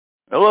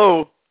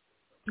Hello.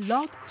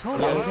 Blog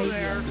Talk Hello Radio.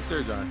 there. Yes,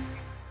 sir, John.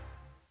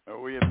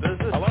 Are we in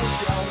business? Hello,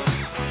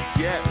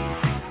 Joe. Yes.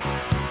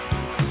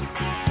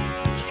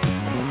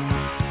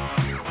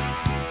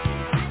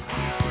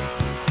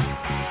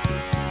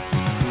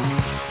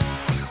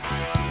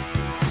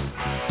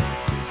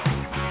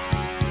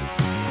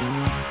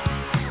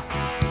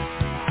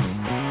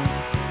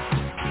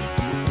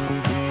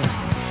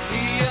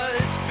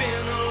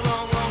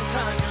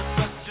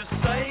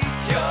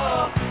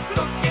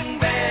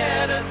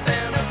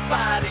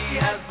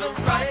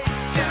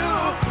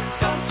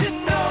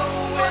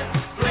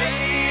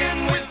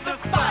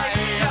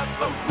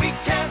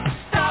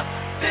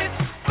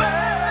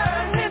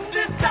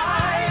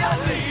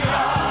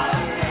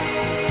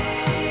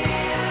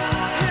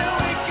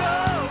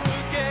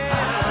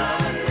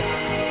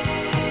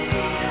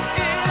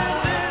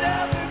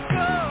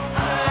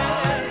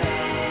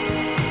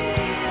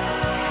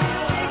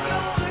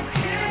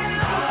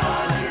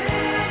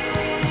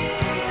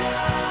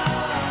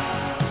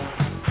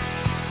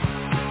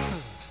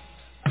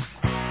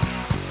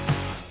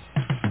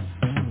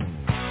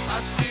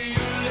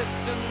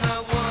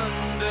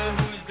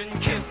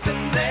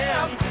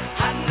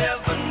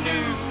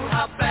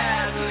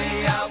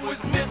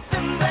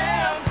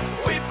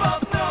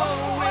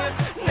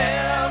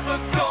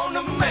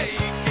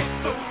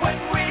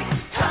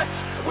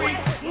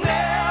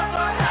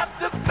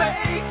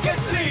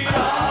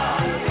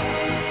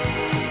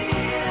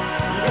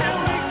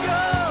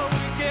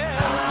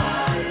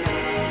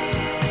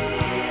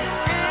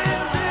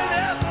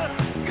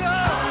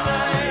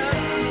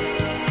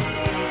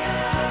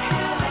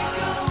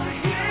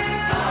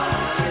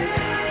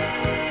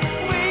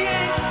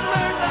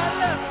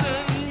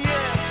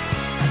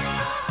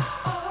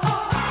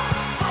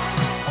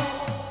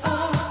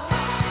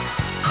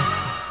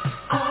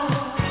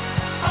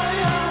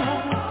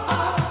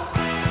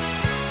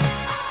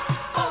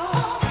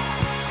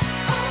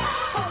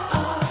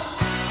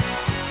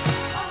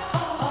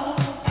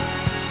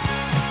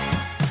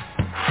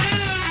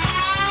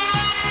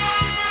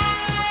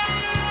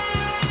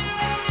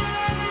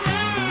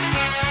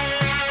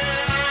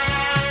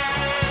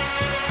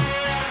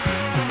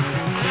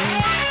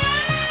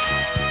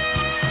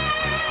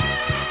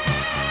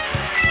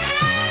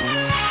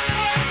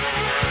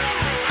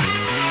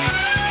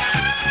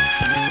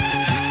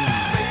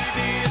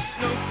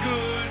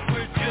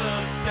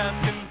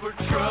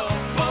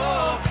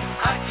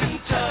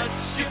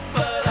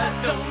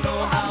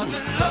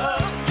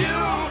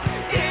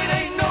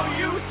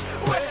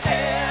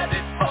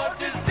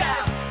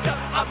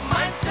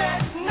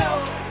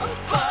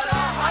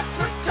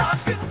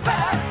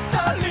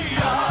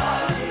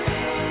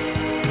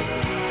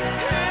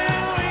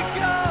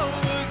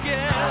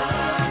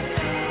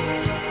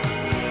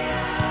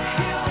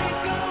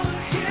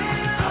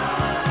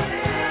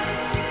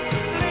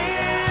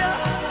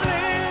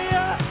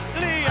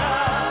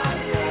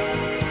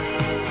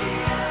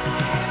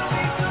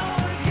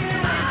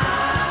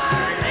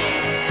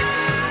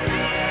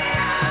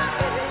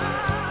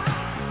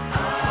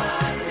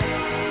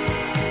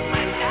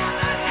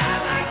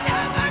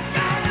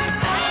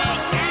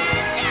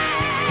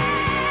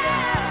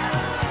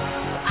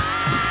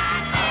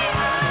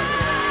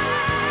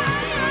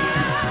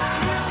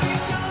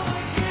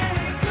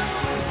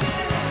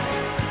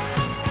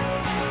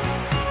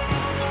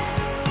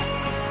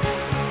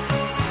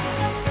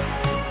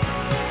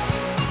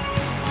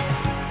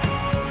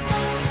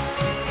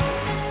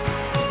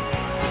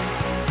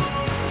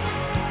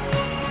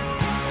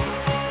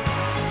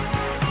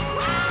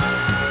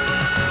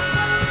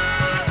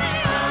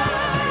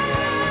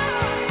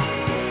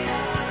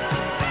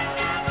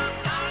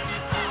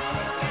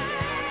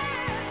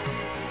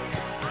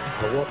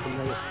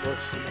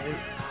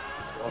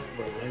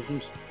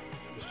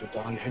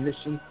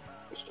 Henderson,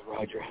 Mr.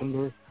 Roger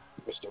Humber,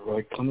 Mr.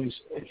 Roy Cummings,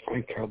 and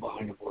Frank Carroll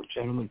behind the board.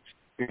 Gentlemen,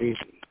 good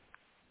evening.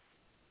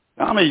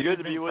 Tommy, good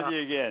to be with you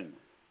again.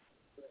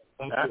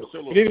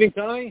 Absolutely. Good evening,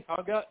 Tommy.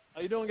 How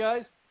you doing,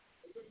 guys?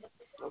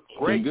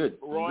 Great. Good.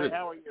 Roy, good.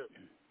 How are you?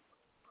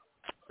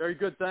 Very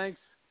good, thanks.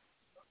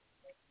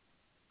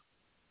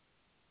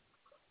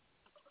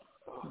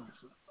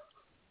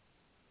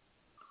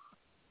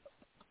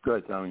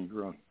 Good, Tommy.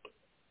 You're on.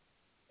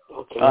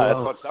 Okay. I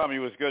thought Tommy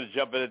was going to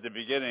jump in at the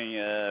beginning,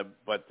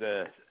 but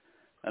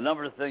a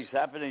number of things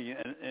happening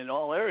in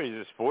all areas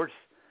of sports.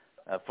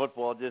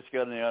 Football just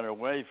got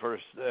underway.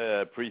 First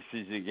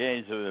preseason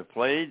games have been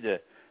played. A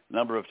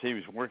number of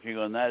teams working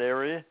on that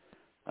area.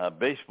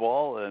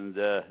 Baseball, and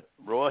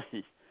Roy,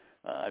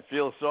 I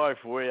feel sorry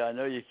for you. I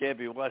know you can't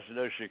be watching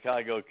those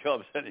Chicago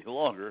Cubs any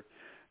longer.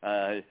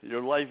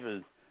 Your life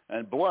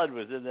and blood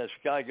was in that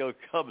Chicago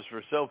Cubs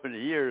for so many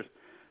years.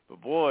 But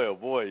boy, oh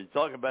boy, you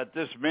talk about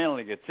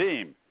dismantling a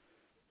team.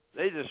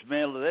 They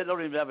dismantled it. They don't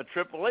even have a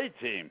AAA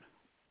team.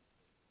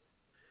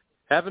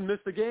 Haven't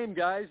missed a game,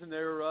 guys, and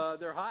they're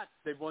hot.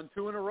 They've won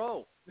 2 in a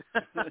row.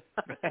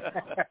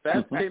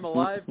 Bats came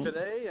alive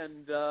today,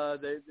 and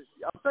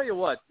I'll tell you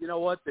what. You know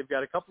what? They've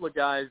got a couple of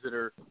guys that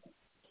are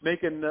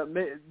making.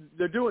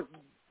 They're doing.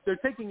 they're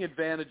taking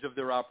advantage of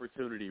their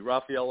opportunity.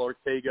 Rafael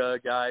Ortega, a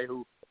guy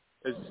who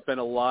has spent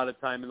a lot of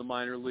time in the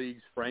minor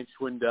leagues. Frank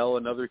Schwindel,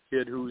 another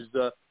kid who's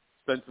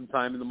spent some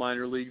time in the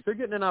minor leagues. They're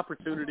getting an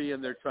opportunity,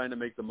 and they're trying to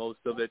make the most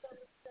of it.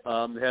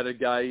 They had a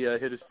guy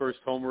hit his first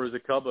homer as a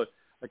Cub, a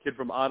kid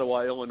from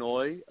Ottawa,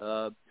 Illinois,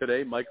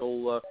 today,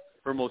 Michael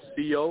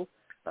Hermosillo.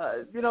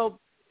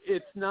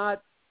 It's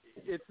not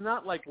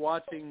like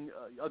watching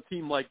a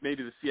team like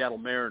maybe the Seattle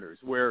Mariners,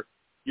 where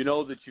you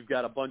know that you've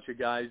got a bunch of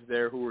guys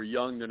there who are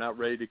young. They're not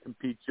ready to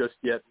compete just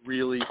yet,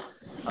 really.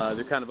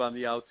 They're kind of on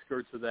the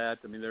outskirts of that.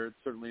 I mean, they're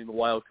certainly in the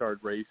wild card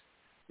race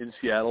in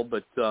Seattle.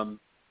 But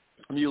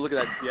you look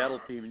at that Seattle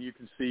team, and you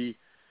can see,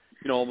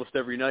 almost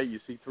every night you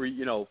see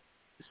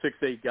 6,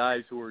 8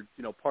 guys who are,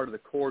 part of the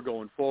core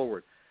going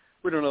forward.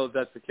 We don't know if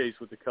that's the case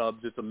with the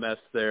Cubs. It's a mess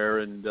there,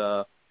 and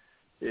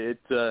it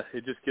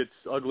just gets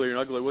uglier and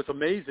uglier. What's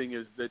amazing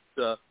is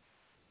that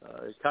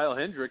Kyle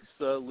Hendricks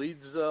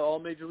leads all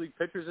Major League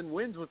pitchers in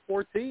wins with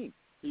 14.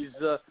 He's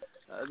the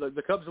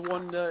Cubs have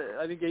won,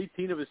 I think,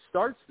 18 of his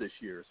starts this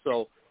year.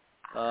 So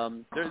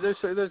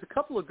there's a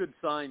couple of good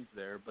signs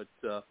there,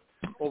 but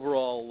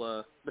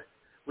overall,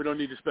 we don't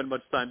need to spend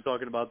much time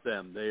talking about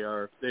them. They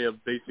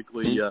have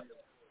basically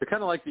they're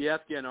kind of like the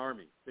Afghan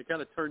army. They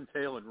kind of turned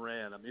tail and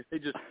ran. I mean, they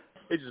just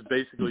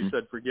basically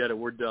said, forget it,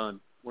 we're done.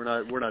 We're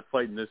not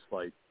fighting this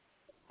fight.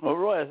 Well,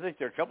 Roy, I think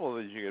there are a couple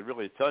of things you could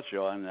really touch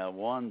on.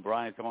 One,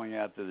 Bryant going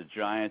out to the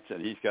Giants,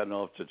 and he's gotten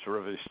off to a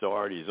terrific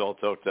start. He's all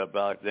talked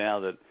about now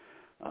that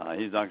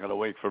he's not going to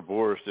wait for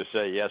Boras to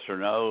say yes or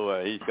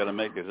no. He's going to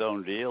make his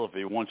own deal if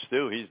he wants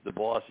to. He's the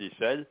boss, he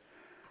said.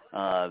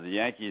 The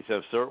Yankees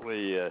have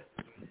certainly,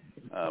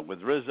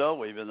 with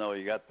Rizzo, even though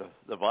he got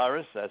the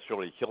virus, that's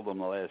really killed him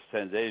the last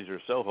 10 days or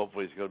so.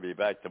 Hopefully he's going to be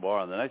back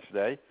tomorrow and the next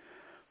day.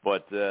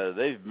 But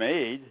they've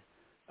made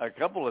a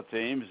couple of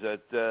teams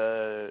that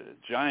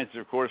Giants,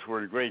 of course,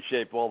 were in great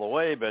shape all the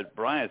way, but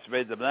Bryant's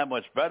made them that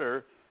much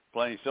better,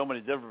 playing so many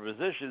different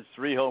positions.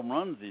 3 home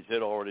runs he's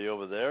hit already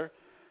over there.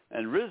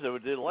 And Rizzo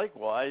did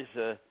likewise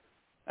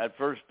at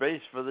first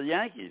base for the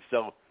Yankees.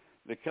 So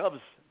the Cubs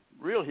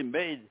really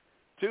made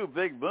 2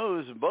 big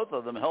moves, and both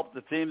of them helped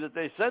the team that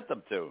they sent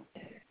them to.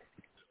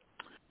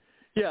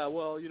 Yeah,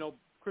 well,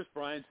 Chris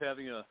Bryant's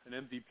having an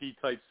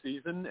MVP-type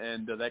season,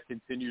 and that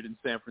continued in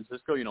San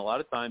Francisco. A lot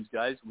of times,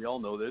 guys, we all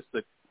know this,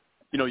 that,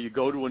 you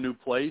go to a new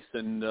place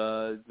and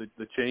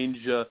the change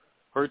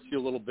hurts you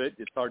a little bit.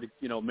 It's hard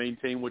to,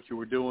 maintain what you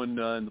were doing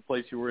in the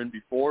place you were in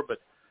before. But,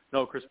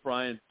 no, Chris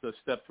Bryant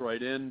stepped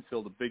right in,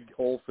 filled a big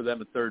hole for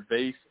them at third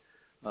base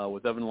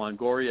with Evan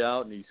Longoria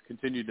out, and he's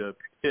continued to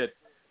hit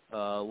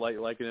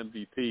like an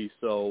MVP.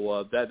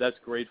 So that's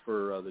great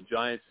for the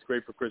Giants. It's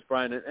great for Chris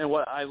Bryant. And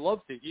what I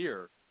love to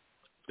hear,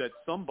 that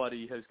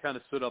somebody has kind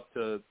of stood up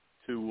to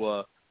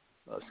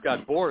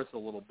Scott Boras a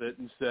little bit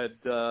and said,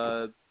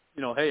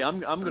 hey,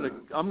 I'm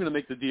gonna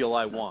make the deal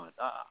I want.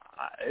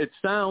 It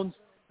sounds,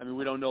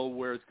 we don't know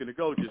where it's going to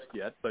go just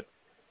yet, but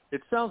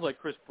it sounds like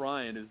Chris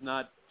Bryant is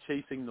not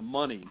chasing the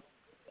money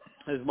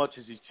as much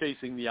as he's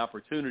chasing the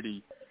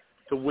opportunity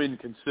to win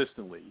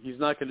consistently. He's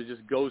not going to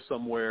just go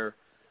somewhere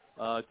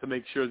to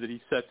make sure that he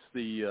sets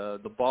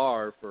the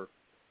bar for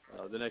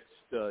the next,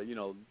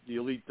 the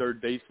elite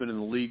third baseman in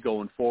the league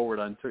going forward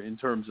in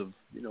terms of,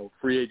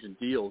 free agent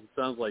deals. It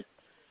sounds like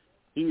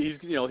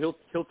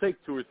he'll take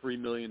 $2 or $3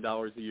 million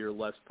a year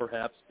less,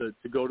 perhaps,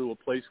 to go to a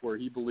place where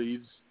he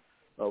believes,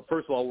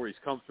 first of all, where he's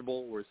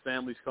comfortable, where his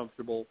family's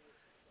comfortable,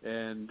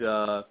 and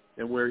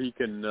where he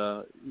can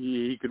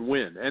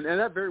win. And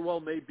that very well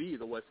may be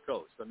the West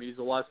Coast. He's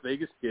a Las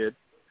Vegas kid.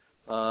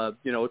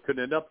 It could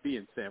end up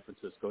being San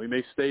Francisco. He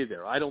may stay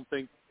there. I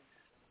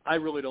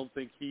really don't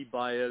think he,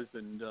 Baez,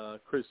 and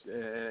Chris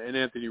and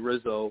Anthony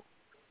Rizzo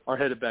are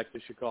headed back to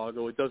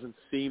Chicago. It doesn't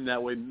seem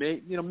that way.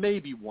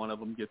 Maybe one of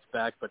them gets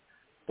back, but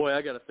boy,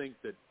 I got to think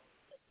that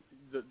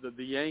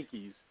the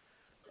Yankees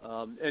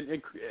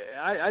and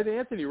I think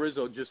Anthony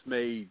Rizzo just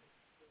may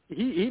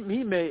he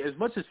may, as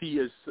much as he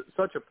is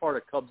such a part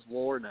of Cubs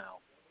lore now.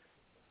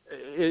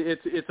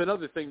 It's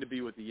another thing to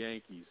be with the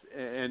Yankees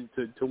and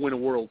to win a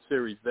World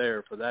Series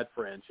there for that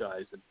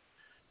franchise and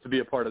to be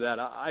a part of that.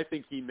 I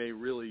think he may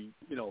really,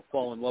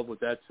 fall in love with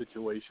that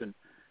situation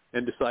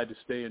and decide to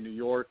stay in New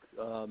York.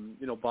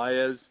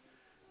 Baez,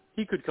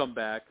 he could come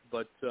back,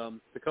 but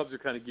the Cubs are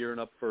kind of gearing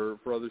up for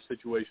other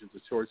situations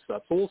at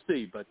shortstop. So we'll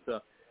see. But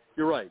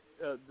you're right.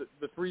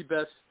 The 3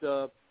 best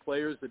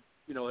players that,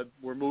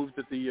 were moved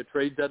at the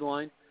trade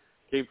deadline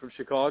came from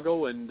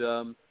Chicago,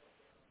 and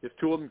if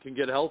 2 of them can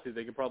get healthy,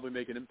 they can probably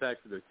make an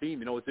impact for their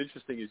team. What's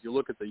interesting is you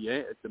look at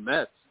the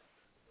Mets,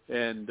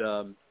 and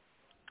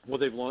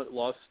they've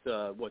lost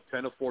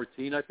 10 of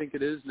 14, I think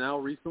it is now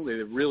recently.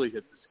 They've really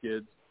hit the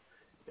skids,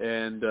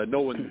 and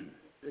no one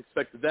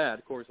expected that.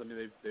 Of course,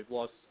 they've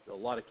lost a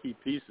lot of key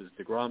pieces.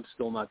 DeGrom's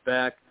still not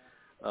back.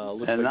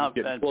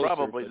 And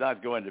probably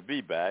not going to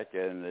be back.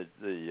 And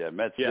the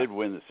Mets did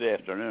win this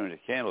afternoon at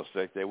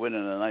Candlestick. They win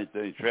in the 9th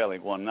inning,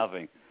 trailing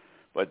 1-0.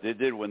 But they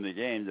did win the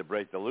game to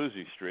break the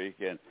losing streak.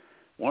 And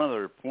one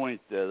other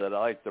point that I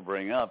like to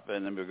bring up,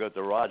 and then we'll go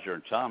to Roger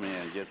and Tommy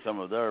and get some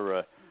of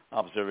their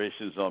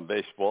observations on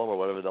baseball or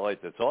whatever they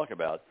like to talk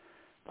about.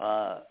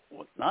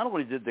 Not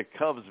only did the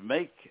Cubs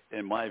make,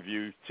 in my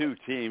view, two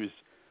teams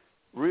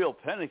real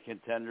pennant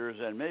contenders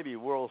and maybe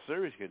World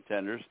Series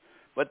contenders,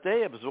 but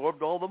they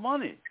absorbed all the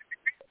money.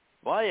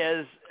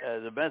 Baez,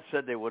 the Mets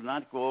said they would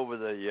not go over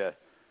the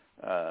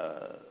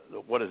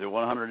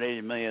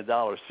 $180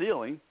 million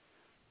ceiling.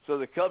 So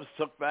the Cubs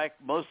took back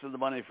most of the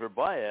money for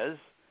Baez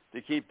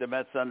to keep the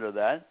Mets under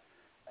that.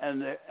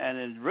 And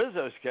in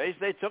Rizzo's case,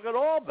 they took it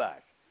all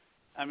back.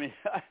 I mean,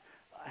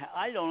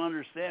 I don't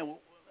understand.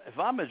 If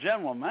I'm a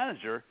general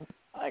manager,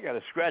 I got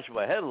to scratch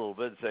my head a little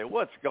bit and say,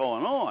 what's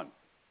going on?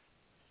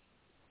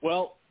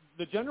 Well,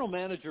 the general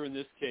manager in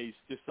this case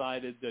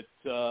decided that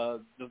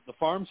the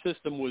farm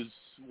system was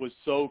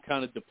so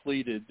kind of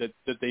depleted that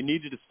they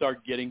needed to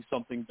start getting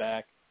something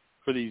back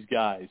for these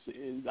guys.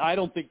 I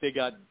don't think they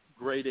got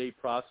grade A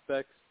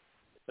prospects.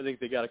 I think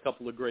they got a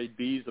couple of grade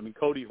Bs. I mean,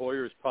 Cody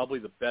Hoyer is probably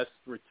the best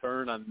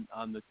return on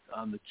the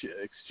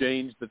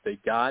exchange that they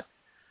got,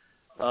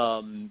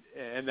 and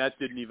that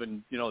didn't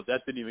even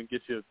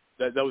get you.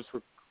 That was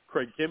for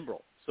Craig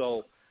Kimbrell.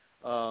 So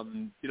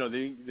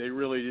they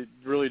really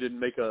didn't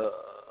make the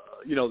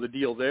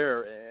deal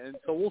there, and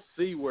so we'll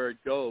see where it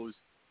goes.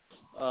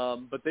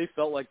 But they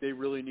felt like they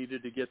really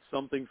needed to get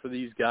something for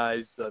these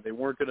guys. They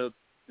weren't going to.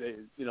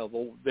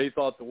 They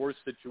thought the worst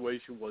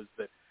situation was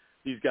that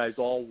these guys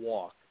all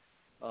walk.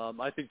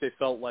 I think they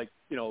felt like,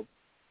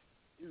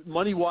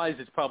 money-wise,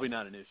 it's probably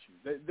not an issue.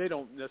 They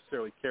don't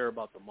necessarily care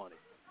about the money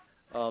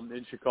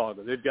in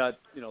Chicago. They've got,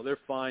 they're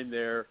fine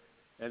there,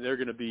 and they're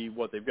going to be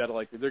they're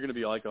going to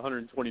be like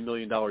 $120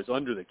 million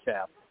under the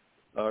cap,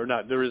 or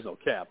not. There is no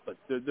cap, but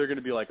they're going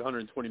to be like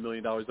 $120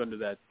 million under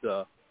that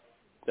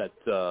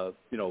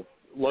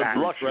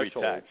luxury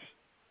threshold. Tax.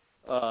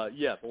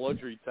 The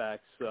luxury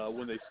tax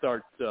when they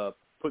start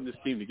putting this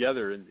team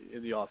together in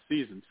the off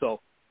season. So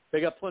they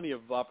got plenty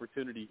of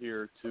opportunity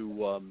here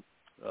to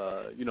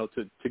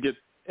get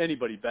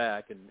anybody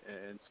back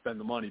and spend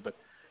the money. But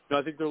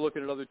I think they're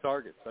looking at other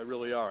targets. I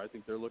really are. I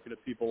think they're looking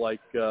at people like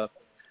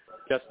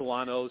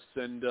Castellanos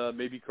and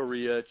maybe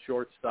Correa at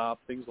shortstop,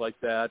 things like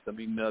that. I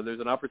mean, there's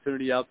an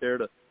opportunity out there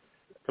to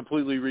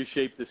completely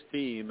reshape this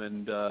team,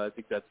 and I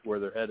think that's where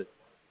they're headed.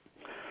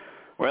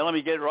 Well, let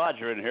me get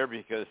Roger in here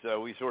because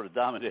we sort of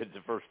dominated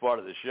the first part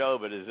of the show,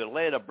 but his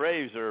Atlanta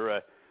Braves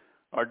are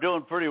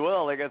doing pretty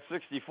well. They got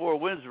 64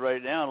 wins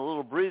right now and a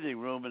little breathing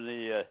room in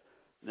the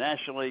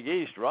National League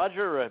East.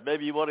 Roger,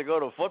 maybe you want to go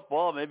to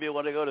football. Maybe you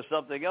want to go to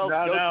something else.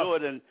 Go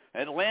to it. And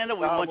Atlanta,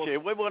 we want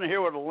to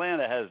hear what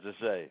Atlanta has to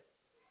say.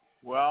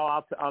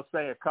 Well, I'll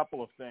say a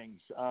couple of things.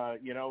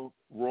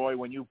 Roy,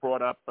 when you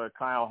brought up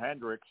Kyle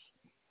Hendricks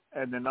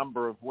and the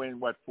number of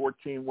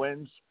 14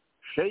 wins?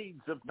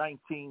 Shades of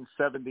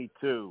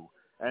 1972.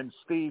 And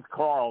Steve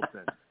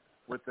Carlton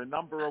with the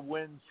number of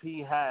wins he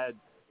had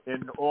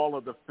in all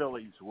of the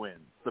Phillies wins,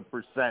 the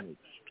percentage.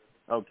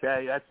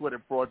 Okay, that's what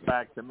it brought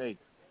back to me.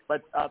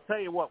 But I'll tell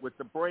you what, with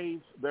the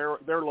Braves, they're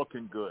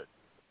looking good.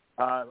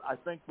 I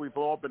think we've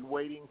all been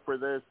waiting for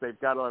this. They've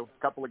got a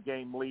couple of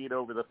game lead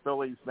over the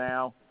Phillies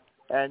now.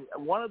 And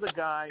one of the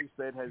guys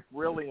that has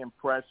really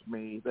impressed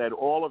me that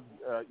all of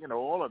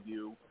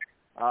you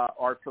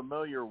are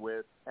familiar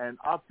with, and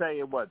I'll tell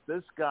you what,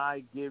 this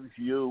guy gives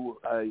you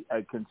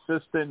a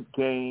consistent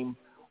game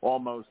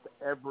almost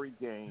every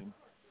game,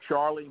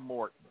 Charlie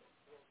Morton.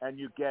 And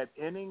you get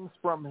innings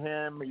from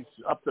him. He's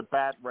up to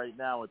bat right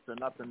now. It's a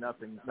nothing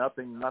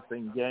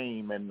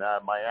game in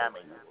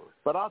Miami.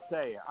 But I'll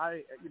tell you,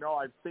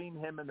 I've seen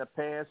him in the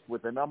past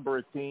with a number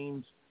of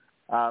teams,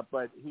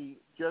 but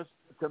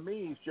to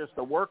me, he's just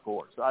a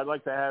workhorse. I'd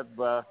like to have,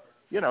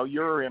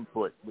 your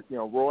input with,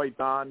 Roy,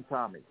 Don,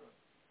 Tommy.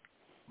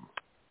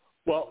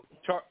 Well,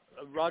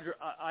 Roger,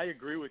 I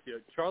agree with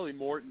you. Charlie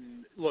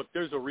Morton, look,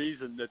 there's a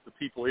reason that the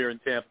people here in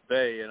Tampa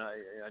Bay, and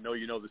I know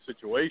you know the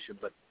situation,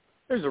 but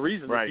there's a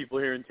reason that people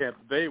here in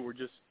Tampa Bay were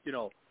just,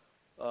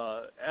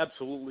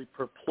 absolutely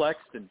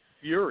perplexed and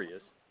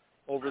furious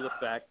over the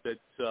fact that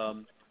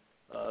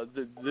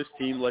this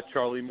team let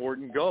Charlie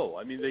Morton go.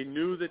 I mean, they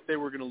knew that they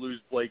were going to lose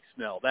Blake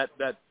Snell. That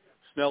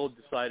Snell had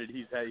decided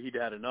he'd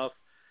had enough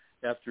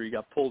after he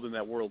got pulled in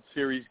that World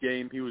Series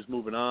game. He was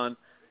moving on.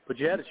 But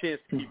you had a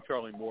chance to keep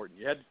Charlie Morton.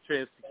 You had a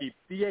chance to keep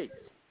the ace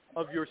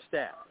of your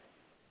staff,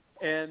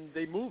 and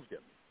they moved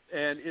him.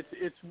 And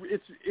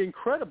it's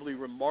incredibly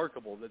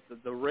remarkable that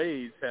the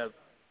Rays have,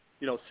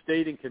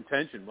 stayed in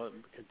contention,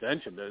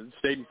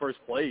 stayed in first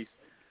place.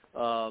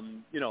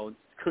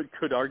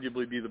 Could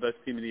arguably be the best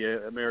team in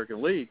the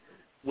American League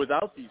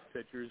without these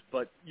pitchers.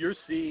 But you're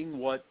seeing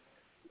why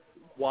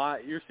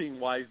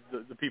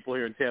the people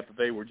here in Tampa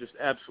Bay were just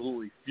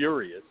absolutely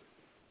furious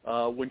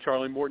when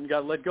Charlie Morton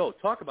got let go.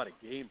 Talk about a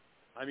game.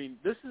 I mean,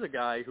 this is a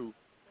guy who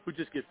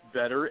just gets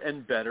better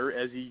and better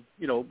as he,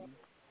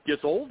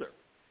 gets older.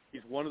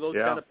 He's one of those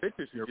kind of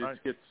pitchers who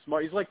gets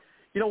smart. He's like,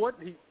 you know what?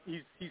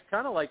 He's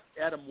kind of like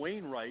Adam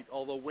Wainwright,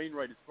 although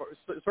Wainwright is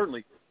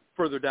certainly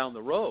further down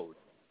the road.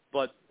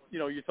 But,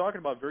 you're talking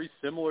about very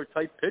similar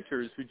type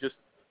pitchers who just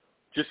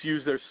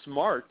use their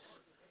smarts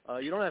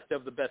You don't have to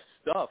have the best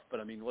stuff, but,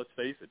 I mean, let's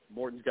face it,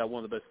 Morton's got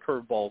one of the best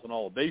curveballs in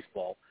all of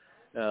baseball,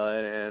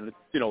 and,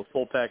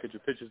 full package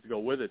of pitches to go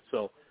with it.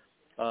 So,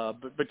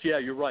 but yeah,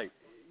 you're right.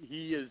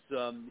 He is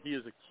a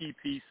key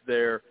piece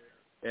there,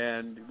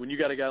 and when you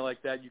got a guy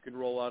like that you can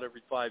roll out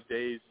every 5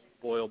 days,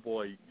 boy, oh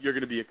boy, you're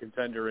going to be a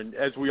contender, and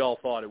as we all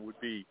thought it would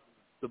be,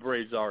 the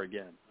Braves are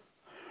again.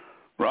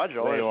 Roger,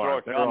 I want to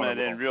throw a comment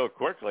in real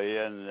quickly,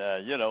 and,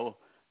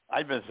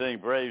 I've been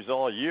saying Braves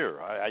all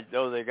year. I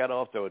know they got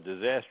off to a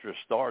disastrous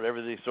start.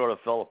 Everything sort of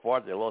fell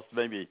apart. They lost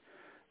maybe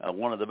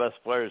one of the best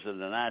players in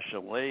the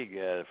National League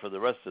for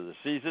the rest of the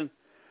season.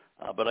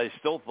 But I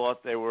still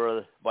thought they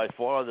were by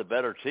far the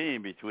better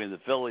team between the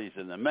Phillies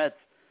and the Mets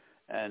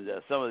and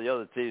some of the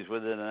other teams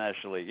within the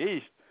National League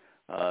East.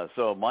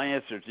 So my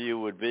answer to you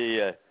would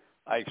be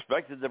I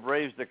expected the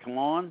Braves to come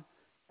on,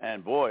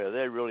 and, boy, are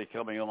they really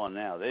coming on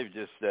now. They've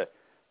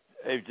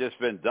just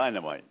been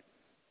dynamite.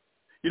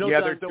 Don,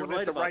 they're doing it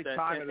at the right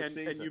time of the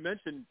season.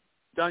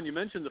 And you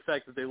mentioned the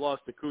fact that they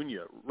lost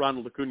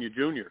Ronald Acuna Jr.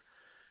 Right,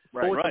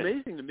 but what's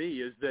amazing to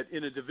me is that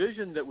in a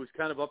division that was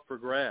kind of up for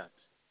grabs,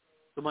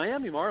 the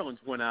Miami Marlins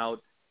went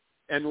out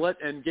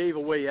and gave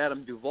away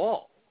Adam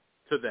Duvall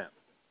to them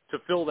to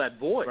fill that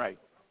void. Right.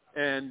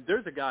 And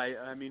there's a guy,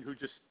 I mean, who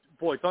just,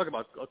 boy, talk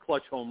about a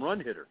clutch home run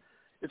hitter.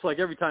 It's like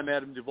every time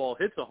Adam Duvall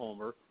hits a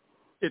homer,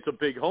 it's a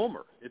big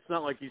homer. It's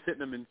not like he's hitting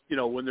them in,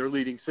 when they're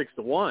leading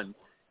 6-1.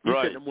 He's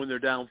hitting them when they're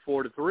down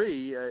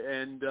 4-3,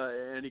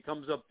 and he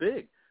comes up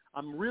big.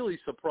 I'm really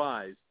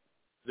surprised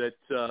that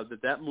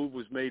move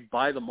was made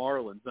by the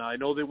Marlins. Now, I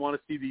know they want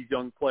to see these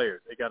young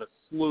players. They got a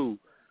slew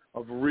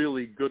of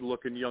really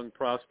good-looking young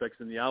prospects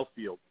in the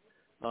outfield.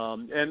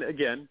 And,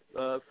 again,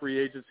 free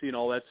agency and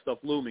all that stuff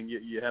looming,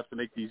 you have to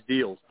make these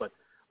deals. But,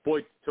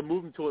 boy, to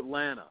move them to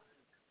Atlanta,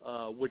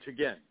 which,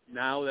 again,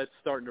 now that's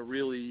starting to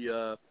really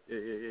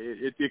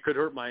it could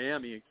hurt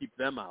Miami and keep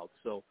them out.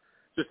 So,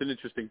 just an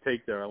interesting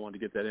take there. I wanted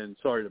to get that in.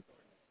 Sorry to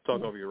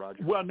talk over you,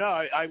 Roger. Well, no,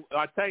 I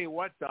tell you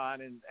what,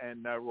 Don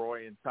and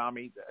Roy and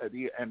Tommy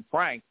and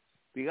Frank,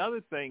 the other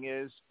thing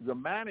is the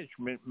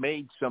management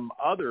made some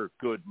other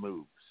good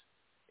moves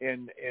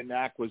in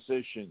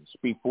acquisitions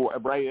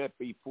right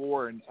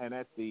before and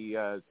at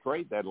the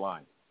trade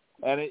deadline.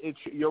 And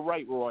you're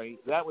right, Roy,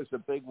 that was a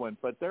big one.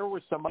 But there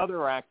were some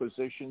other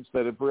acquisitions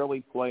that have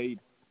really paid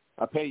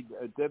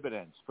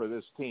dividends for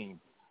this team.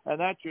 And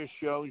that just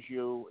shows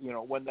you,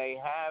 when they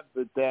have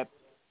the depth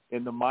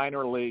in the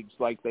minor leagues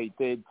like they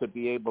did to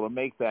be able to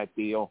make that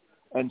deal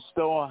and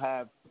still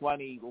have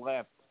plenty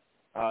left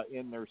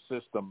in their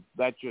system,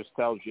 that just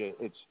tells you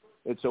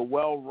it's a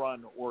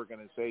well-run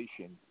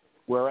organization.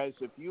 Whereas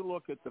if you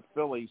look at the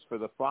Phillies for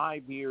the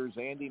 5 years,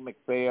 Andy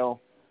McPhail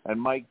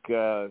and Mike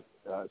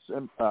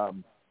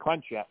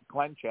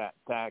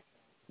Klenchak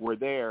were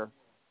there,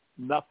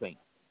 nothing.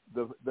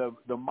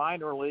 The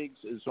minor leagues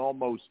is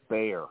almost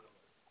bare.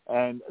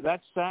 And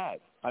that's sad.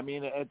 I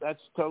mean, that's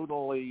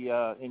totally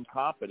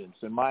incompetence,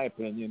 in my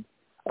opinion,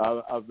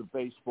 of the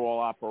baseball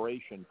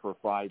operation for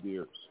 5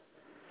 years.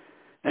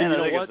 And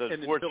I think it's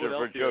unfortunate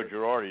for Joe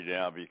Girardi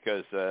now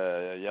because,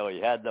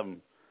 he had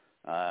them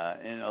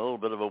in a little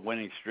bit of a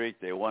winning streak.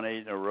 They won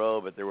 8 in a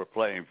row, but they were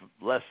playing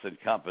less than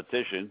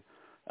competition,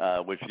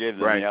 which gave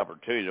them the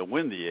opportunity to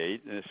win the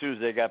 8. And as soon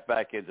as they got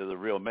back into the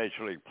real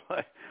Major League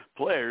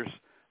players,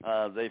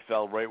 they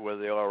fell right where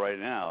they are right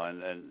now,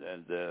 and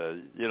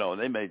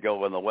they may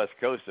go on the West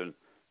Coast and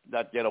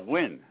not get a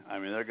win. I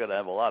mean, they're going to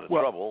have a lot of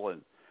trouble.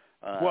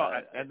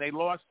 And they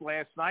lost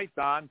last night,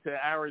 Don, to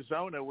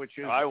Arizona, which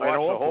is I watched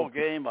the whole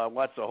game. And I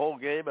watched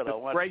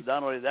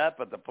not only that,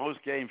 but the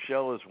post-game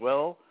show as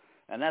well.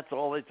 And that's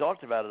all they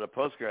talked about at the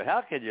post-game.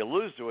 How can you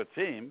lose to a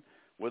team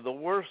with the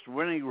worst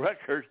winning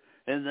record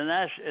in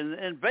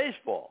in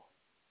baseball?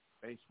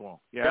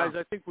 Baseball, yeah. Guys,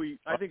 I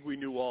think we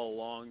knew all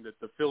along that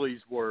the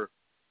Phillies were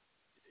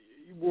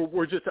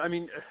just, I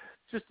mean,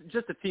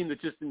 just a team that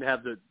just didn't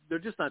have they're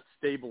just not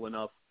stable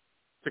enough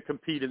to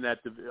compete in that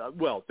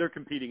well, they're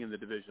competing in the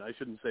division. I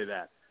shouldn't say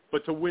that,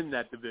 but to win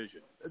that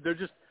division, they're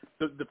just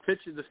the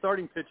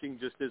starting pitching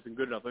just isn't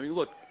good enough. I mean,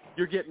 look,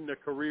 you're getting a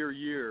career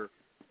year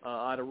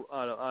out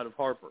of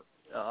Harper,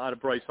 out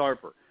of Bryce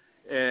Harper,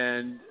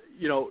 and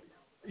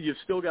you've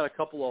still got a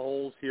couple of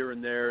holes here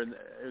and there in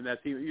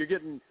that team. You're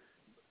getting,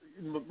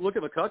 look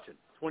at McCutchen,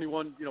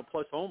 21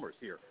 plus homers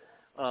here.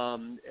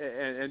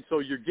 And so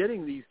you're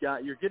getting these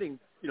guys, you're getting,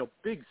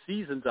 big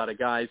seasons out of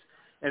guys,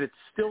 and it's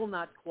still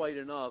not quite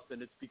enough.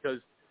 And it's because,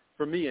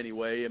 for me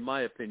anyway, in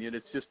my opinion,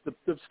 it's just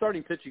the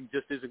starting pitching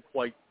just isn't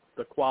quite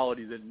the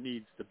quality that it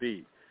needs to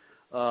be.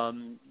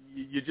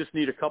 You just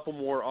need a couple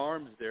more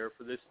arms there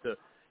for this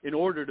in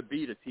order to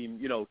beat a team,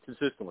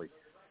 consistently,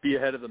 be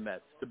ahead of the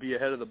Mets, to be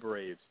ahead of the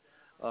Braves.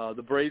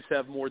 The Braves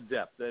have more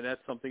depth, and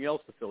that's something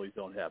else the Phillies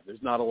don't have.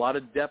 There's not a lot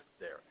of depth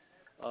there.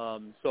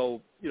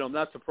 So, I'm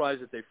not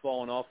surprised that they've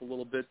fallen off a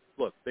little bit.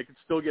 Look, they could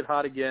still get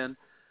hot again.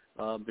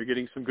 They're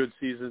getting some good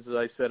seasons, as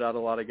I said, out of a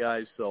lot of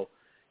guys. So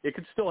it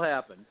could still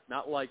happen.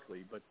 Not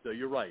likely, but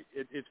you're right.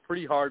 It's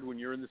pretty hard when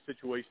you're in the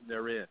situation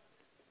they're in,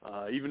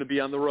 even to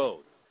be on the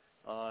road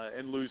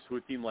and lose to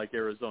a team like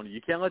Arizona. You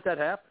can't let that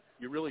happen.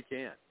 You really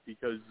can't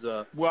because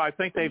well, I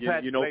think they've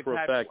had for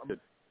a fact that.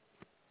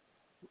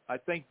 I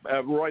think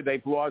Roy,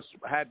 they've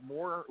had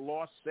more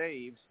lost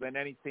saves than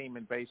any team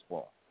in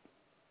baseball.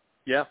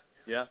 Yeah,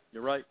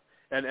 you're right,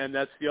 and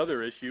that's the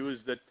other issue is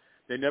that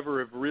they never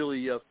have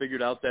really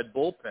figured out that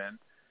bullpen.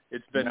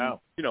 It's been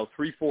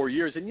 3-4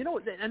 years, and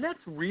and that's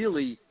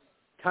really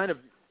kind of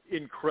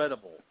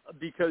incredible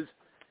because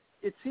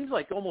it seems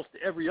like almost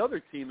every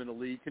other team in the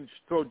league can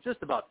throw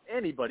just about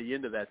anybody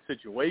into that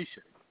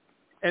situation,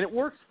 and it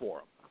works for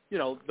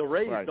them. The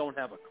Rays don't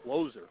have a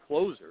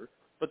closer,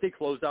 but they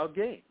close out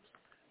games.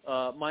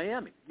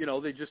 Miami,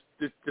 they just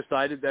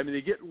decided. I mean,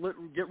 they get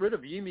rid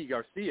of Yimi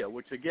Garcia,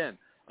 which again,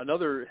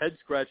 another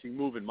head-scratching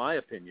move in my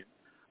opinion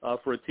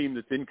for a team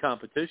that's in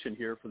competition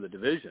here for the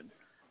division.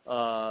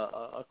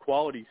 A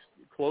quality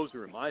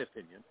closer in my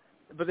opinion,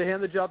 but they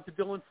hand the job to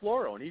Dylan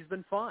Floro, and he's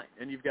been fine.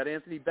 And you've got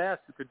Anthony Bass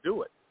who could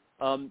do it.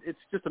 It's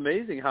just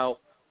amazing how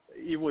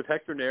even with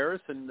Hector Neris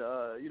and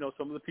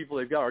some of the people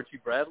they've got, Archie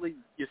Bradley,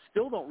 you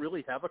still don't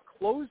really have a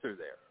closer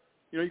there.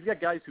 You've got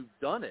guys who've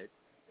done it,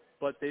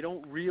 but they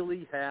don't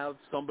really have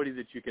somebody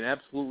that you can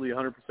absolutely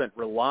 100%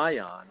 rely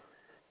on.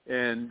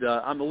 And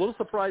I'm a little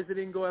surprised they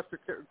didn't go after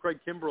Craig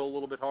Kimbrell a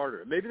little bit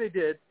harder. Maybe they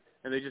did,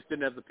 and they just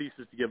didn't have the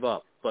pieces to give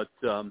up. But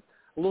a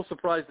little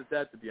surprised at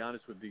that, to be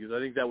honest with you, because I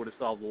think that would have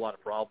solved a lot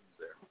of problems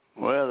there.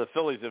 Well, the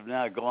Phillies have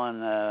now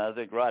gone, I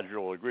think Roger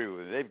will agree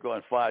with me, they've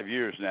gone 5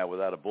 years now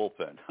without a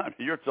bullpen. I mean,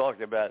 you're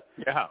talking about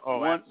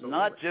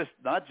not just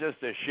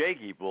a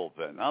shaky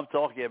bullpen. I'm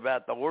talking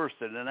about the worst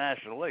in the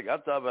National League.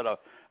 I'm talking about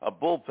a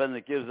bullpen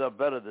that gives up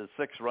better than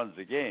 6 runs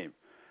a game.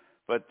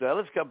 But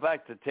let's come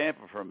back to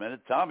Tampa for a minute.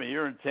 Tommy,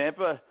 you're in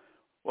Tampa.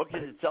 What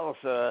can you tell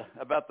us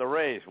about the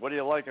Rays? What do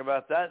you like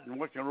about that, and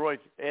what can Roy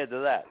add to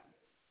that?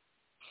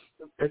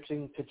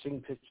 Pitching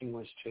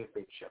wins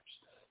championships.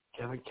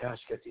 Kevin Cash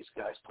get these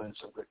guys playing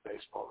some good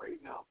baseball right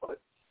now,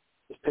 but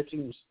his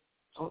pitching's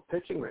all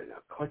pitching right now.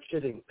 Clutch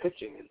hitting,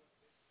 pitching, and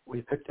when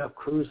you picked up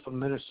Cruz from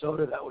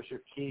Minnesota, that was your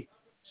key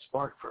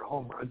spark for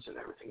home runs and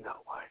everything that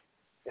way.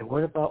 And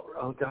what about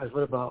guys?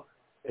 What about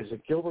is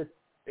it Gilbert?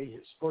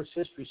 Sports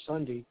History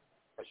Sunday,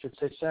 I should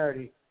say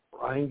Saturday.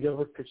 Ryan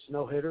Gilbert pitched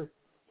no hitter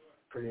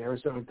for the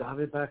Arizona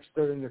Diamondbacks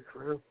during their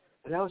career,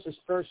 and that was his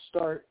first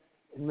start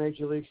in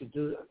Major Leagues to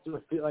do a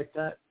feat like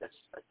that. That's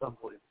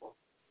unbelievable.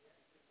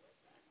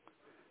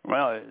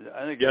 Well,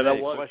 I think that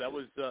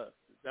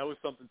was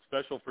something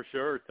special for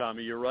sure,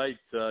 Tommy. You're right.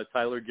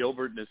 Tyler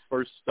Gilbert in his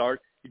first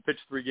start, he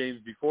pitched 3 games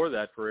before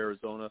that for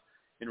Arizona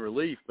in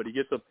relief, but he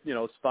gets a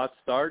spot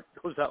start,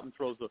 goes out and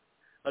throws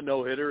a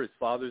no hitter. His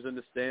father's in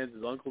the stands,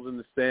 his uncle's in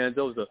the stands.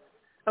 That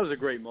was a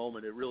great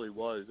moment. It really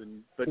was.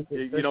 But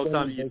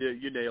Tommy,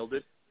 you nailed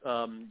it.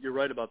 You're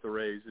right about the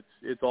Rays.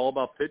 It's all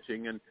about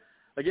pitching. And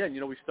again,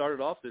 we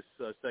started off this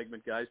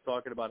segment, guys,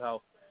 talking about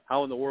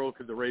how in the world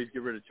could the Rays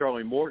get rid of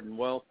Charlie Morton?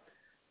 Well,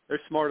 they're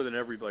smarter than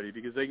everybody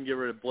because they can get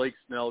rid of Blake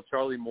Snell,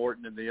 Charlie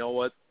Morton, and you know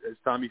what? As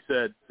Tommy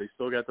said, they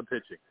still got the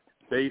pitching.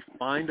 They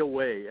find a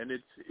way, and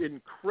it's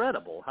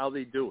incredible how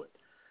they do it.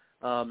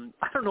 I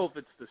don't know if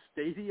it's the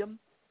stadium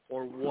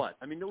or what.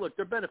 I mean, look,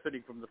 they're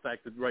benefiting from the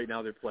fact that right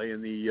now they're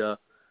playing the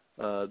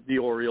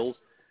Orioles,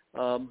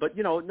 but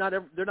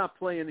they're not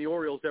playing the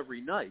Orioles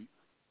every night.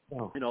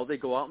 Oh. They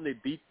go out and they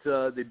beat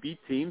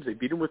teams. They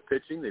beat them with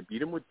pitching. They beat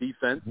them with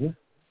defense.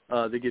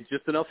 Mm-hmm. They get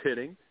just enough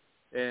hitting.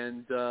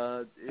 And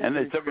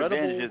they took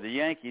advantage of the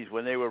Yankees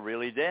when they were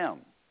really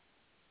down.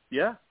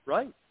 Yeah,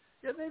 right.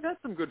 Yeah, they've had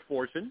some good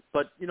fortune,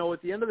 but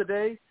at the end of the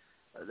day,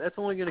 that's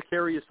only going to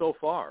carry you so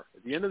far.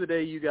 At the end of the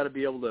day, you got to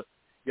be able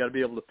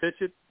to pitch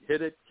it,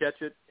 hit it,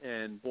 catch it,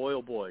 and boy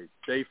oh boy,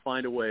 they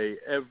find a way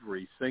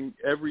every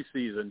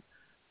season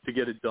to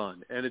get it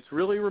done, and it's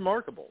really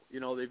remarkable.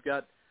 They've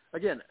got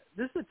again,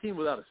 this is a team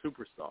without a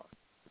superstar.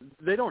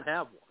 They don't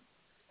have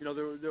one.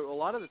 There a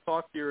lot of the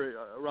talk here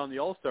around the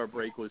All-Star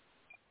break was.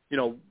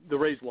 The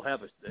Rays will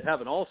have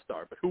an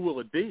all-star, but who will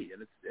it be?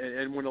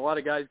 And when a lot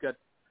of guys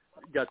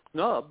got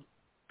snubbed,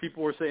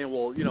 people were saying,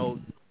 well,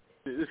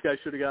 this guy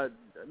should have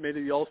made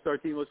the all-star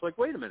team. It's like,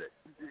 wait a minute,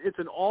 it's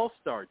an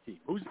all-star team.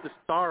 Who's the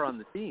star on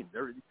the team?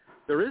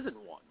 There isn't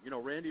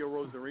one. Randy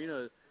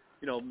Arozarena,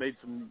 made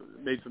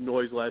some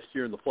noise last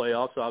year in the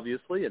playoffs,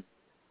 obviously, and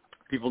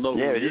people know.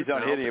 Yeah, who he he's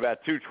on hitting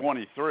about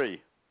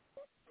 223.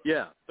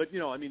 Yeah, but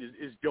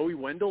is Joey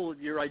Wendell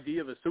your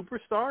idea of a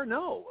superstar?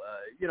 No.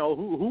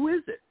 Who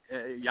is it?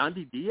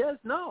 Yandy Diaz?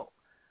 No.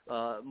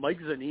 Mike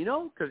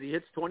Zunino because he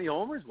hits 20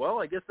 homers? Well,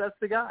 I guess that's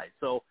the guy.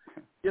 So,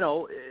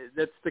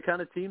 that's the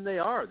kind of team they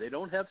are. They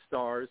don't have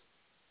stars.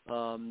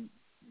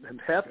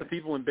 Half the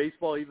people in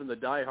baseball, even the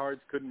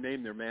diehards, couldn't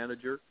name their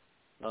manager,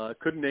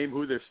 couldn't name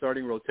who their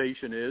starting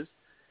rotation is.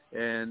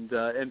 And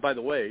by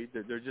the way,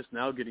 they're just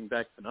now getting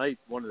back tonight.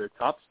 One of their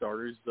top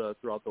starters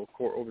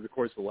over the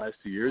course of the last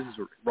 2 years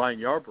is Ryan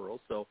Yarbrough.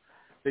 So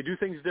they do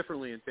things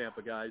differently in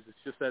Tampa, guys. It's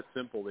just that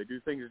simple. They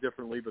do things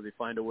differently, but they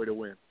find a way to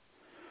win.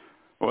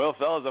 Well,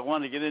 fellas, I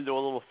want to get into a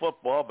little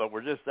football, but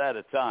we're just out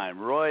of time.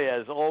 Roy,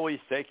 as always,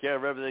 take care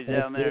of everything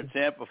down there in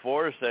Tampa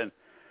for us. And,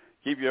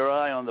 keep your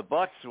eye on the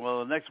Bucks.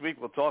 Well, next week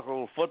we'll talk a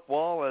little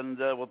football, and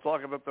we'll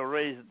talk about the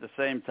Rays at the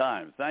same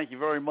time. Thank you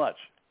very much.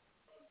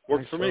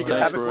 Works for me,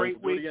 guys. Have a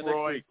great week,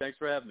 Roy. Thanks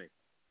for having me.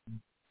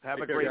 Have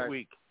a great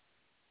week.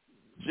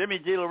 Jimmy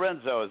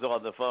DelRosa is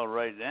on the phone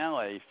right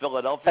now, a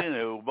Philadelphian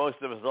who most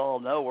of us all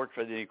know worked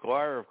for the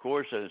Inquire, of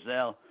course, and is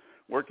now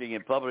working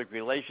in public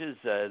relations.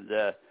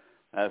 And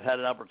I've had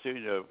an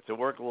opportunity to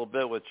work a little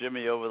bit with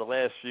Jimmy over the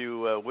last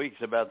few weeks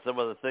about some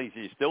of the things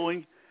he's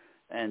doing.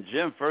 And,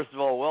 Jim, first of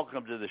all,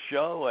 welcome to the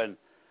show. And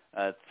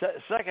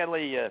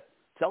secondly,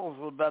 tell us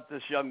about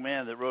this young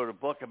man that wrote a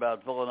book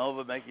about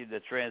Villanova making the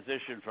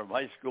transition from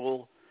high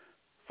school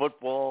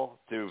football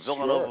to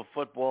Villanova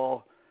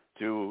football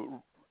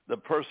to the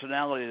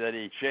personality that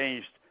he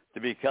changed to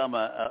become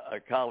a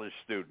college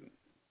student.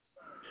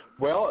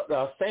 Well,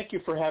 thank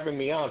you for having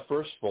me on,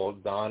 first of all,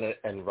 Don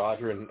and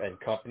Roger and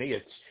company.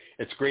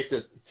 It's great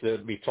to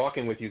be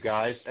talking with you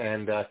guys.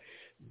 And,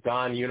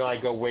 Don, you and I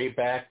go way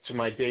back to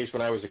my days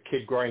when I was a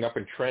kid growing up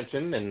in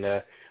Trenton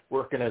and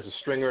working as a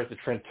stringer at the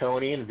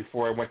Trentonian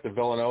before I went to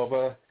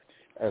Villanova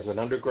as an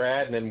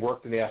undergrad and then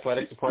worked in the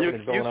athletics department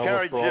in Villanova. You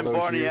carried for all Jim those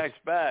Barniak's years.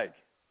 bag.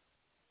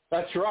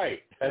 That's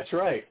right.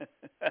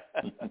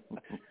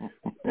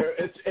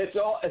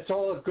 It's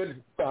all a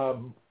good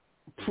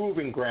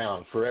proving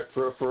ground for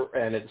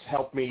and it's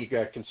helped me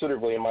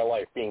considerably in my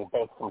life, being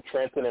both from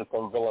Trenton and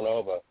from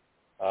Villanova.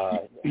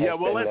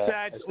 Let's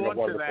add on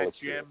to that,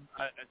 Jim.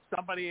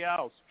 Somebody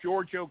else,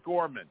 George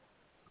O'Gorman.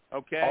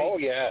 Okay. Oh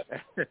yeah,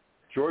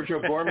 George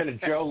O'Gorman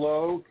and Joe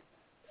Logue,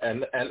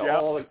 and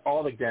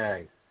all the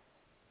gang.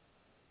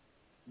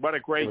 What a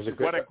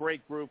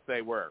great group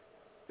they were.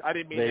 I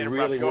didn't mean to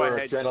interrupt. Really Go were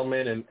ahead.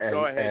 Gentlemen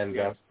and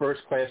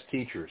first-class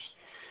teachers.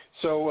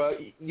 So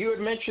you had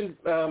mentioned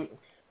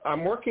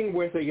I'm working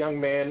with a young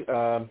man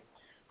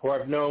who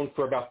I've known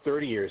for about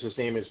 30 years. His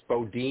name is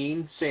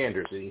Bodine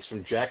Sanders, and he's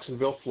from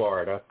Jacksonville,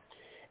 Florida.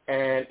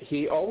 And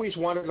he always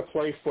wanted to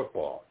play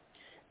football.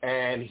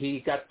 And he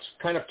got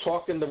kind of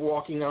talked into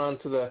walking on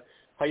to the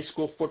high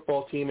school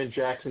football team in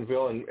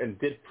Jacksonville and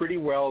did pretty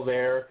well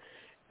there.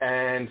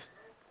 And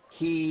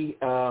he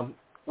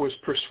was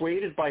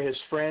persuaded by his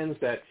friends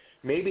that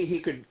maybe he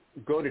could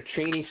go to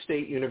Cheney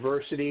State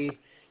University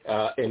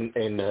in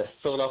the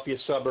Philadelphia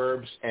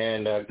suburbs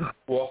and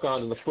walk on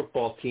to the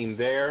football team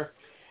there.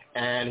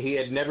 And he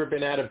had never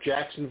been out of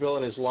Jacksonville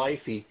in his life.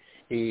 He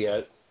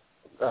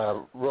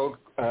rode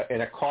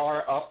in a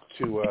car up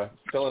to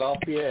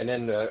Philadelphia and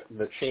then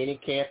the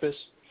Cheney campus.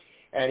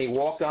 And he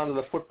walked onto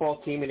the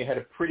football team, and he had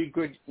a pretty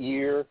good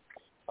year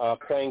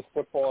playing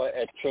football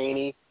at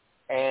Cheney.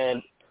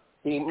 And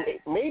he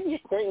made the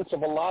acquaintance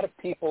of a lot of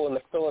people in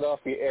the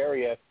Philadelphia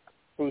area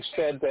who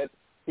said that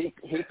he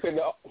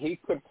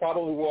could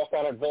probably walk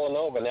on at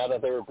Villanova now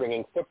that they were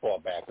bringing football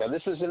back. Now,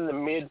 this is in the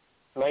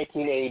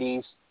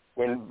mid-1980s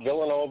when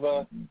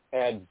Villanova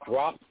had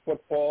dropped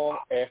football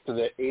after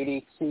the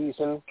 80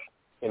 season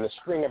in the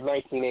spring of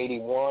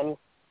 1981,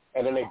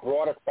 and then they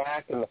brought it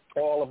back in the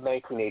fall of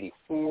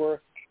 1984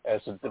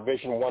 as a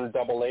Division I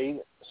AA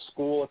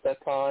school at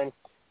that time.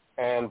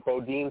 And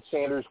Bodine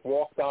Sanders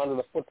walked onto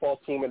the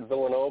football team at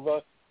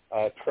Villanova,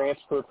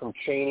 transferred from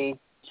Cheney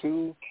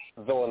to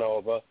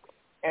Villanova.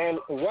 And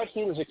what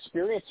he was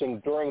experiencing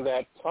during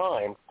that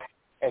time,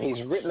 and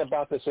he's written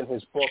about this in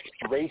his book,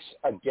 Race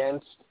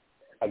Against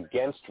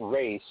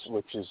Race,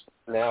 which is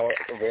now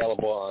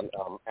available on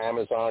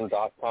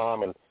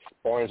Amazon.com and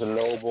Barnes &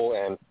 Noble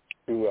and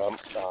through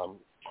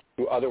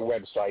other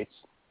websites.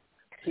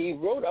 He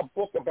wrote a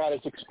book about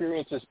his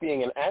experiences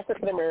being an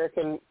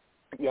African-American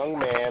young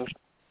man,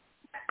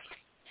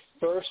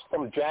 first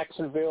from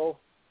Jacksonville,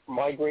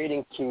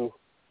 migrating to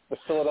the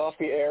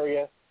Philadelphia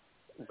area,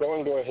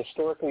 going to a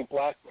historically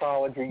black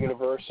college or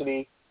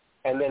university,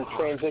 and then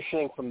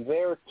transitioning from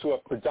there to a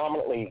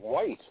predominantly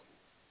white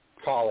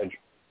college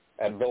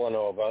at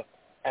Villanova,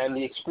 and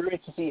the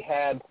experiences he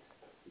had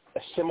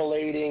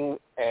assimilating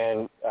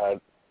and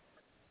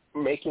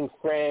making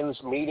friends,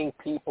 meeting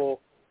people,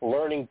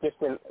 learning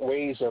different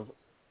ways of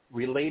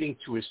relating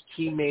to his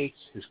teammates,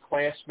 his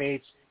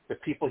classmates, the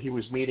people he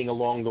was meeting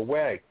along the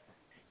way.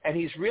 And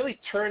he's really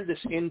turned this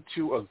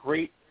into a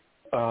great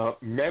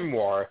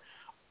memoir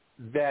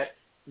that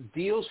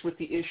deals with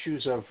the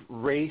issues of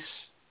race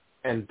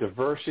and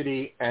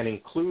diversity and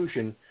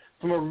inclusion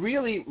from a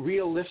really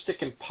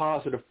realistic and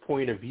positive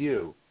point of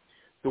view.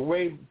 The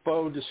way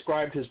Bo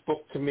described his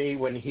book to me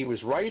when he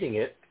was writing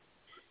it,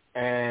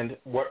 and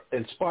what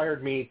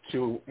inspired me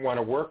to want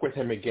to work with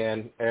him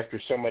again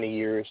after so many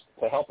years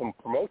to help him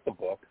promote the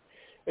book,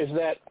 is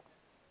that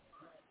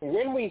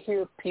when we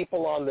hear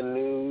people on the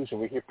news or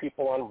we hear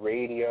people on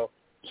radio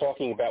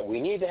talking about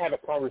we need to have a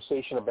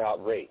conversation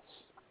about race,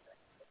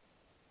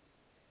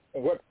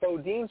 what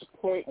Bodine's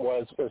point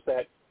was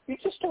that you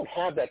just don't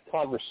have that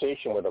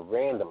conversation with a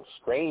random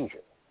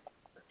stranger.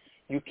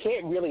 You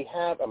can't really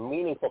have a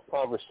meaningful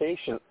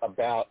conversation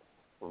about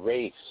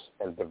race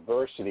and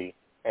diversity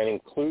and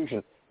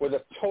inclusion with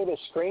a total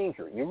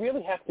stranger. You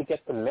really have to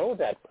get to know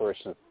that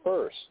person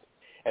first,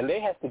 and they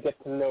have to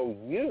get to know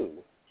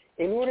you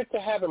in order to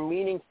have a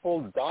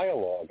meaningful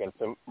dialogue and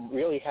to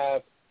really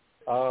have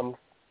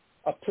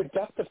a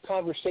productive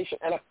conversation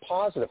and a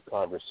positive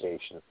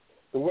conversation.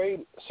 The way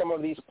some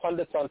of these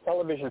pundits on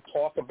television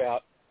talk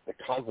about the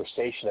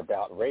conversation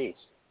about race,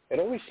 it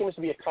always seems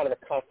to be a kind of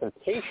a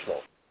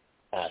confrontational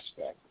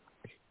aspect.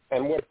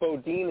 And what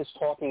Bodine is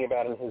talking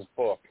about in his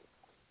book,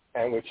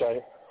 and which I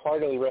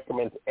heartily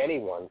recommend to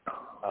anyone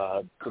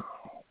to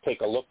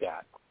take a look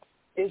at,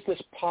 is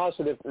this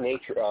positive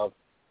nature of,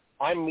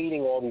 I'm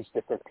meeting all these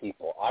different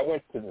people. I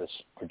went to this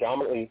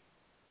predominantly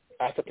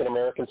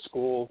African-American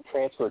school,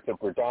 transferred to a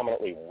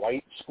predominantly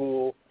white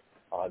school.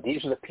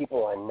 These are the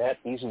people I met.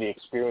 These are the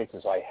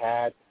experiences I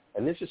had.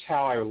 And this is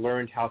how I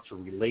learned how to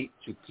relate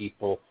to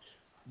people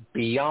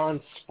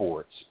beyond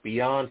sports,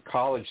 beyond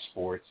college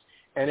sports,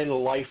 and in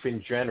life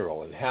in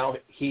general, and how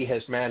he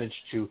has managed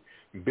to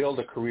build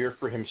a career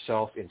for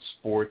himself in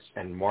sports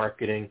and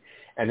marketing,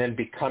 and then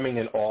becoming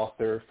an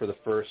author for the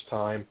first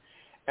time,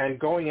 and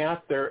going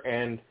out there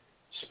and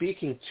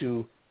speaking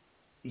to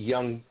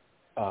young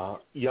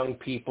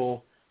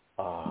people,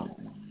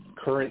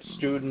 current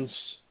students,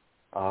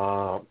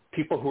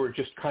 people who are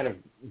just kind of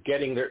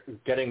getting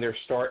their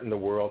start in the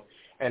world,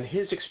 and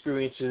his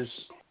experiences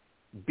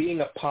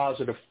being a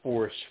positive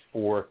force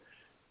for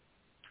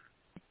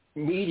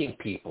meeting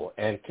people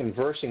and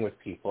conversing with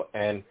people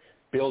and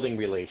building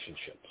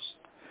relationships.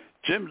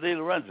 Jim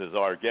DelRosa is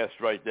our guest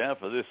right now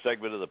for this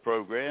segment of the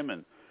program.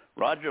 And,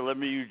 Roger, let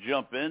me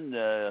jump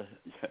in.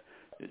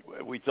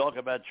 We talk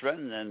about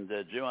Trenton, and,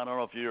 Jim, I don't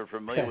know if you're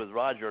familiar with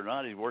Roger or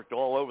not. He's worked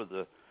all over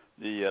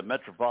the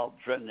metropolitan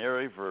Trenton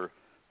area for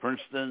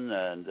Princeton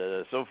and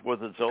so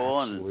forth and so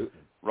on. And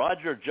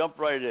Roger, jump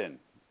right in.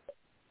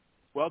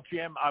 Well,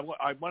 Jim, I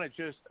want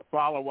to just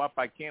follow up.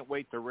 I can't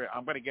wait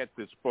I'm going to get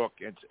this book.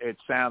 It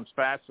sounds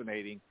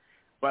fascinating.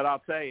 But I'll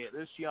tell you,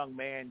 this young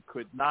man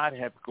could not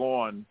have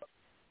gone,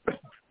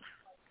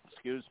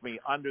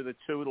 under the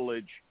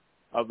tutelage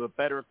of a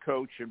better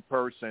coach in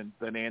person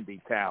than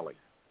Andy Talley.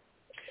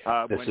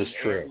 This is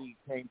true.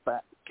 Andy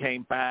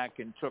came back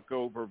and took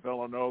over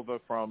Villanova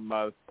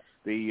from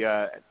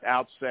the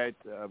outset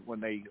when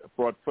they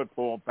brought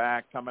football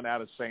back coming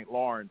out of St.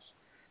 Lawrence.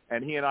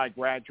 And he and I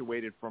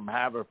graduated from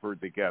Haverford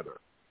together.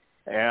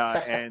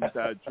 And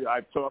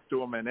I've talked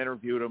to him and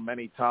interviewed him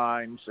many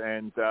times.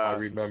 And, I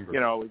remember.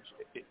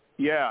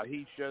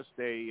 He's just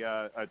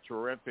a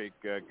terrific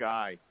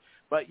guy.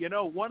 But,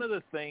 one of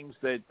the things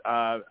that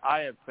I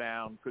have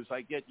found, because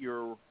I get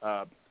your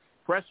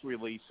press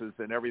releases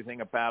and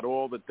everything about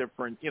all the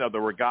different, the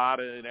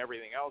regatta and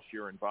everything else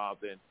you're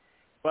involved in.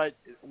 But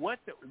what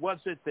was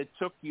it that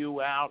took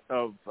you out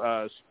of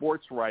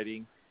sports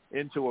writing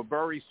into a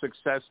very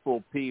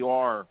successful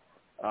PR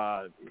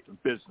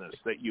business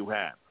that you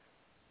have?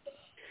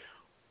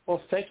 Well,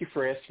 thank you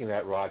for asking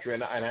that, Roger.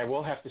 And I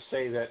will have to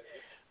say that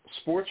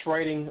sports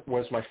writing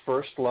was my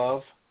first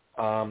love.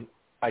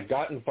 I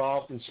got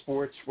involved in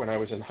sports when I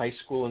was in high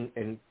school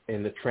in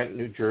the Trenton,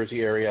 New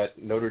Jersey area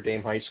at Notre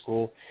Dame High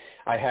School.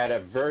 I had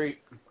a very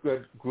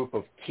good group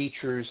of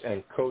teachers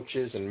and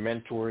coaches and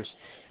mentors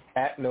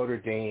at Notre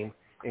Dame,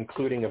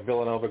 including a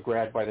Villanova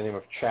grad by the name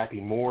of Chappie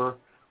Moore,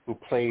 who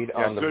played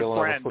on the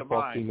Villanova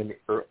football team in the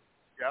early.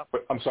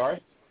 Yep. I'm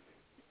sorry?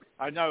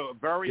 I know, a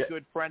very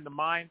good friend of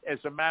mine. As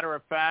a matter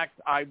of fact,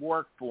 I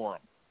worked for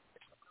him.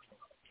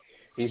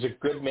 He's a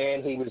good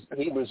man. He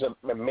was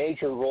a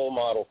major role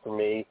model for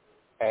me,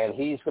 and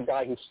he's the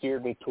guy who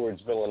steered me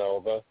towards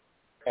Villanova.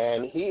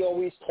 And he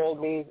always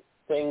told me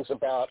things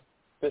about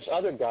this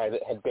other guy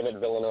that had been at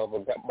Villanova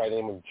by the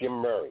name of Jim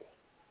Murray.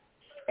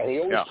 And he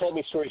always told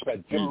me stories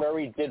about Jim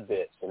Murray did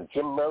this and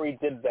Jim Murray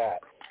did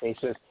that. And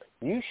he says,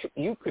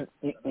 you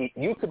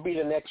could be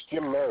the next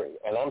Jim Murray.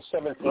 And I'm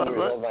 17 years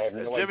old and I have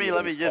no idea. Jimmy,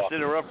 let me just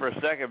interrupt for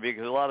a second,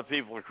 because a lot of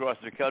people across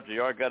the country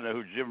aren't going to know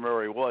who Jim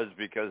Murray was,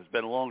 because it's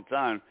been a long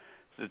time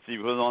since he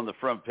was on the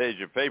front page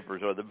of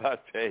papers or the back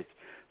page.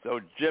 So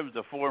Jim's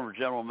the former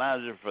general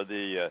manager for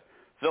the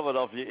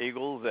Philadelphia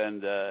Eagles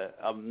and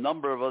a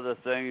number of other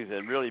things,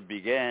 and really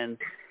began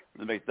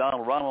the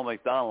Ronald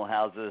McDonald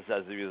houses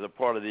as he was a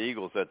part of the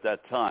Eagles at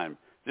that time.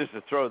 Just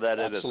to throw that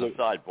in as a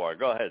sidebar.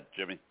 Go ahead,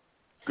 Jimmy.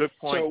 Good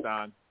point,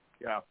 Don.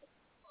 Yeah.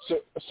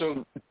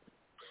 So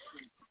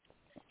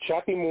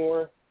Chappie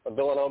Moore, a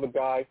Villanova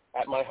guy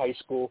at my high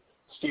school,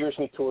 steers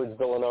me towards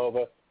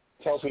Villanova,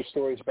 tells me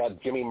stories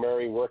about Jimmy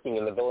Murray working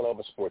in the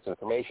Villanova Sports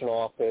Information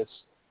Office,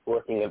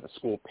 working at the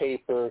school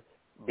paper,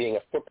 being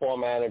a football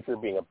manager,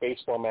 being a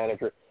baseball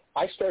manager.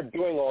 I start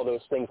doing all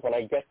those things when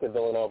I get to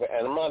Villanova,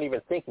 and I'm not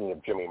even thinking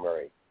of Jimmy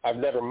Murray. I've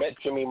never met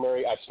Jimmy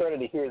Murray. I've started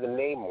to hear the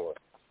name more.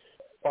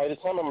 By the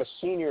time I'm a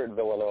senior at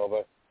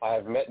Villanova,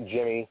 I've met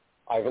Jimmy.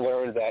 I've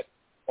learned that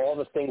all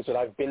the things that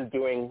I've been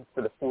doing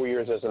for the 4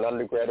 years as an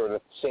undergrad are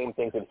the same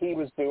things that he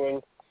was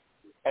doing,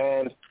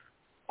 and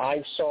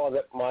I saw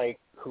that my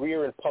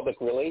career in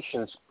public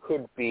relations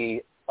could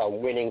be a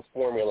winning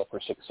formula for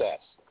success.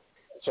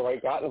 So I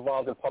got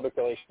involved in public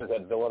relations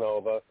at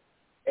Villanova.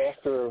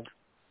 After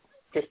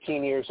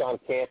 15 years on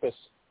campus,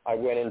 I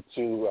went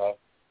into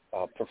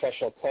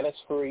professional tennis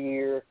for a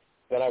year.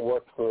 Then I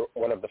worked for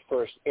one of the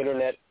first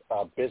internet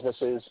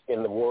businesses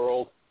in the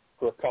world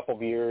for a couple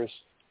of years.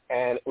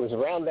 And it was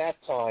around that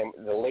time,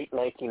 the late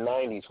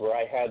 1990s, where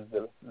I had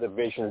the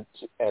vision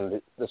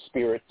and the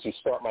spirit to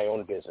start my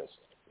own business,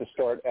 to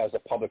start as a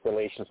public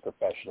relations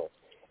professional.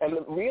 And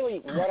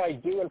really what I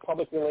do in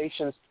public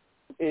relations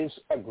is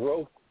a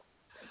growth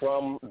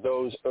from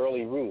those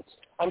early roots.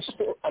 I'm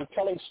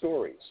telling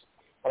stories.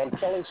 And I'm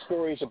telling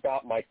stories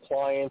about my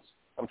clients.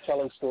 I'm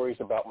telling stories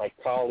about my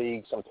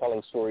colleagues. I'm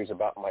telling stories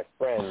about my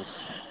friends.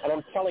 And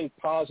I'm telling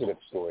positive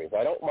stories.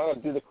 I don't want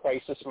to do the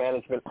crisis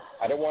management.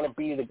 I don't want to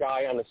be the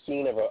guy on the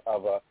scene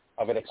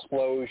of an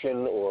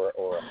explosion or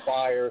a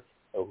fire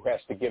who has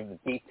to give the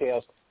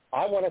details.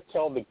 I want to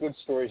tell the good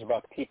stories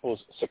about people's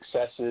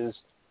successes,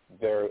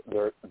 their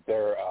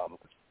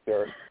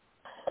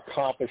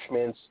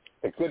accomplishments,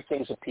 the good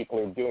things that people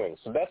are doing.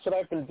 So that's what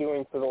I've been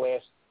doing for the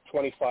last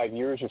 25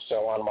 years or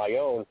so on my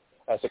own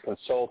as a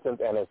consultant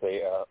and as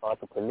a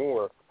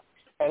entrepreneur.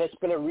 And it's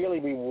been a really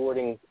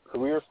rewarding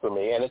career for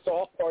me. And it's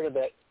all part of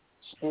that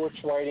sports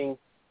writing,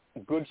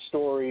 good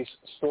stories,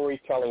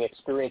 storytelling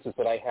experiences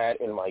that I had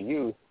in my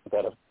youth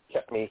that have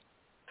kept me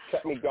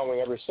going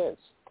ever since.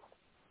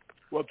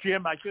 Well,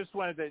 Jim, I just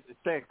wanted to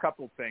say a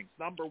couple things.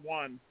 Number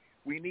one,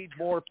 we need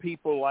more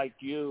people like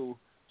you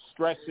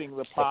stressing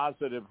the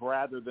positive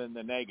rather than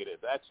the negative.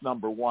 That's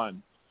number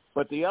one.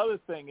 But the other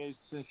thing is,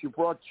 since you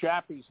brought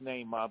Chappie's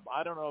name up,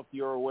 I don't know if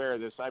you're aware of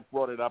this. I've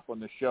brought it up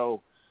on the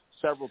show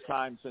several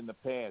times in the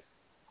past.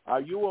 Are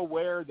you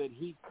aware that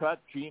he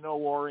cut Gino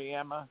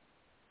Auriemma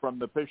from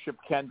the Bishop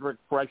Kendrick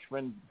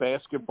freshman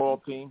basketball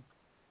team?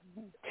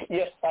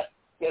 Yes,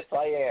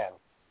 I am.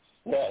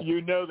 Yes.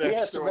 You know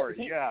that story,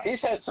 yeah. He's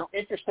had some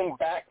interesting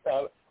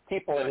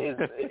people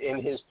in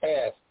his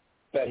past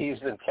that he's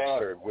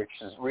encountered, which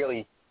is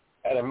really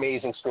an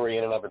amazing story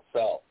in and of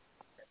itself.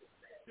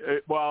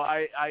 Well,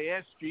 I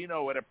asked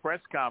Gino at a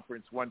press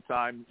conference one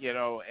time,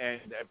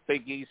 and at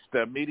Big East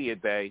Media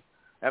Day,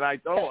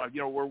 and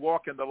we're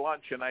walking to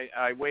lunch, and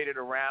I waited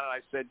around, and I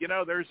said,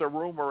 there's a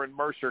rumor in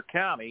Mercer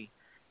County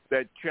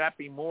that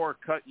Chappie Moore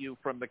cut you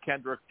from the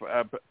Kendrick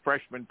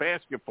freshman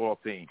basketball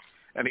team.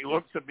 And he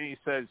looks at me and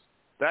says,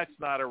 that's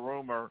not a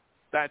rumor,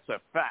 that's a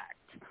fact.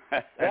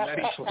 And then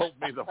he told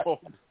me the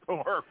whole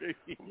story.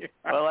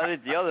 Well, I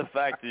think the other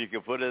fact that you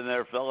can put in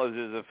there, fellas,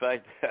 is the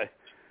fact that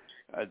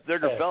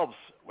Digger Phelps,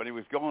 when he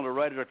was going to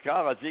Rider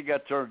College, he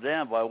got turned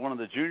down by one of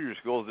the junior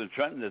schools in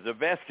Trenton as a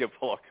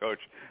basketball coach.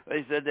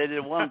 They said they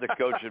didn't want him to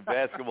coach in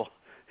basketball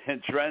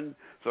in Trenton,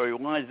 so he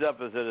winds up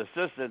as an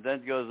assistant,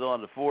 then goes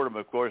on to Fordham,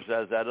 of course,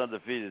 has that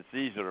undefeated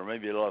season, or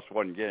maybe he lost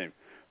one game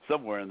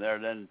somewhere in there.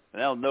 And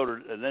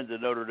then to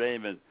Notre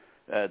Dame, and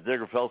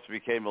Digger Phelps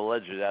became a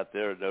legend out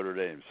there at Notre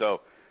Dame.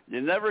 So you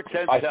never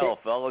can tell,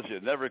 fellas. You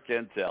never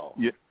can tell.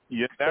 You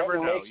never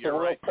know. Makes the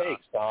real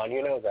takes, Don.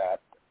 You know that.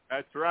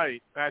 That's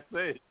right. That's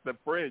it. The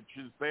bridge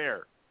is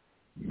there.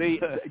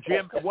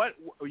 Jim, what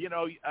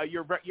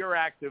you're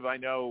active, I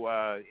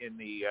know, in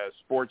the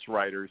sports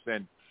writers,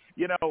 and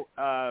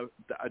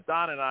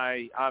Don and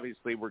I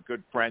obviously were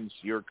good friends.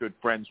 You're good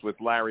friends with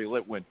Larry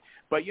Litwin,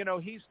 but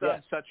he's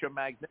done such a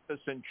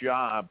magnificent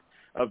job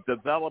of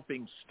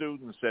developing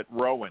students at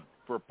Rowan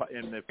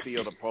in the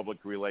field of public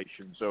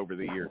relations over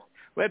the years.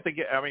 We have to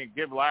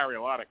give Larry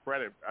a lot of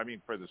credit.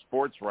 For the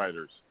sports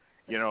writers.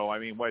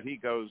 What he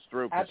goes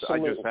through. Cause I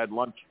just had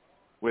lunch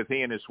with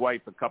he and his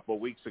wife a couple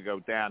of weeks ago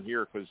down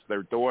here because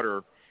their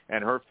daughter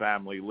and her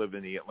family live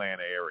in the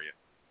Atlanta area.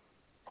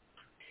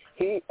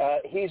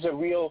 He's a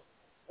real,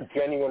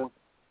 genuine,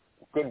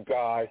 good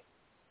guy,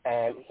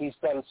 and he's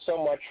done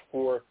so much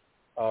for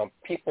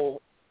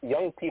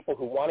young people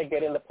who want to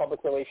get in the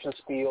public relations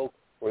field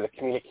or the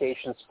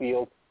communications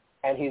field,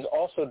 and he's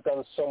also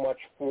done so much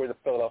for the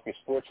Philadelphia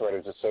Sports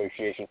Writers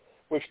Association,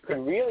 which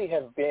could really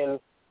have been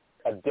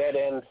a dead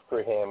end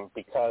for him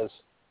because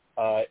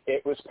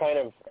it kind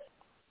of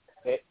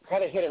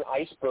hit an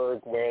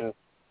iceberg when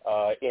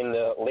in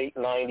the late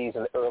 90s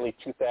and early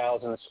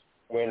 2000s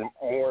when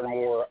more and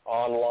more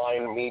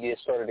online media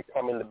started to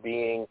come into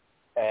being,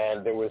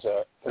 and there was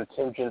a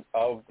contingent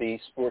of the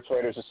Sports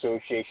Writers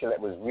Association that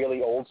was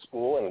really old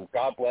school, and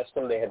God bless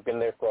them, they had been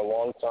there for a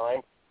long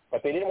time,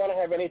 but they didn't want to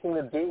have anything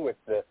to do with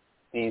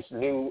these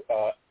new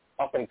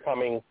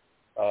up-and-coming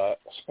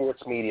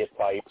sports media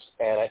types,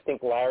 and I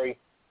think Larry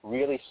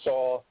really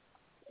saw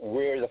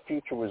where the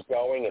future was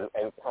going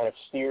and kind of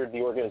steered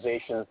the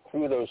organization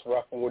through those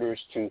rough waters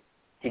to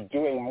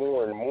doing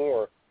more and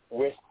more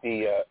with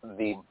the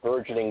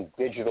burgeoning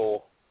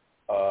digital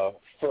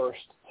first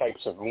types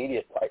of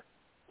media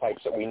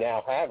types that we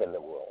now have in the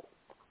world.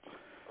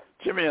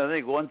 Jimmy, I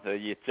think one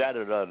thing, you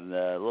chatted on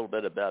a little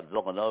bit about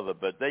Villanova,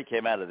 but they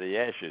came out of the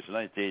ashes in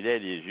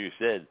 1980, as you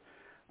said.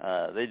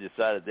 They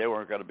decided they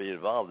weren't going to be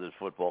involved in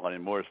football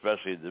anymore,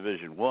 especially in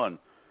Division I.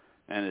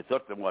 And it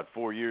took them,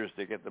 4 years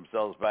to get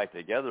themselves back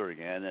together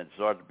again and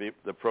start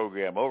the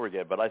program over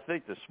again. But I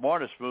think the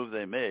smartest move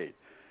they made,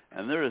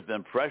 and there has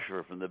been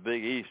pressure from the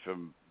Big East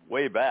from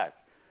way back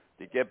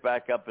to get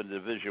back up in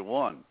Division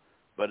I.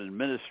 But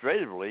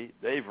administratively,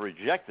 they've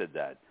rejected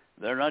that.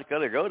 They're not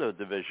going to go to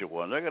Division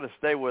I. They're going to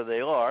stay where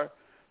they are.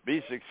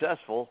 be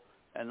successful,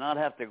 and not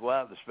have to go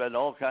out and spend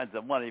all kinds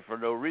of money for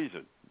no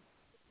reason.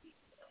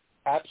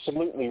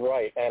 Absolutely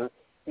right. And,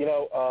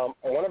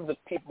 one of the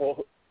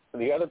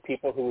other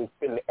people who's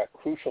been a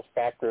crucial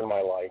factor in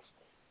my life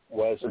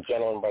was a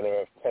gentleman by the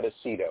name of Ted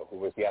Aceto, who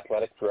was the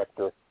athletic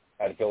director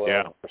at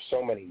Villanova for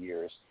so many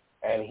years.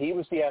 And he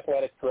was the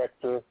athletic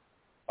director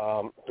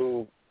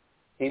who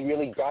he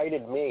really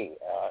guided me.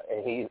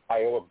 And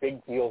I owe a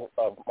big deal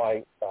of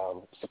my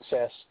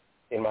success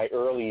in my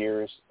early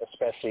years,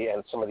 especially,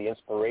 and some of the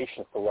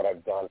inspiration for what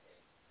I've done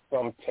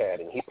from Ted.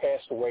 And he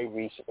passed away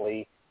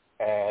recently,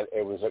 and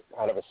it was a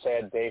kind of a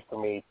sad day for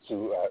me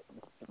to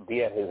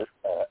be at his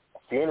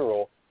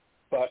funeral.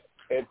 But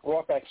it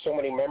brought back so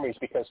many memories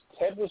because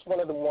Ted was one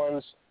of the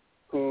ones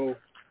who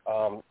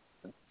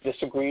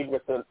disagreed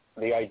with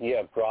the idea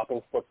of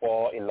dropping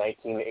football in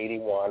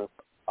 1981.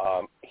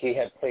 He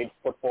had played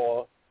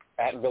football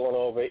at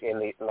Villanova in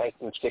the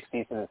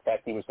 1960s, and in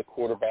fact, he was the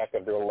quarterback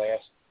of their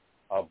last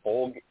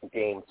bowl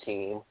game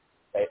team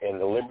in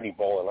the Liberty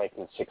Bowl in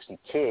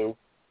 1962,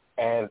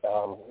 and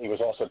he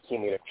was also a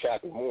teammate of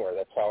Chappie Moore.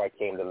 That's how I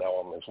came to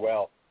know him as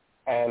well.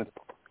 And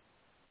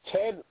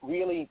Ted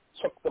really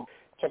took the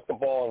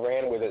ball and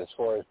ran with it as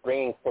far as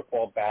bringing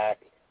football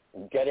back,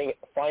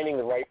 finding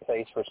the right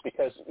place for us,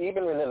 because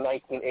even in the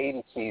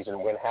 1980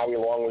 season when Howie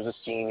Long was a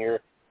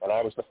senior and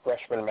I was the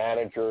freshman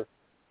manager,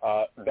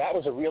 that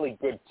was a really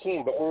good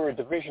team, but we were a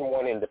Division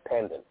I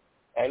independent.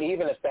 And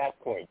even at that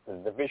point, the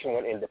Division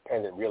I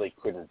independent really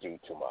couldn't do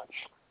too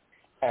much.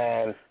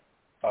 And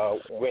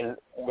when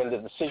the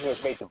decision was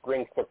made to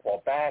bring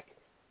football back,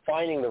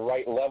 finding the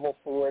right level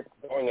for it,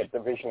 going at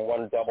Division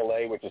I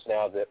AA, which is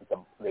now the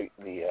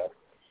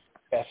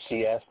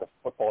FCS, the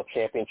Football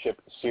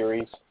Championship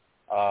Series,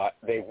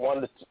 they won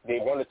the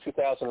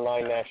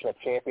 2009 National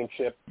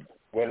Championship.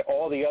 When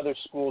all the other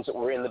schools that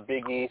were in the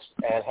Big East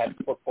and had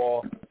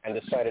football and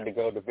decided to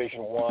go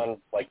Division I,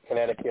 like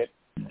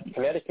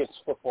Connecticut's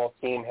football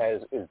team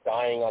is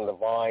dying on the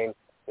vine.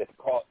 It's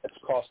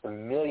cost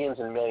them millions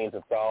and millions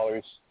of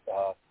dollars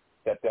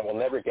that they will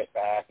never get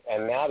back,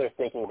 and now they're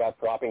thinking about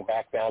dropping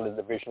back down to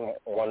Division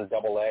I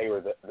AA or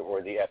the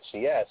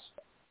FCS,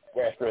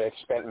 after they've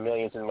spent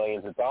millions and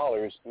millions of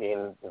dollars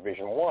in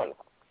Division I.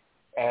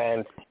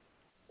 And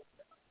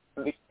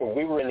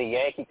we were in the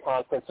Yankee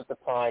Conference at the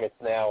time.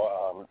 It's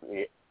now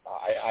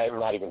I'm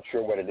not even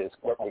sure what it is,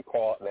 what we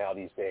call it now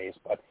these days,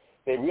 but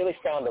they really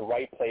found the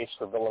right place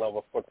for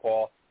Villanova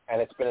football,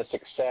 and it's been a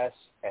success,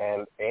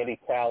 and Andy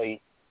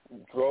Talley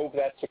drove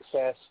that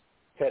success.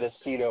 Ted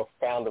Aceto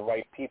found the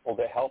right people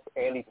to help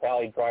Andy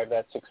Talley drive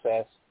that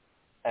success,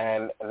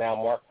 and now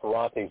Mark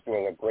Ferrante is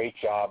doing a great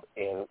job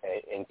in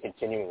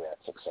continuing that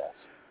success.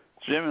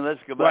 Jimmy,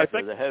 let's go back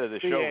to the head of the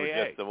show for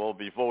just a moment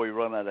before we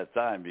run out of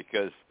time,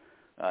 because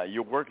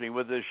you're working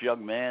with this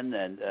young man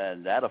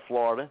and out of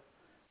Florida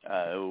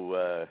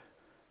who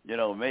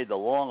made the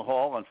long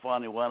haul and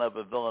finally wound up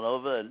at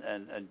Villanova.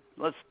 And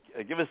let's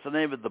give us the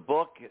name of the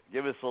book,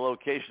 give us the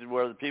location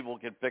where the people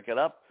can pick it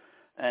up,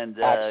 and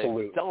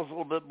tell us a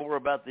little bit more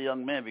about the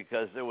young man,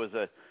 because there was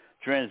a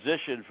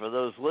transition for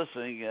those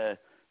listening.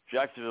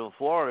 Jacksonville,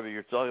 Florida,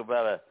 you're talking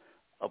about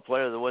a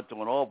player that went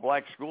to an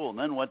all-black school and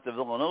then went to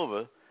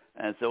Villanova,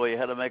 and so he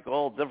had to make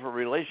all different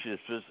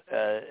relationships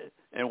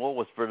in what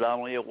was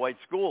predominantly a white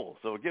school.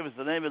 So give us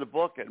the name of the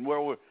book and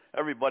where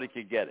everybody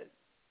could get it.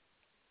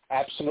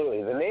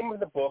 Absolutely. The name of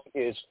the book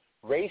is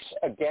Race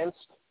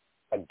Against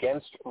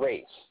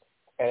Race,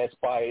 and it's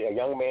by a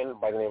young man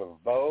by the name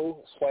of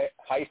Bo-Dean,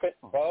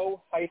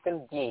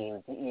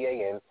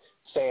 D-E-A-N,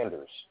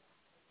 Sanders.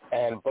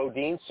 And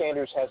Bo-Dean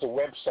Sanders has a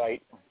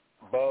website,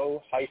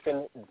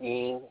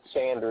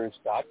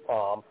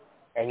 bo-deansanders.com,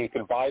 and you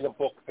can buy the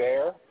book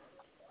there.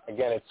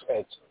 Again,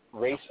 it's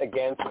Race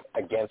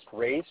Against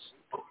Race,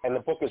 and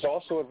the book is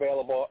also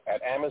available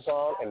at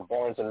Amazon and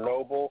Barnes &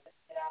 Noble,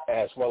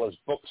 as well as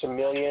Books A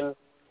Million,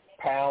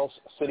 Pals,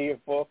 City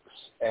of Books,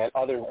 and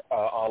other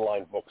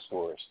online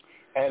bookstores.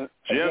 And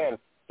again,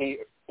 he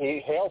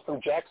hails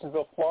from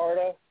Jacksonville,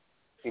 Florida.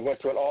 He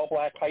went to an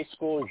all-black high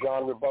school,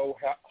 Jean Ribaud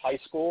High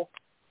School,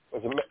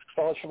 was a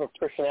Fellowship of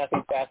Christian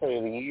Athlete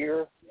of the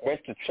Year,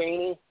 went to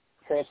Cheney,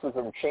 transferred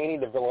from Cheney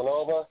to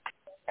Villanova,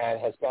 and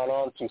has gone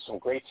on to some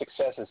great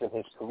successes in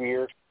his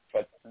career.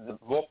 But the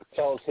book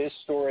tells his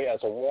story as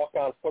a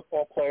walk-on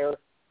football player,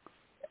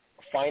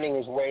 finding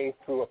his way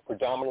through a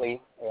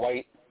predominantly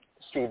white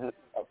student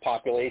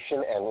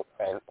population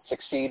and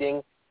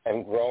succeeding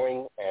and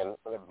growing and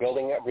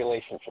building up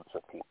relationships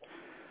with people.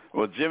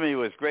 Well, Jimmy, it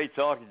was great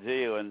talking to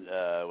you, and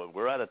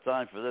we're out of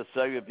time for this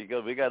segment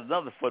because we got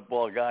another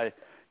football guy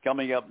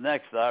coming up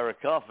next,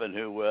 IraKaulfman,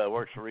 who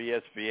works for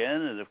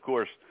ESPN and, of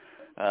course,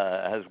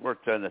 has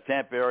worked in the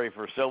Tampa area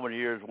for so many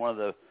years, one of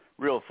the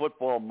real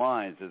football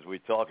minds as we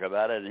talk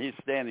about it, and he's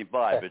standing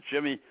by. But,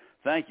 Jimmy,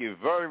 thank you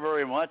very,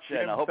 very much,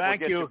 and I hope we'll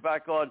get you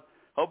back on.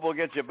 Hope we'll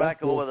get you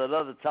back on with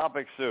another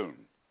topic soon.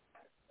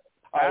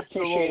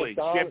 Absolutely.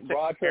 Jim,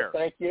 Roger,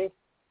 thank you,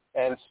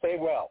 and stay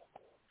well.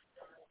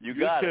 You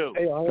got it.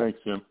 Hey, Ira. Thanks,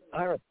 Jim.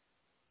 Ira,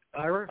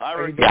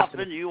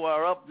 IraKaulfman, you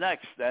are up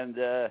next, and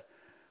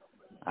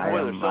I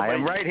am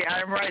right here.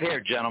 I am right here,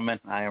 gentlemen.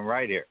 I am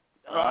right here.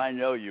 I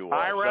know you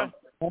are. Ira,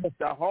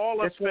 the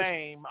Hall of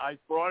Fame, I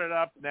brought it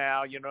up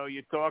now. You know,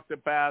 you talked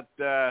about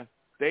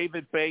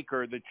David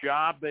Baker, the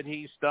job that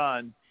he's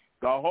done.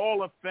 The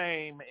Hall of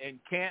Fame in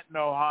Canton,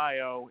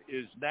 Ohio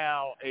is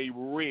now a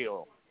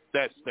real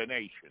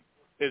destination,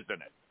 isn't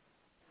it?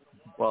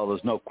 Well,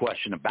 there's no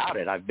question about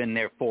it. I've been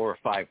there 4 or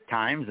 5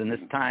 times, and this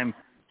time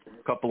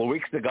a couple of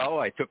weeks ago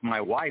I took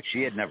my wife.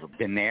 She had never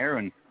been there.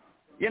 And,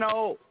 you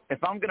know,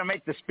 if I'm going to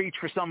make the speech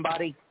for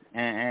somebody,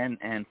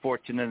 and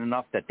fortunate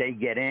enough that they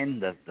get in,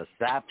 the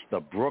Sapps, the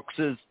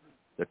Brookses,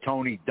 the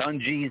Tony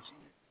Dungy's,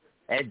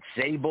 Ed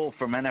Sable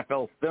from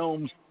NFL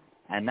Films,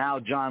 and now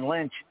John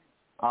Lynch,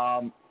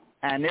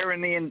 and they're in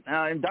the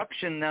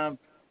induction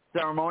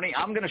ceremony,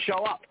 I'm going to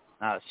show up.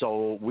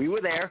 So we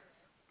were there.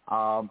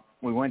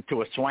 We went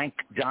to a swank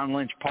John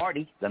Lynch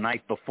party the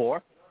night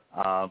before.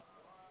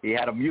 He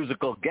had a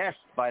musical guest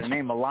by the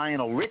name of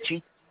Lionel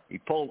Richie. He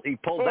pulled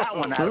that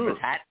one out of his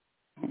hat.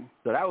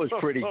 So that was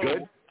pretty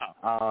good.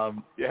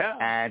 Yeah.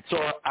 And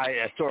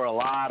I saw a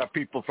lot of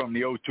people from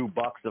the O2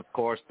 Bucks, of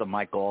course. The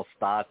Mike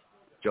Allstott,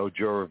 Joe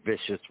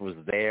Juravicius was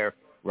there.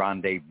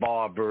 Rondé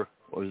Barber,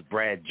 was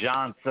Brad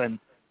Johnson,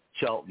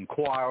 Shelton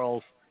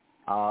Quarles.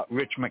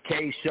 Rich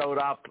McKay showed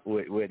up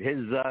with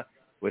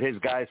his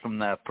guys from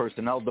the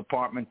personnel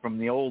department from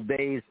the old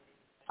days,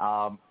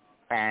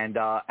 and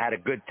had a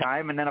good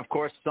time. And then, of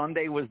course,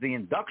 Sunday was the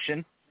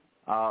induction.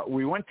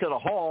 We went to the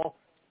hall.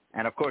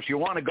 And, of course, you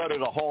want to go to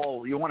the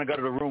hall. You want to go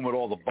to the room with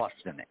all the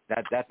busts in it.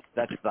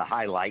 That's the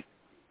highlight.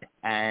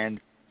 And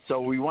so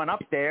we went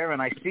up there,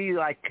 and I see,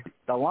 like,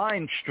 the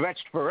line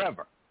stretched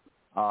forever.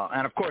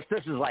 And, of course,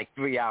 this is like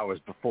 3 hours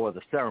before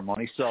the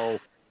ceremony, so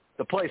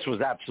the place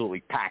was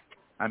absolutely packed.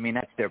 I mean,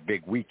 that's their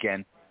big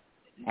weekend.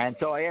 And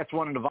so I asked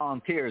one of the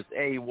volunteers,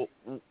 hey,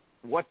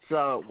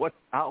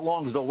 how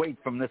long is the wait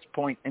from this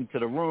point into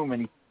the room?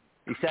 And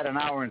he said an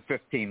hour and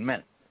 15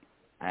 minutes.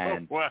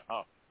 And,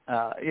 wow.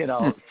 You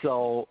know,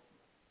 so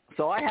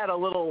I had a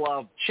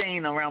little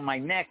chain around my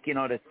neck, you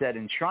know, that said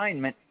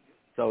enshrinement.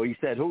 So he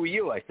said, who are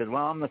you? I said,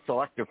 well, I'm the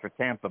selector for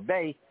Tampa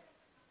Bay.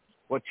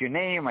 What's your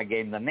name? I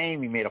gave him the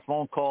name. He made a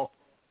phone call.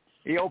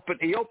 He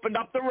opened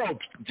up the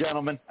ropes,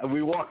 gentlemen, and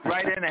we walked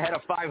right in ahead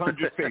of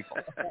 500 people.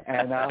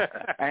 And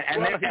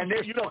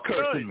they're still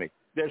cursing me.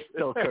 They're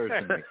still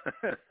cursing me.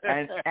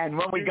 And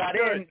when we got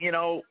in, you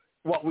know,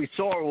 what we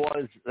saw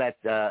was that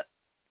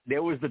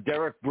there was the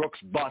Derek Brooks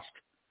bust.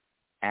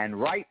 And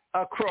right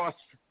across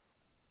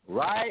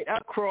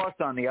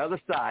on the other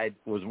side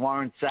was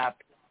Warren Sapp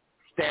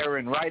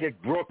staring right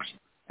at Brooks,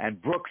 and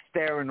Brooks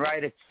staring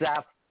right at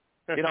Sapp.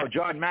 You know,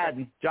 John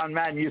Madden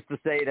used to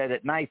say that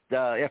at night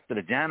after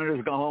the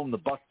janitors go home, the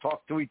busts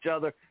talk to each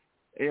other.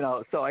 You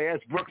know, so I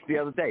asked Brooks the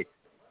other day,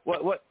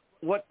 what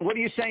are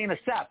you saying to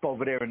Sapp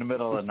over there in the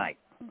middle of the night?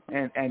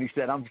 And he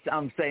said,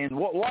 I'm saying,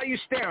 why are you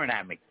staring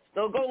at me?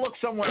 So go look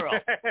somewhere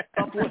else.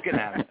 Stop looking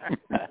at me.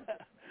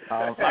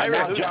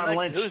 Ira, John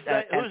Lynch, who's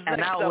next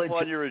up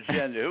on your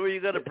agenda? Who are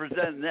you going to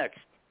present next?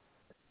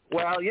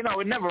 Well, you know,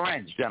 it never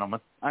ends,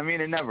 gentlemen. I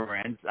mean, it never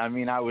ends. I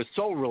mean, I was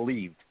so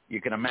relieved, you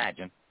can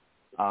imagine,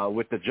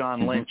 with the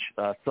John Lynch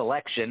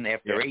selection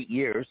after 8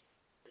 years,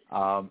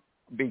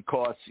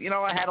 because, you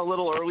know, I had a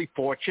little early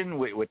fortune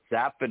with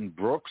Sapp and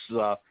Brooks.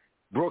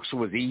 Brooks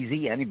was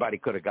easy. Anybody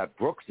could have got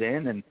Brooks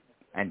in,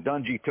 and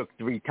Dungy took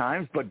 3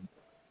 times.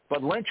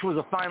 But Lynch was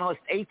a finalist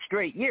 8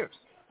 straight years.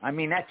 I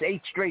mean, that's 8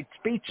 straight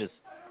speeches.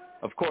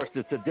 Of course,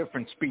 it's a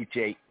different speech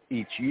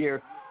each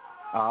year.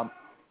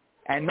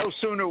 And no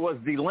sooner was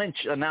the Lynch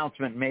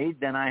announcement made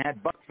than I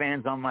had Buck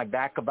fans on my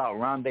back about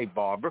Rondé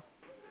Barber.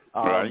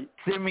 Right.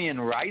 Simeon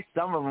Rice,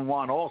 some of them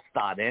want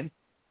Allstott in.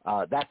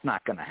 That's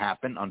not going to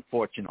happen,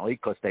 unfortunately,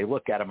 because they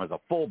look at him as a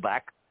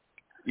fullback,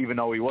 even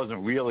though he wasn't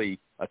really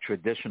a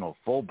traditional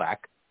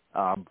fullback.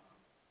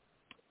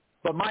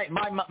 But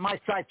my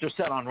sights are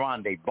set on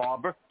Rondé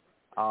Barber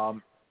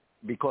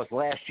because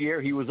last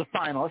year he was a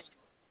finalist.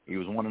 He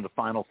was one of the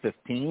final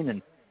 15,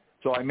 and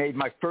so I made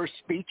my first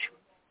speech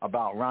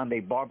about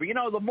Rondé Barber. You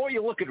know, the more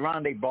you look at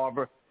Rondé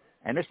Barber,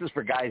 and this is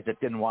for guys that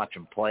didn't watch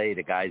him play,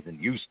 the guys in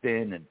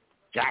Houston and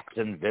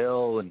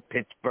Jacksonville and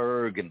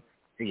Pittsburgh and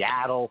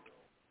Seattle,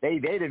 they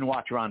didn't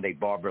watch Rondé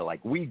Barber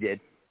like we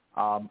did.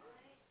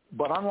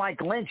 But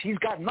unlike Lynch, he's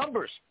got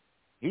numbers.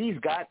 He's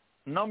got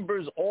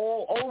numbers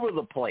all over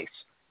the place,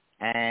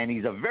 and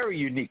he's a very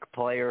unique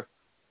player.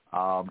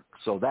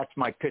 So that's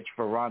my pitch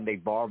for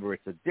Rondé Barber.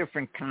 It's a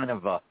different kind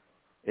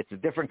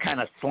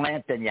of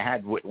slant than you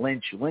had with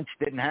Lynch. Lynch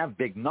didn't have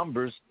big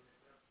numbers,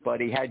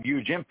 but he had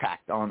huge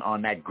impact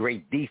on that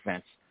great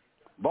defense.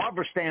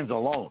 Barber stands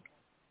alone.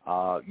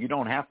 You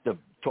don't have to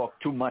talk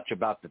too much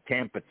about the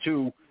Tampa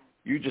 2.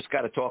 You just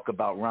got to talk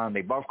about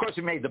Rondé Barber. Of course,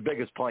 he made the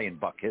biggest play in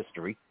Buck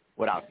history,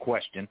 without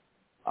question.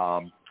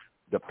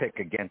 The pick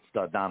against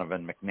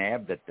Donovan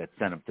McNabb that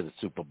sent him to the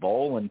Super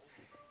Bowl, and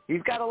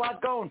he's got a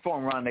lot going for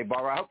him, Rondé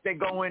Barber. I hope they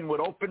go in with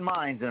open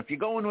minds. And if you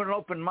go in with an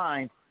open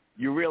mind,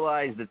 you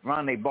realize that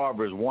Rondé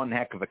Barber is one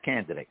heck of a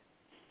candidate.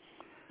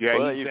 Yeah,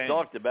 well, you've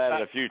talked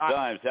about it a few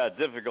times, how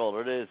difficult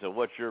it is and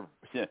what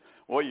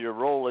what your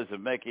role is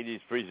in making these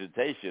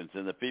presentations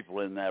and the people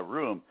in that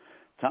room.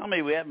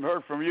 Tommy, we haven't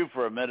heard from you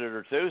for a minute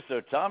or two,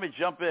 so Tommy,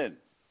 jump in.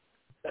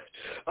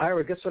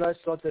 Ira, guess what I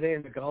saw today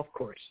in the golf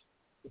course?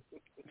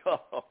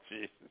 Oh,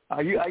 Jesus.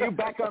 Are you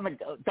back on the?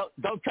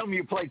 Don't tell me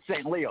you played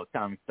St. Leo,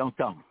 Tommy. Don't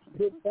tell me.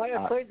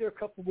 I played there a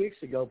couple of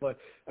weeks ago, but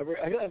I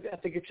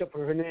have to get you up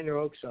for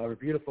Hernando Oaks, a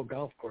beautiful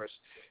golf course.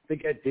 They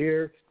got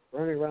deer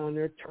running around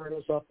there,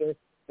 turtles up there.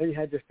 Then you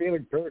had your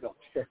favorite bird up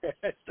there.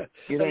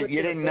 You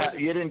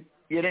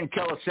didn't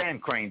kill a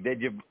sand crane,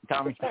 did you,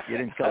 Tommy? You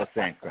didn't kill a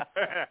sand crane.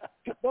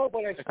 No,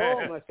 but I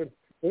saw him. I said,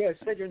 yeah,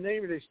 I said your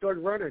name, and they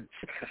started running.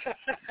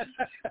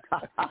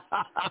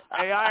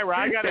 Hey, Ira,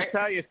 I got to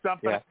tell you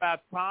something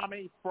about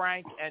Tommy,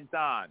 Frank, and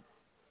Don.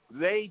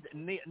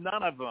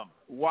 None of them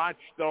watched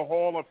the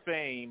Hall of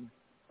Fame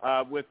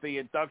with the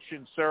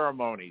induction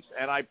ceremonies.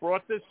 And I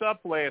brought this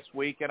up last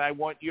week, and I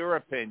want your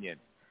opinion.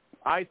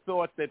 I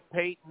thought that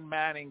Peyton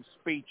Manning's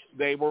speech,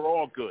 they were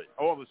all good,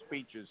 all the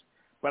speeches,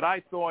 but I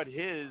thought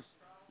his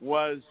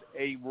was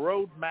a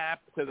roadmap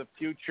to the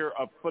future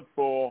of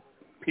football,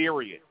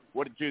 period.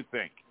 What did you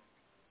think?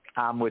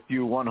 I'm with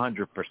you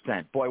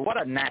 100%. Boy, what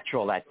a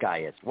natural that guy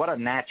is. What a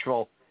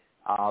natural.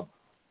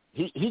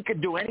 He could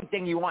do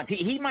anything you want.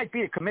 He might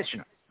be a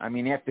commissioner. I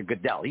mean, after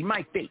Goodell, he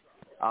might be.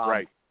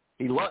 Right.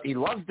 He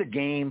loves the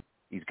game.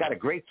 He's got a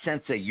great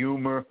sense of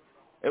humor.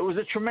 It was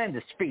a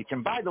tremendous speech.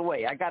 And by the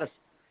way, I gotta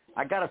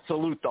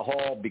salute the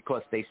Hall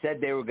because they said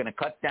they were going to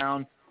cut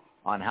down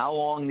on how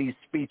long these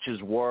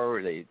speeches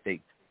were.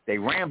 They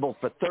rambled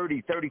for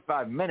 30,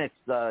 35 minutes,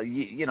 for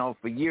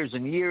years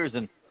and years,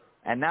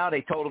 and now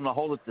they told them to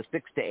hold it to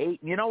 6 to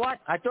 8. And you know what?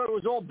 I thought it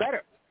was all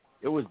better.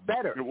 It was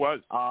better. It was.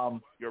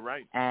 You're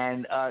right.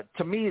 And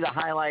to me, the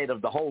highlight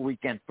of the whole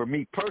weekend for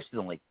me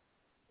personally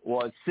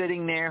was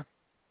sitting there,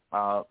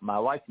 my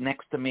wife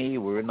next to me.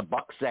 We're in the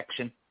Buck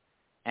section,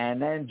 and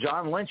then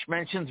John Lynch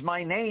mentions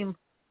my name,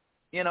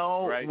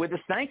 with his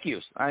thank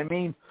yous. I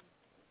mean,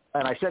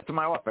 and I said to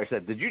my wife, I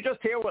said, "Did you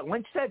just hear what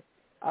Lynch said?"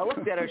 I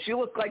looked at her. She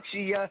looked like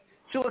she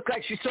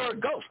saw a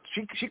ghost.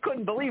 She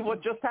couldn't believe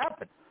what just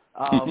happened.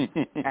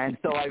 And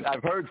so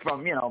I've heard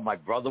from, my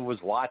brother was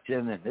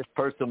watching and this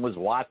person was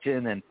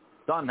watching, and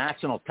it's on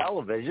national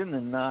television,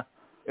 and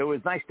it was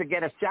nice to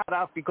get a shout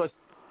out because,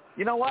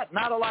 you know what?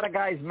 Not a lot of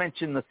guys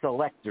mention the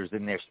selectors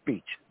in their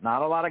speech.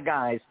 Not a lot of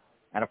guys.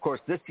 And of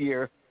course, this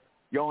year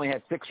you only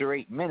had 6 or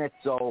 8 minutes.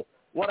 So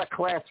what a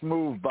class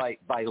move by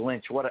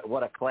Lynch.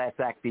 What a class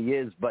act he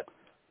is. But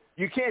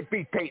you can't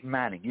beat Peyton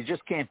Manning. You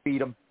just can't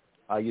beat him.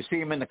 You see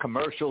him in the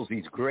commercials.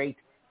 He's great.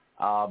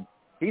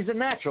 He's a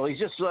natural. He's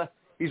just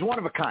he's one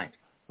of a kind.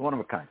 One of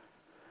a kind.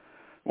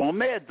 Well,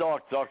 Mad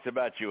Dog talks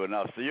about you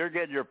enough, so you're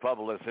getting your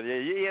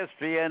publicity.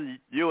 ESPN,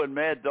 you and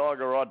Mad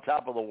Dog are on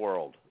top of the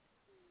world.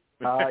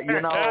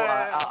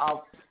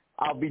 I'll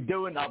be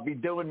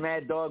doing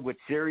Mad Dog with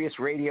Sirius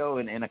Radio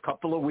in a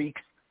couple of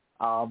weeks.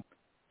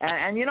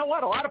 And you know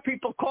what? A lot of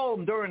people call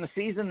him during the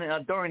season,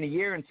 during the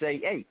year, and say,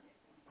 "Hey,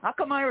 how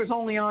come Ira's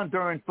only on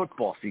during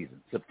football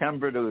season,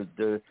 September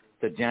to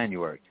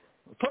January?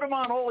 Put him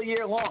on all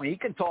year long. He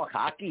can talk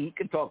hockey. He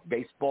can talk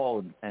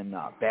baseball and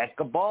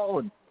basketball.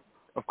 And,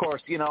 of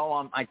course,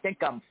 I think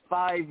I'm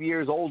 5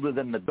 years older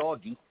than the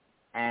doggy.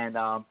 And,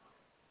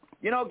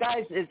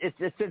 guys,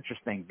 it's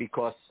interesting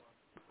because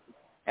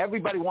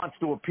everybody wants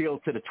to appeal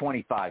to the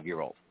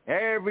 25-year-old.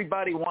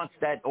 Everybody wants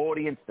that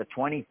audience, the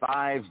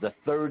 25s, the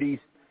 30s.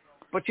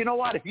 But you know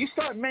what? If you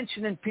start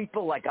mentioning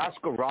people like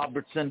Oscar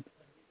Robertson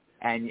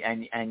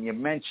and you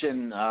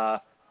mention,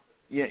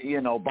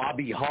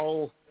 Bobby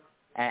Hull,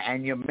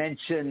 and you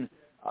mention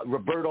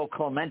Roberto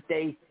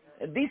Clemente,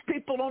 these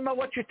people don't know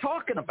what you're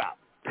talking about.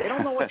 They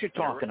don't know what you're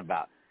talking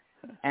about.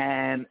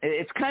 And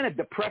it's kind of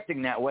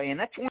depressing that way. And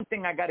that's one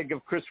thing I got to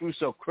give Chris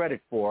Russo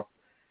credit for.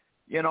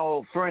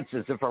 For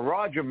instance, if a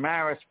Roger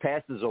Maris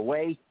passes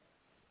away,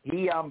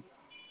 he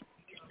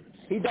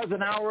does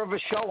an hour of a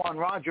show on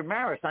Roger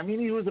Maris. I mean,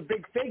 he was a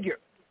big figure.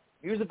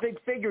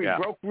 Yeah.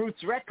 He broke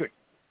Ruth's record.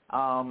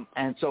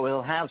 And so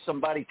he'll have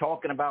somebody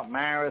talking about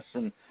Maris,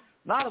 and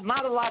not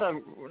a lot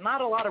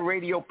of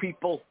radio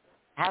people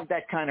have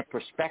that kind of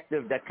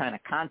perspective, that kind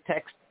of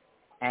context.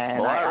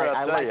 And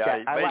I like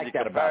that. I like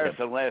that about it.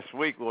 Comparison last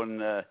week when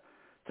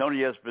Tony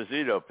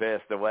Esposito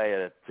passed away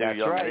at too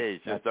young an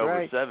age, just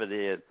over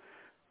 70, and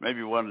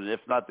maybe one,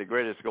 if not the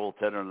greatest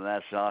goaltender in the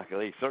National Hockey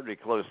League, certainly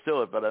close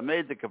to it. But I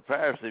made the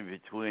comparison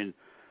between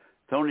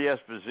Tony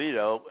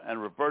Esposito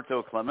and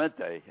Roberto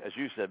Clemente. As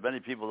you said, many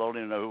people don't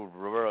even know who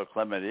Roberto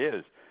Clemente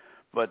is.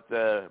 But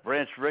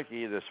Branch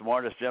Rickey, the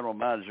smartest general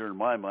manager in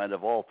my mind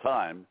of all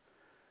time,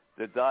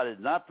 decided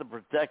not to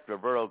protect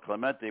Roberto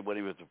Clemente when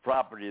he was the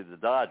property of the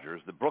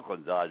Dodgers, the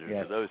Brooklyn Dodgers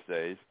in those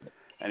days,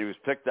 and he was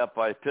picked up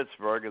by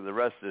Pittsburgh, and the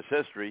rest is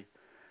history.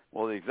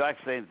 Well, the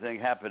exact same thing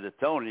happened to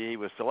Tony. He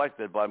was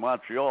selected by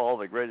Montreal,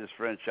 the greatest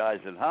franchise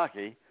in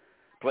hockey,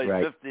 played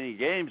 15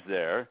 games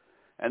there,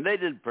 and they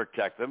didn't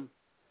protect him.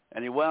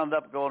 And he wound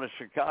up going to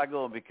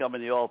Chicago and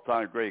becoming the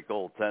all-time great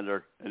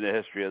goaltender in the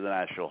history of the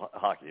National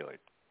Hockey League.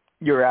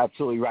 You're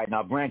absolutely right.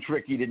 Now, Branch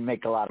Rickey didn't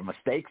make a lot of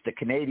mistakes. The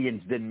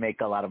Canadians didn't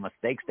make a lot of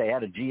mistakes. They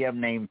had a GM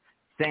named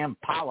Sam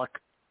Pollock,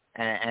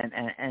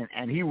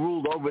 and he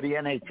ruled over the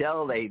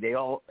NHL.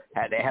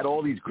 They had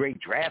all these great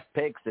draft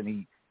picks,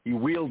 and he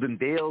wheeled and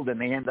dealed, and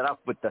they ended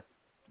up with the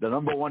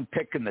number one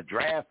pick in the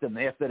draft, and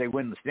after they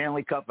win the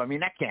Stanley Cup. I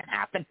mean, that can't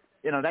happen.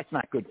 That's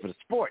not good for the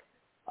sport.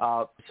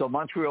 So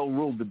Montreal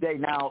ruled the day.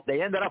 Now,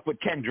 they ended up with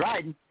Ken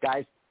Dryden,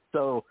 guys,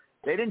 so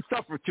they didn't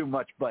suffer too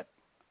much. But,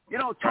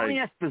 Tony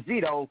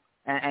Esposito,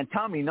 and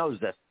Tommy knows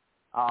this,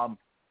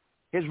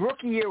 his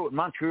rookie year with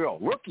Montreal,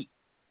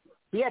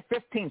 he had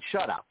 15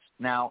 shutouts.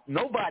 Now,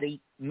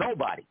 nobody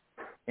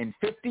in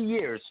 50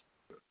 years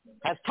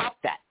has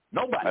topped that.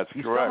 Nobody. That's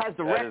he correct. Still has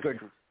the record,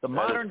 the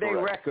modern-day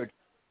record,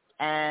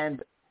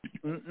 and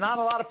not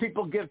a lot of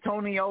people give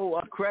Tony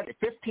O credit.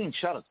 15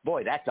 shutouts.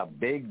 Boy, that's a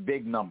big,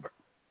 big number.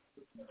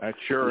 That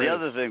sure is. The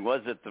other thing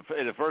was that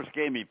in the first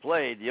game he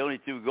played, the only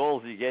 2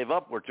 goals he gave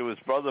up were to his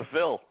brother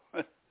Phil.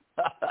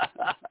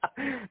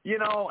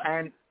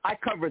 And I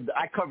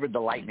covered the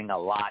Lightning a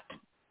lot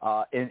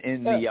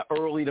in the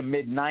early to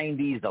mid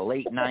 '90s, the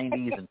late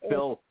 '90s, and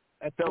Phil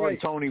and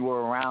Tony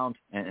were around,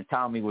 and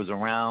Tommy was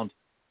around,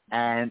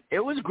 and it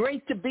was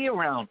great to be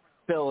around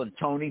Phil and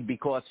Tony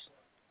because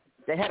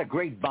they had a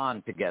great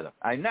bond together.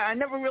 I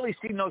never really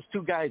seen those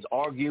two guys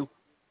argue.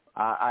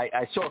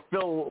 I saw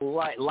Phil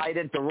light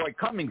into Roy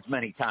Cummings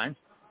many times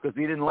because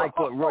he didn't like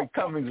what Roy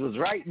Cummings was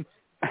writing.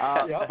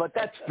 But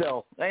that's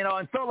Phil,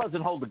 and Phil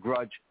doesn't hold a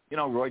grudge.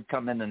 Roy'd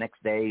come in the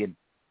next day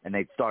and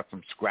they'd start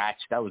from scratch.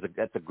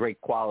 That's a great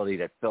quality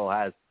that Phil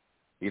has.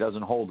 He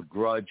doesn't hold a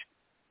grudge.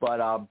 But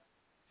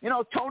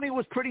Tony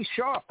was pretty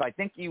sharp. I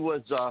think he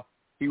was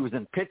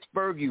in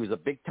Pittsburgh. He was a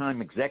big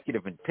time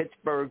executive in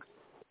Pittsburgh.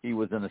 He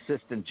was an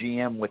assistant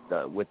GM with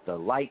the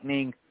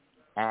Lightning,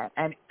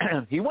 and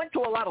he went to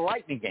a lot of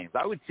Lightning games.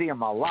 I would see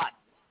him a lot.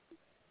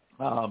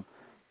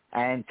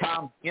 And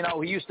Tom, he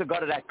used to go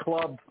to that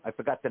club. I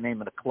forgot the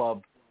name of the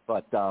club,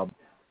 but the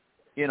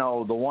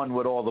one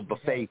with all the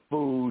buffet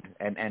food.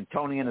 And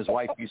Tony and his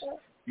wife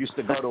used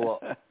to go to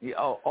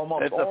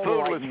almost if all the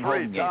food the was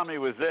free, Tommy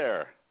was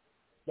there.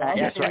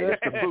 That's right.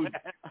 That's the food.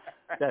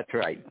 That's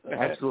right.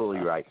 Absolutely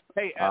right.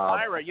 Hey,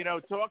 Ira,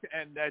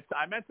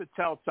 I meant to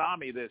tell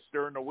Tommy this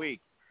during the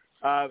week.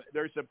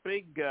 There's a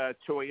big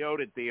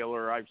Toyota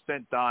dealer. I've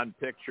sent Don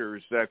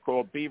pictures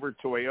called Beaver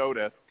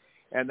Toyota.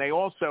 And they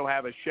also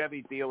have a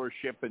Chevy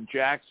dealership in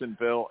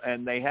Jacksonville,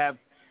 and they have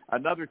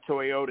another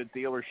Toyota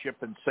dealership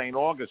in St.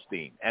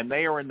 Augustine. And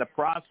they are in the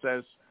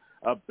process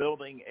of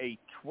building a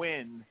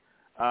twin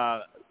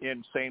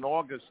in St.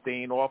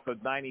 Augustine off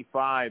of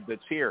 95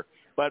 that's here.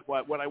 But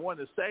what I want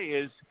to say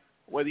is,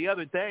 the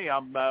other day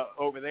I'm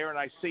over there and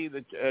I see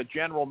the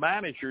general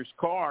manager's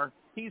car.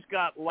 He's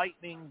got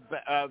Lightning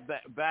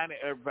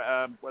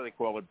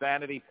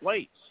vanity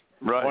plates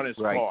on his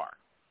car.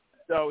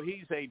 So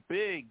he's a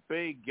big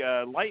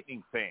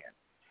Lightning fan.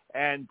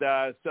 And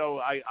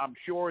so I'm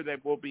sure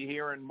that we'll be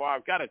hearing more.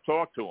 I've got to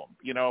talk to him.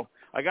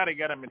 I got to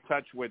get him in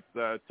touch with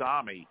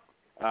Tommy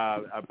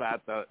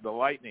about the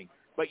Lightning.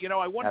 But,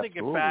 I wanted to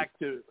get back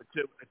to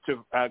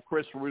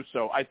Chris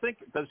Russo. I think,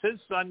 does his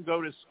son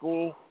go to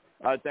school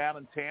down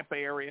in Tampa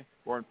area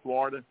or in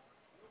Florida?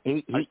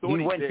 He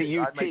went to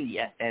UT,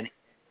 and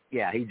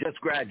he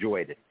just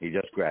graduated. Oh, he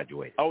just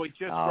graduated.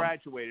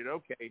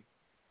 Okay.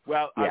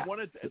 Well, I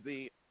wanted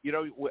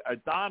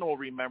Don will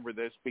remember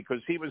this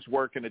because he was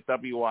working at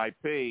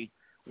WIP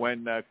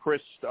when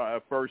Chris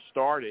first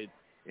started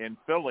in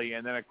Philly,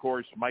 and then, of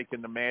course, Mike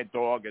and the Mad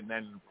Dog, and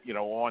then,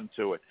 on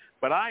to it.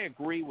 But I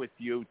agree with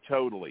you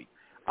totally.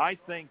 I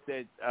think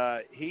that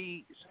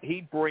he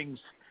brings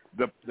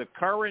the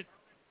current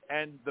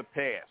and the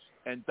past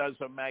and does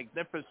a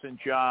magnificent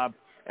job,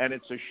 and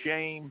it's a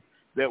shame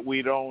that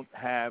we don't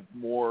have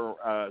more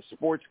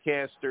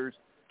sportscasters,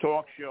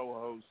 talk show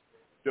hosts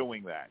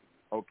doing that.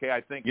 Okay,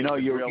 I think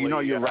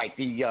you're right.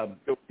 The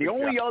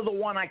only other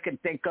one I can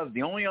think of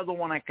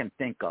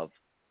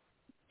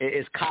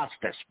is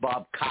Costas,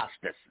 Bob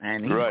Costas,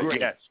 and he's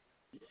great. Yes.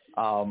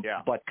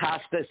 But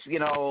Costas,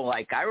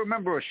 I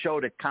remember a show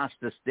that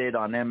Costas did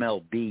on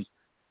MLB.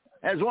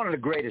 It was one of the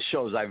greatest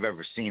shows I've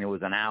ever seen. It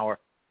was an hour,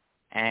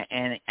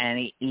 and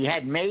he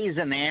had Mays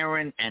and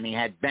Aaron, and he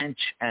had Bench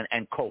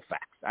and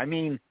Koufax. I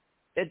mean,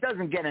 it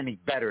doesn't get any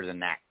better than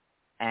that.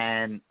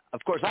 And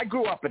of course, I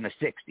grew up in the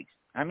 '60s.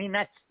 I mean,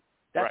 that's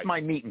my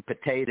meat and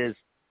potatoes.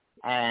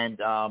 And,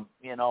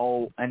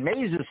 and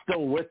Mays is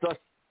still with us.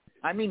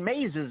 I mean,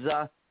 Mays is,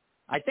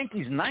 I think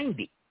he's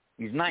 90.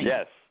 He's 90.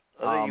 Yes.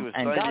 I think he was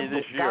 90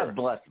 this year. God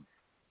bless him.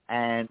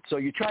 And so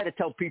you try to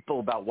tell people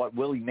about what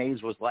Willie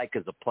Mays was like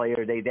as a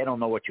player. They don't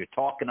know what you're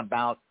talking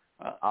about.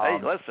 Hey,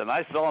 listen,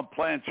 I saw him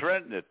playing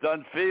Trenton at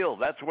Dunn Field.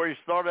 That's where he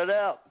started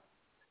out.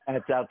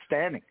 That's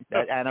outstanding.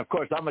 And, of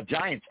course, I'm a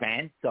Giants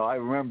fan, so I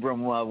remember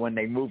him when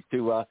they moved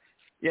to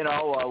in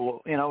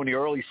the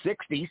early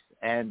 60s.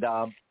 And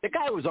the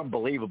guy was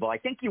unbelievable. I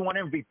think he won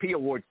MVP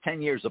awards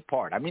 10 years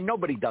apart. I mean,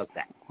 nobody does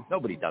that.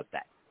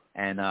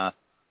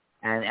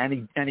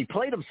 And he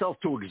played himself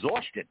to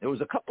exhaustion. There was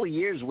a couple of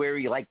years where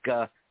he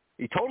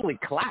he totally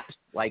collapsed.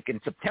 Like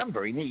in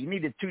September, he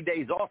needed 2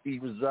 days off. He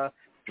was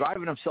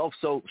driving himself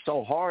so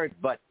hard.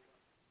 But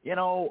you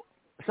know,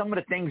 some of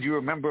the things you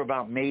remember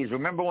about Mays.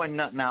 Remember when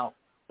now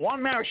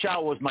Juan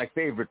Marichal was my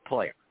favorite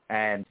player,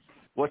 and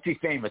what's he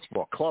famous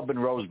for? Clubbing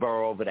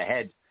Roseboro over the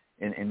head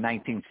in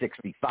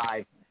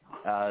 1965.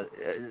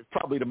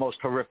 Probably the most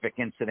horrific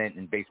incident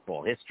in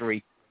baseball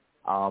history.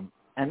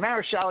 And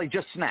Marichal, he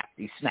just snapped.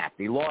 He snapped.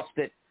 He lost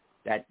it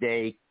that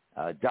day.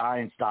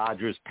 Giants,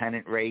 Dodgers,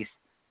 pennant race.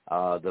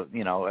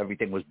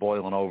 Everything was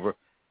boiling over.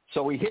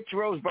 So he hits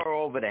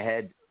Roseboro over the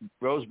head.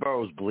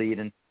 Roseboro's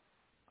bleeding.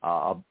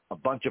 A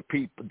bunch of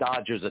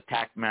Dodgers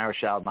attack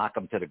Marichal, knock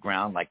him to the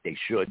ground like they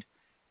should.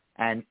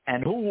 And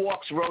who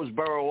walks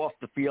Roseboro off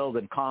the field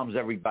and calms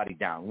everybody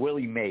down?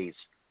 Willie Mays.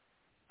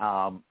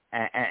 And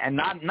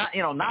not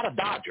a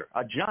Dodger,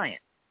 a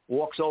Giant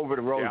walks over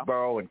to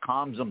Roseboro and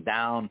calms him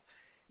down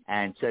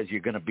and says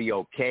you're going to be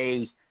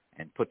okay,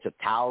 and puts a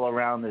towel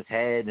around his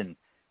head and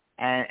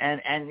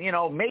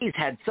Mays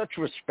had such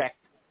respect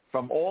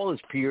from all his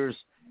peers.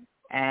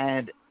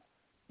 And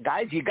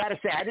guys, you got to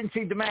say, I didn't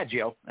see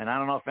DiMaggio, and I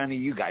don't know if any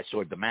of you guys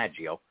saw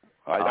DiMaggio.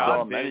 I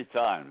saw him many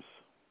times.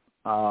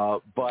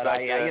 But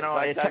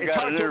it's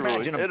hard to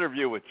imagine an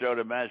interview with Joe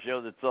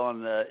DiMaggio that's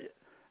on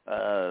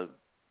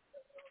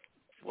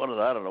one of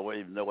the, I don't know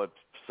even know what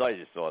site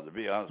it's on, to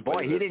be honest.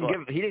 Boy, he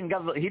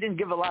didn't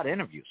give a lot of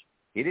interviews.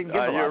 He didn't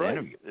give a lot of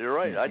interviews. You're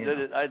right. I did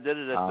it at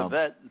the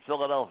vet in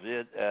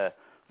Philadelphia.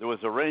 There was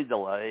a rain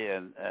delay,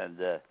 and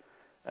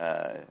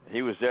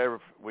he was there.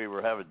 We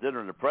were having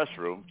dinner in the press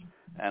room,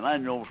 and I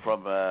knew him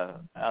from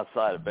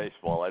outside of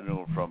baseball. I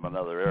knew him from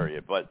another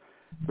area, but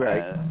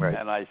right.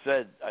 And I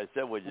said,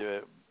 would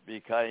you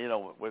be kind?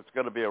 It's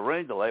going to be a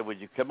rain delay.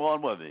 Would you come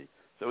on with me?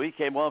 So he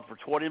came on for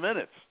 20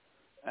 minutes,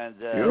 and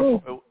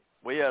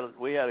we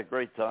had a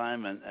great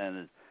time,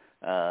 and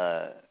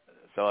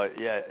so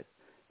yeah.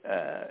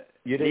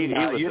 You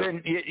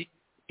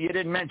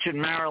didn't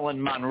mention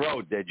Marilyn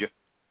Monroe, did you?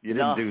 You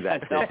didn't do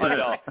that. No.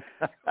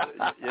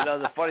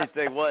 The funny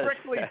thing was,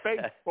 strictly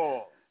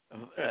baseball.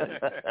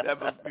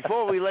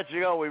 Before we let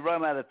you go, we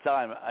run out of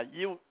time.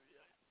 You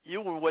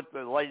were with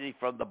the Lightning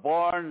from the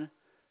barn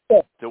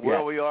to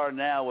where we are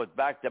now with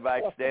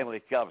back-to-back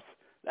Stanley Cups.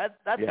 That's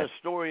a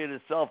story in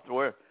itself.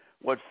 Where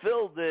what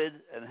Phil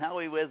did and how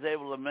he was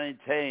able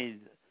to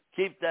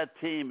keep that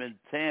team in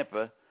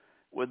Tampa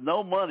with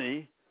no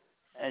money.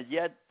 And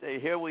yet,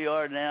 here we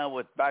are now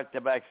with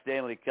back-to-back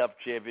Stanley Cup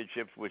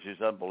championships, which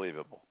is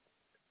unbelievable.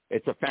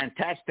 It's a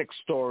fantastic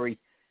story.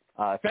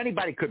 If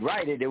anybody could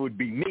write it, it would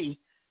be me.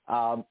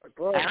 And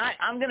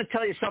I'm going to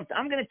tell you something.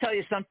 I'm going to tell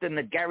you something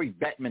that Gary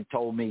Bettman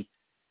told me.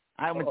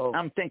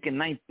 I'm thinking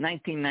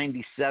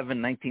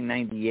 1997,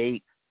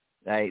 1998.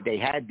 They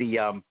had the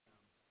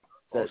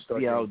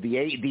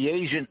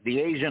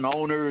Asian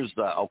owners,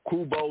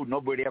 Okubo.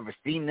 Nobody ever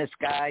seen this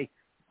guy.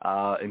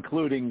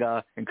 Including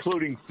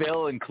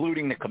Phil,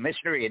 including the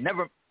commissioner.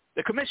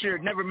 The commissioner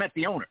had never met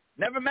the owner,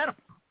 never met him.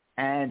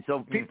 And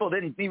so people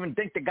didn't even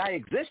think the guy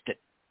existed.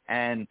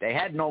 And they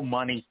had no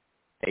money.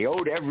 They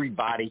owed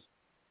everybody.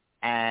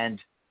 And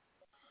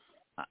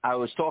I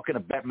was talking to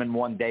Bettman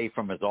one day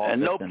from his office.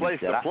 And no place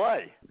to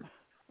play.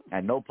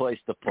 And no place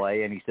to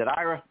play. And he said,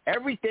 Ira,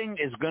 everything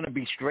is going to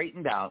be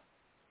straightened out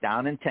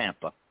down in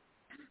Tampa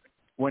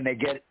when they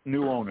get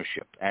new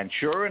ownership. And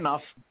sure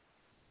enough,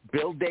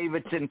 Bill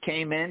Davidson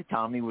came in.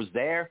 Tommy was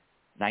there,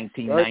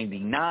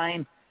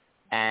 1999,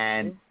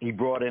 and he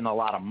brought in a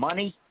lot of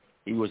money.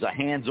 He was a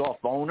hands-off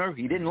owner.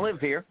 He didn't live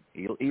here.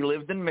 He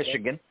lived in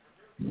Michigan,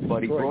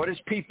 but he brought his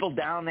people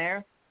down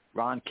there,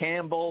 Ron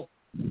Campbell,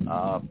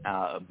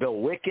 Bill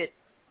Wickett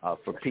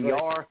for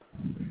PR,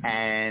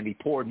 and he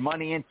poured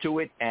money into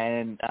it.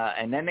 And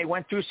then they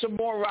went through some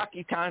more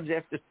rocky times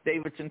after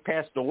Davidson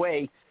passed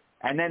away,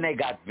 and then they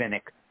got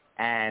Vinnick.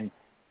 And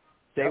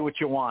say what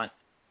you want,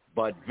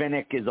 but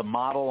Vinnick is a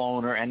model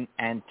owner,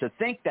 and to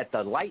think that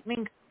the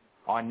Lightning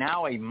are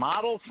now a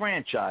model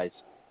franchise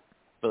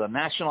for the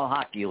National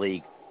Hockey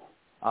League,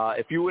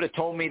 if you would have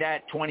told me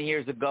that 20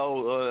 years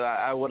ago,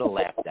 I would have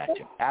laughed at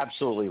you.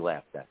 Absolutely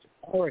laughed at you.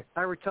 All right,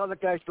 I would tell the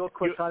guys real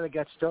quick how they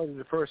got started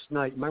the first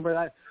night. Remember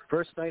that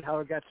first night, how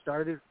it got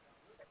started?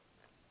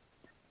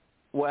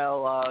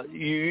 Well,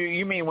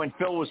 you mean when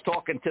Phil was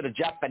talking to the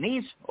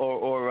Japanese,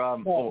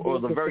 or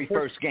the very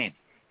first game?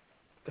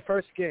 The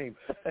first game.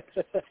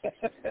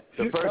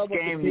 The first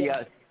game,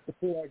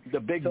 the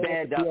big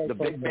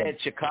bad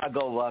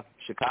Chicago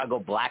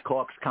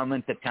Blackhawks come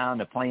into town.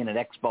 They're playing at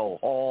Expo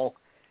Hall.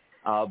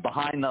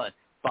 Behind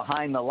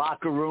the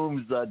locker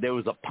rooms, there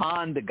was a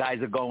pond. The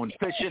guys are going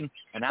fishing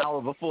an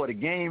hour before the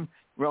game.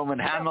 Roman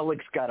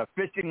Hamrlik's got a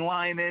fishing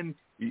line in.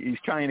 He's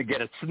trying to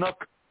get a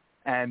snook.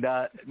 And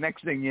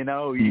next thing you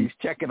know, he's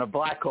checking a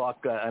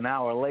Blackhawk an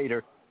hour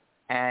later.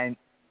 And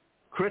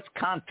Chris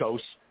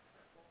Kontos,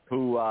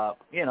 who,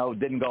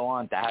 didn't go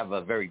on to have a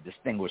very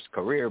distinguished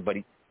career, but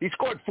he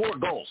scored 4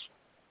 goals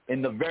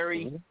in the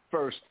very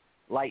first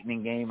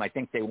Lightning game. I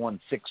think they won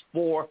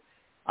 6-4.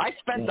 I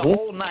spent the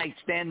whole night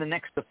standing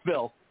next to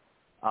Phil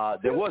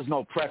There was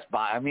no press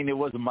box. I mean, there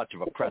wasn't much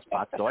of a press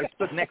box, so I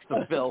stood next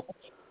to Phil.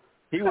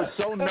 He was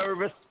so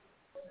nervous.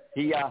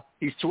 He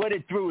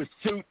sweated through his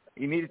suit.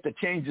 He needed to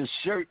change his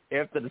shirt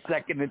after the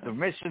second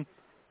intermission,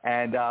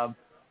 and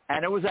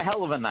it was a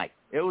hell of a night.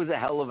 It was a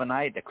hell of a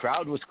night. The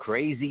crowd was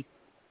crazy,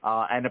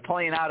 and they're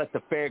playing out at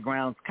the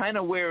fairgrounds, kind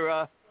of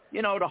where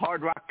the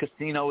Hard Rock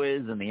Casino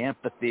is and the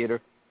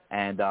amphitheater.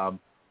 And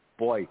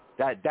boy,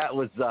 that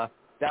was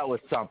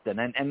something.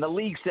 And the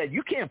league said,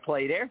 "You can't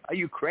play there. Are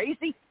you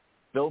crazy?"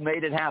 Phil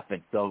made it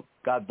happen. So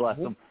God bless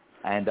him.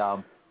 And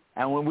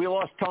when we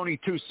lost Tony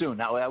too soon,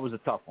 that was a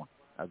tough one.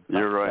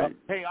 You're right.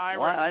 Hey, Ira,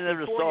 well, I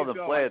never saw the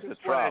play at the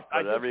Trop,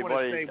 but everybody.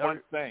 I just want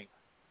to say one thing.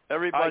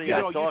 Everybody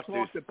I talked to you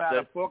talked about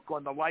a book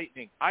on the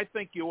Lightning. I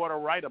think you ought to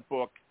write a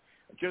book,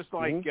 just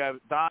like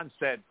Don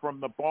said, from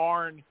the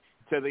barn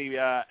to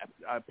the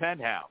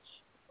penthouse.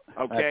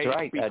 Okay, that's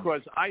right.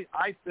 Because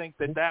I think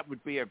that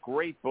would be a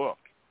great book.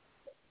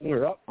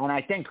 And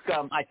I think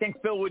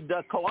Phil would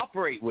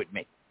cooperate with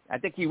me. I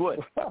think he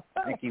would.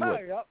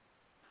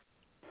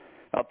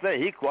 I'll tell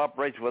you, he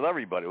cooperates with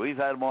everybody. We've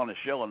had him on the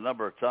show a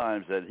number of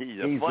times, and he's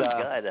a fun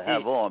guy to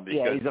have on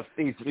because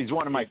he's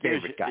one of my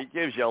favorite guys. He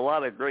gives you a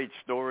lot of great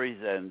stories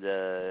and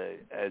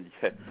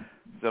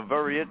some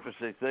very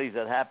interesting things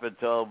that happened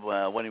to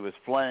him when he was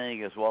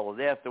playing as well as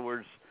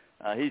afterwards.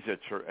 He's a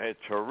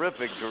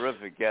terrific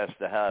guest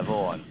to have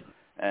on.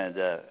 And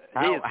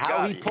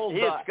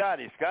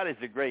Scotty's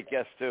a great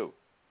guest too.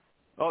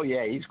 Oh,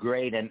 yeah, he's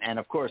great. And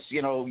of course,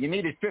 you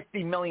needed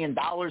 $50 million,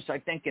 I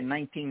think, in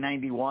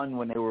 1991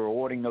 when they were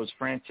awarding those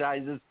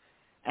franchises.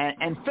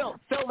 And Phil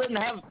didn't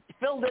have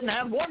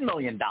 $1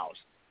 million.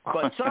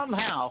 But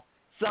somehow,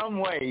 some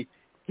way,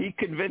 he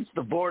convinced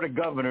the Board of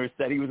Governors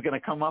that he was going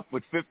to come up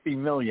with $50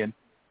 million,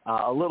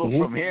 a little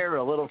from here,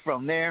 a little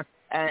from there,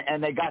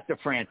 and they got the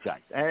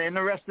franchise. And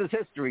the rest is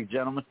history,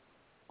 gentlemen.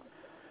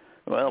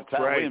 Well, Pat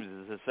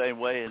Williams is the same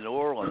way in New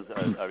Orleans.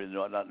 I mean,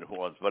 not New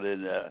Orleans, but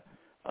in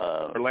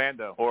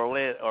Orlando.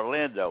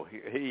 Orlando.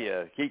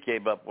 He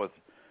came up with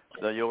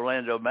the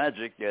Orlando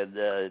Magic,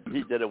 and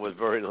he did it with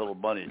very little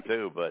money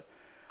too. But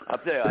I'll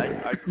tell you,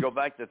 I go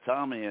back to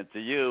Tommy and to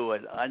you,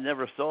 and I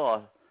never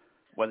saw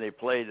when they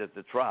played at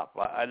the Trop.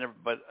 I never,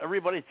 but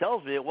everybody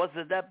tells me it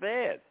wasn't that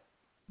bad.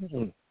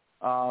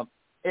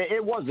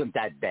 It wasn't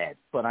that bad,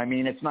 but I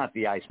mean, it's not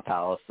the Ice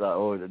Palace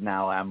or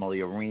now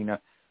Amalie Arena.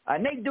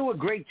 And they do a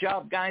great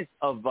job, guys,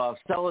 of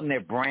selling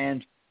their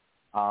brand.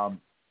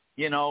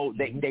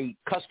 They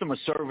customer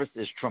service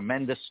is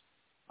tremendous.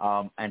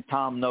 And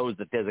Tom knows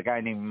that there's a guy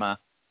named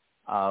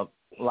Todd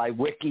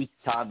Lewicki,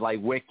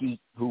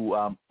 who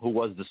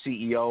was the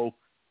CEO,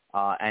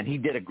 and he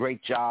did a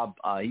great job.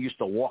 He used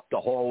to walk the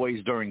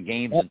hallways during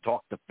games and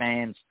talk to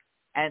fans.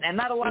 And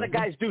not a lot of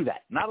guys do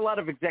that. Not a lot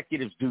of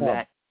executives do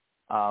that.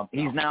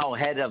 He's now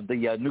head of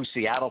the new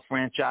Seattle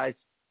franchise,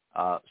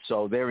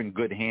 so they're in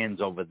good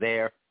hands over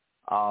there.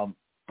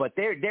 But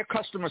their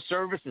customer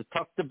service is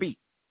tough to beat.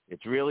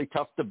 It's really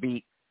tough to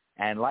beat.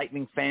 And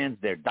Lightning fans,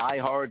 they're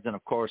diehards. And,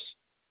 of course,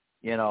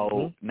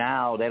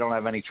 now they don't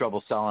have any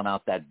trouble selling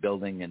out that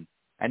building. And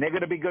they're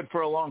going to be good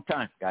for a long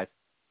time, guys.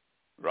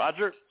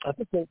 Roger? I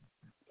think so.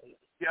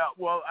 Yeah,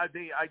 well,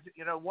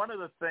 one of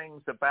the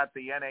things about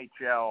the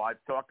NHL,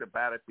 I've talked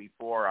about it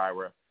before,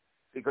 Ira,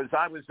 because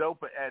I was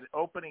at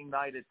opening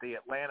night at the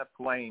Atlanta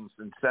Flames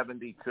in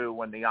 '72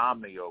 when the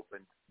Omni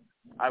opened.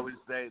 I was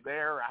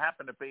there. I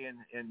happened to be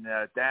in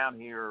down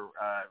here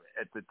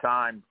at the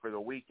time for the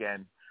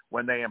weekend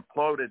when they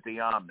imploded the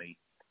Omni,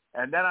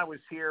 and then I was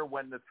here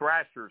when the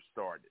Thrashers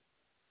started.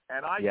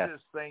 And I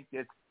just think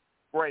it's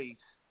great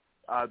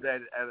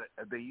that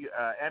the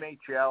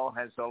NHL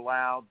has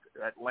allowed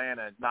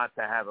Atlanta not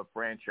to have a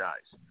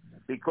franchise,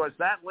 because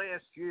that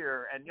last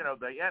year, and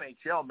the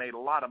NHL made a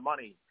lot of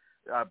money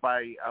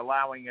by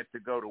allowing it to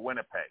go to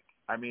Winnipeg.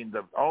 I mean,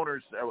 the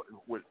owners,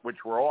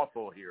 which were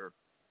awful here,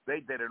 they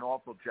did an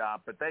awful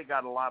job, but they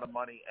got a lot of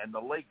money, and the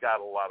league got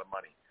a lot of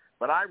money.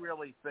 But I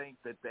really think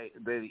that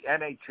the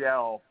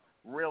NHL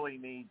really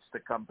needs to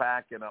come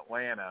back in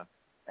Atlanta,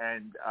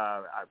 and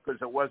because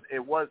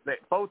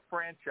both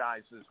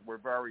franchises were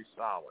very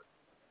solid.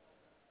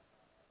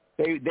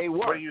 They were.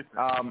 What do you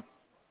think?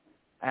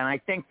 And I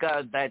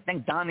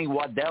think Donnie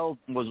Waddell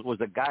was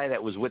a guy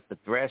that was with the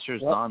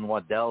Thrashers. Yep. Don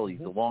Waddell, he's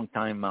a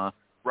longtime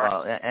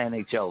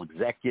NHL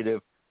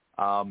executive.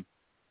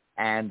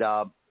 And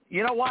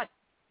you know what?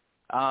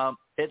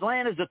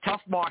 Atlanta's a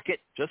tough market,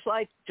 just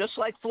like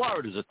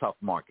Florida's a tough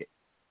market.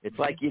 It's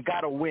like you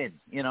got to win.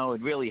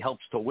 It really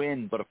helps to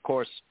win. But, of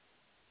course,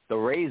 the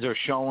Rays are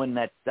showing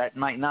that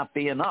might not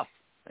be enough.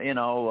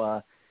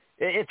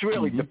 It's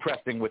really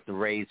depressing with the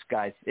Rays,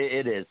 guys.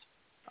 It is.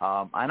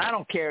 And I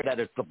don't care that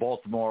it's the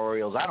Baltimore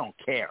Orioles. I don't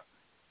care.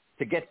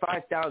 To get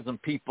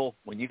 5,000 people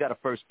when you got a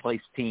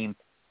first-place team,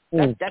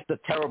 that's a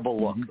terrible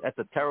look. That's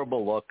a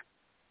terrible look.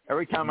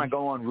 Every time I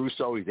go on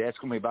Russo, he's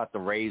asking me about the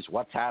Rays,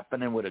 what's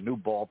happening with a new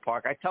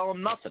ballpark. I tell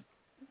him nothing.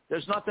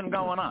 There's nothing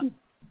going on.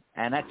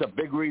 And that's a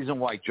big reason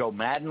why Joe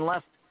Madden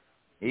left.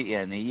 He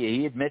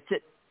admits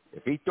it.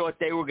 If he thought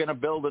they were going to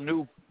build a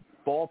new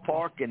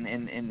ballpark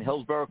in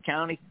Hillsborough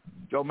County,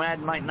 Joe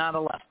Madden might not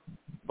have left,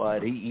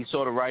 but he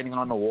saw the writing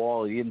on the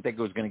wall. He didn't think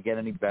it was going to get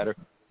any better.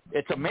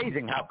 It's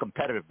amazing how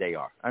competitive they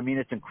are. I mean,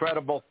 it's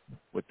incredible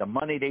with the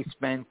money they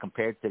spend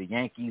compared to the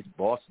Yankees,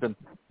 Boston.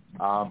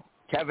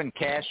 Kevin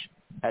Cash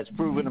has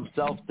proven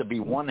himself to be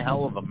one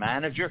hell of a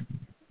manager.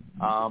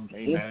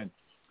 Amen.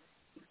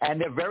 And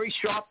they're very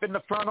sharp in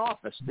the front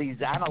office.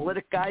 These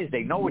analytic guys,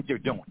 they know what they're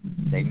doing.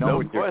 They know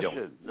what they're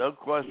doing. No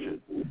question.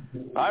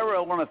 Ira,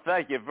 I want to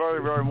thank you very,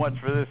 very much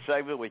for this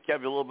segment. We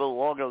kept you a little bit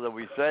longer than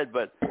we said,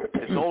 but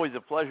it's always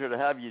a pleasure to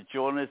have you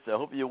join us. I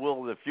hope you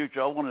will in the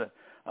future. I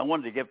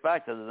wanted to get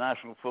back to the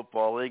National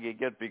Football League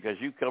again because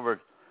you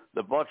covered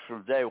the Bucs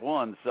from day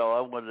one, so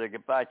I wanted to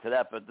get back to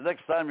that. But the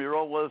next time you're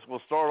on with us,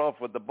 we'll start off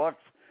with the Bucs,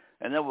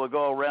 and then we'll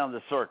go around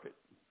the circuit.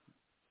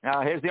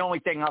 Now, here's the only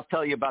thing I'll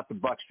tell you about the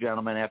Bucs,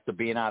 gentlemen, after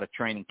being out of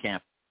training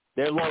camp.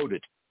 They're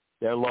loaded.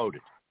 They're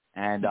loaded.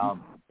 And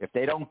if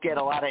they don't get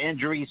a lot of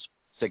injuries,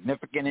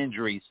 significant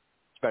injuries,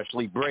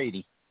 especially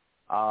Brady,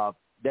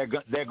 they're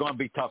going to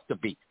be tough to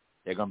beat.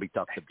 They're going to be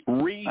tough to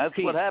beat. That's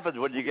what happens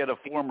when you get a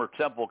former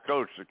Temple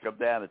coach to come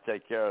down and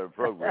take care of the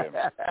program.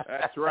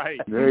 That's right.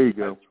 There you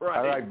go. That's right.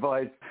 All right,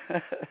 boys.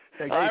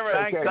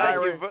 Ira, thanks,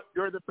 Ira.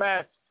 You're the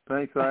best.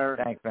 Thanks, Ira.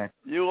 Thanks, man.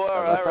 You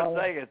are, Ira.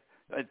 Thank you.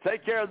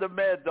 Take care of the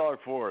Mad Dog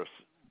for us.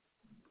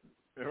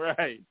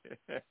 Right.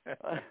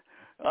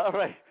 All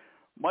right.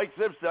 Mike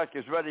Zipsuk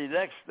is ready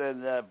next,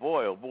 and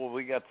boy,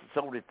 we got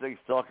so many things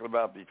talking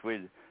about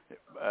between.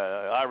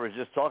 Ira's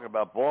just talking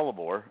about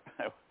Baltimore.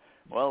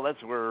 Well,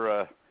 that's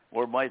where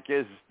Mike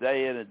is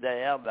day in and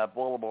day out in that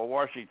Baltimore,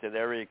 Washington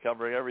area,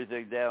 covering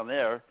everything down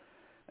there.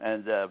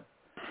 And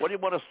what do you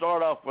want to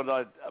start off with,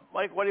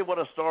 Mike? What do you want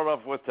to start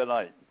off with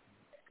tonight?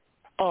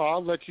 Oh,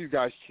 I'll let you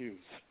guys choose.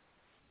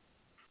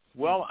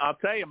 Well, I'll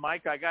tell you,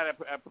 Mike, I got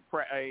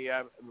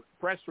a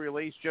press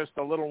release just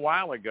a little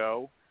while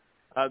ago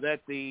that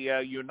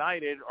the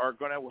United are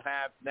going to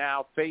have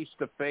now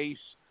face-to-face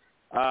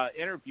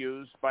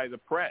interviews by the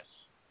press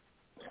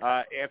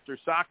after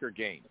soccer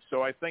games.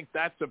 So I think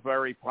that's a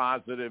very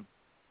positive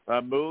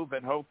move,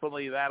 and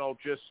hopefully that'll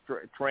just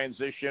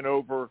transition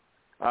over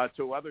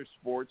to other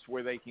sports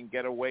where they can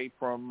get away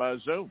from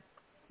Zoom,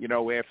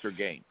 after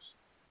games.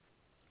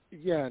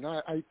 Yeah, and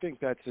I think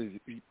that's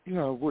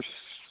we're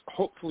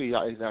hopefully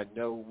I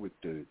know with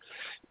the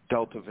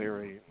Delta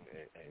variant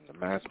and the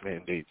mask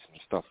mandates and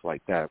stuff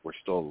like that, we're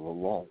still a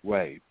long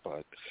way,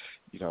 but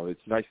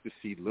it's nice to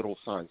see little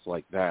signs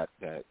like that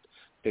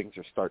things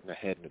are starting to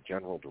head in a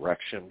general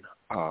direction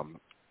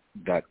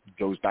that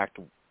goes back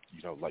to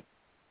like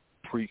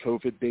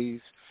pre-COVID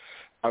days.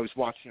 I was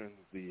watching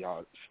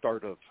the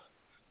start of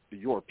the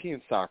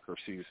European soccer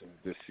season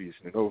this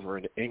season, and over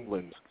in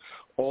England,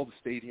 all the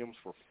stadiums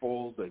were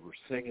full. They were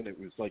singing. It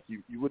was like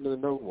you wouldn't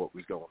have known what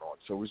was going on.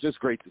 So it was just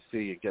great to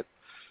see and get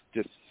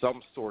just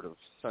some sort of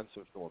sense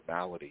of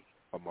normality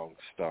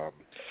amongst,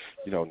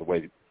 in the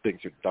way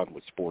things are done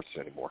with sports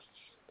anymore.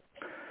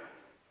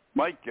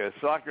 Mike,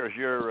 soccer is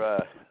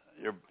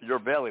your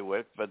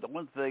bailiwick, but the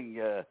one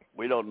thing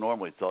we don't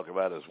normally talk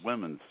about is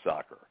women's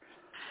soccer.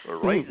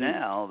 But right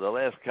now, the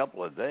last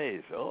couple of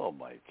days, oh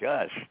my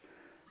gosh,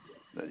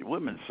 the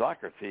women's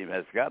soccer team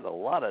has gotten a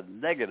lot of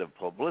negative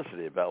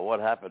publicity about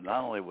what happened,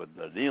 not only with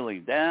the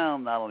kneeling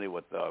down, not only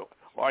with the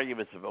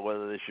arguments about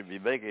whether they should be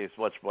making as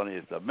much money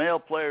as the male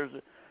players,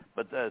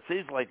 but it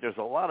seems like there's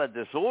a lot of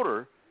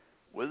disorder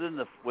within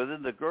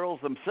the girls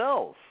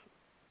themselves.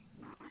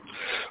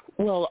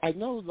 Well, I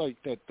know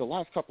that the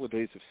last couple of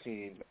days have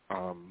seen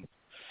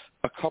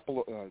a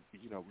couple of,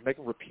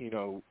 Megan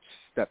Rapinoe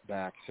step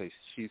back, say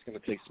she's going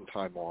to take some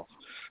time off.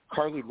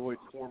 Carly Lloyd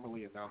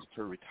formally announced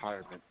her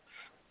retirement.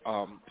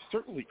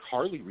 Certainly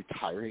Carly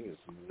retiring is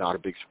not a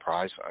big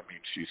surprise. I mean,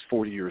 she's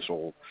 40 years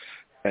old,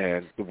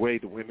 and the way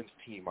the women's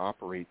team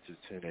operates is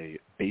in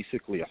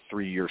basically a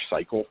 3-year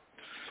cycle.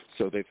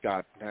 So they've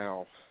got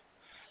now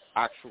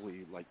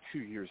actually like 2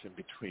 years in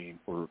between,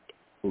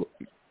 2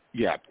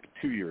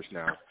 years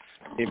now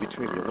in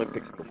between the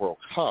Olympics and the World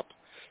Cup.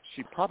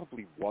 She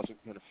probably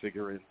wasn't going to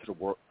figure into the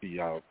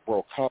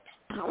World Cup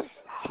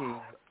team,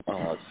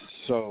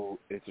 so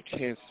it's a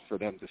chance for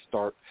them to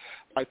start.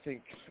 I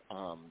think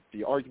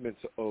the arguments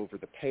over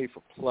the pay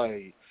for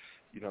play,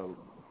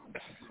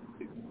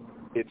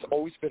 it's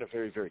always been a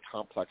very, very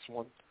complex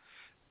one,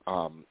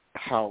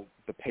 how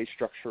the pay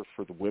structure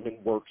for the women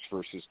works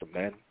versus the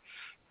men.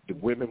 The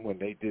women, when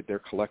they did their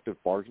collective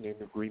bargaining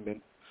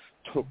agreement,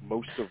 took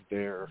most of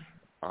their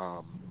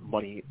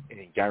money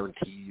in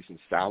guarantees and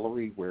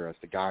salary, whereas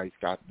the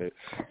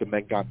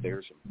men got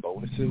theirs in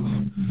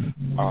bonuses.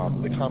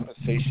 The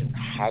compensation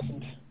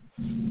hasn't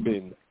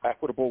been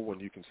equitable when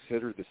you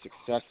consider the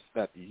success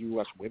that the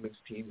U.S. women's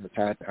team has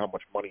had and how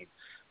much money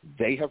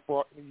they have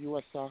brought into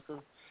U.S. soccer,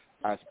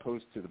 as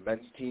opposed to the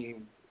men's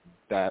team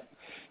that,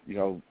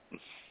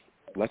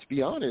 let's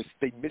be honest,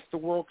 they missed the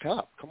World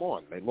Cup. Come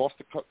on, they lost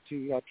the cup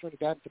to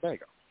Trinidad and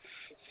Tobago.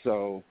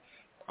 So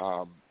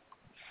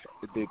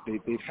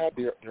they've had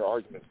their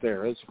arguments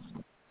there. As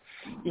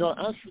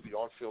as for the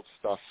on-field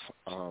stuff,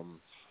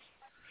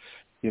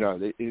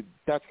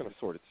 that's going to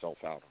sort itself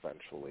out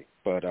eventually.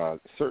 But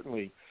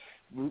certainly,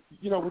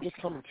 we're just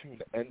coming to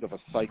the end of a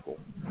cycle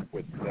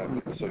with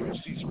them, so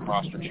you'll see some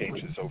roster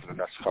changes over the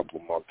next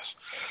couple of months.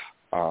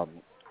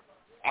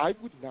 I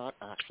would not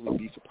actually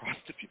be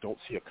surprised if you don't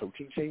see a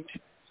coaching change.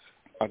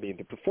 I mean,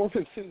 the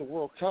performance in the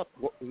World Cup,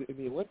 in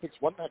the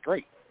Olympics, wasn't that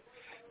great.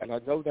 And I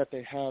know that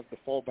they have the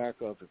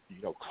fallback of,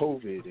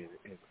 COVID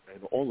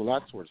and all of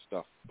that sort of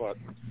stuff. But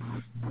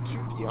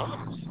to be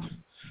honest,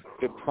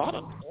 the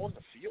product on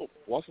the field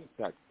wasn't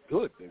that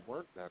good. They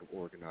weren't that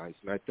organized.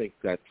 And I think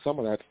that some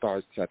of that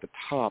starts at the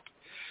top.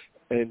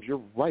 And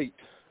you're right,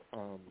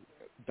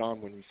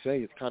 Don, when you say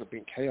it's kind of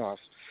been chaos.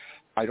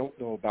 I don't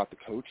know about the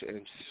coach,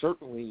 and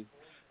certainly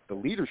the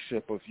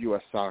leadership of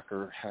U.S.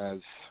 Soccer has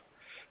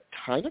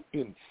kind of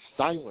been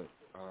silent.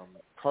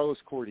 Carlos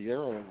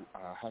Cordeiro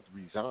had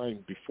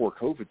resigned before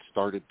COVID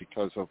started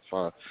because of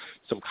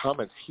some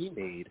comments he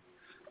made,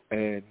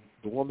 and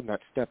the woman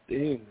that stepped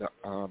in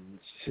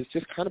has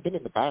just kind of been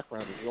in the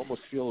background, and you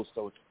almost feel as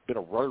though it's been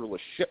a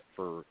rudderless ship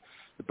for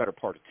the better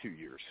part of 2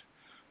 years.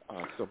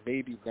 So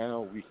maybe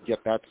now we can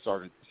get that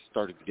started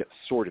to get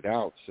sorted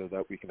out so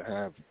that we can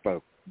have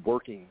a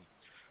working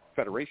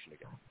federation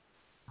again.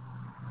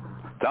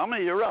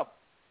 Tommy, you're up.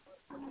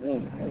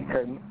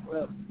 Okay.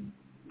 Well,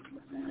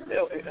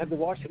 have the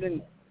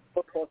Washington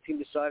football team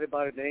decided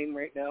about a name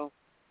right now?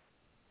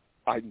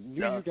 I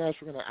knew you guys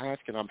were going to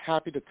ask, and I'm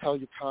happy to tell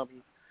you,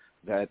 Tommy,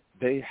 that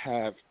they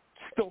have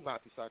still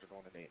not decided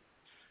on a name.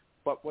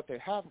 But what they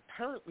have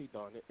apparently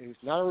done is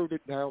narrowed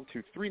it down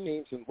to 3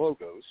 names and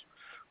logos,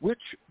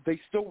 which they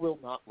still will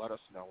not let us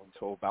know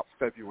until about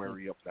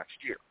February of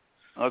next year.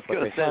 I was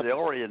going to say they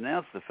already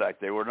announced the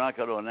fact they were not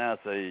going to announce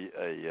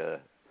a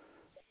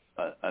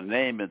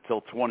name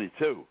until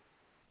 22.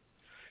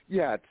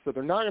 Yeah, so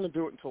they're not going to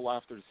do it until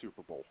after the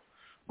Super Bowl.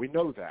 We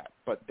know that,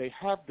 but they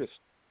have this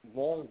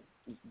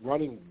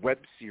long-running web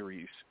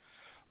series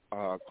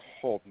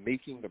called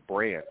Making the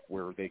Brand,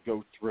 where they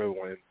go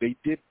through, and they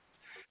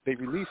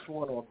released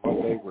one on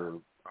Monday where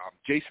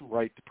Jason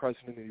Wright, the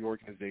president of the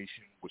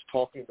organization, was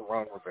talking to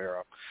Ron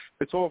Rivera.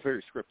 It's all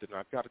very scripted, and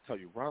I've got to tell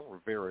you, Ron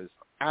Rivera is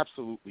an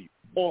absolutely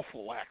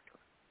awful actor.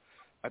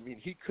 I mean,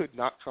 he could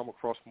not come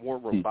across more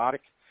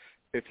robotic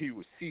if he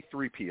was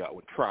C-3PO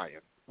and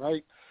trying,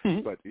 right?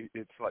 Mm-hmm. But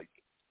it's like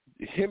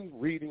him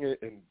reading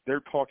it and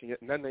they're talking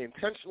it, and then they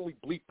intentionally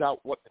bleeped out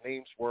what the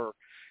names were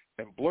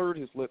and blurred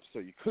his lips so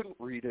you couldn't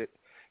read it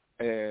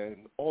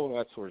and all of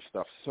that sort of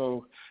stuff.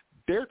 So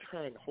they're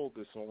trying to hold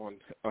this on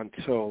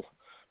until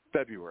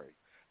February.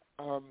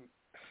 I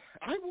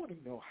want to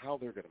know how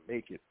they're going to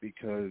make it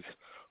because,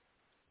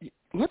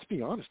 let's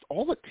be honest,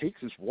 all it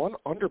takes is one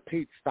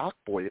underpaid stock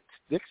boy at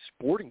Dick's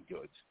Sporting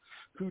Goods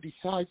who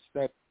decides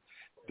that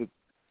the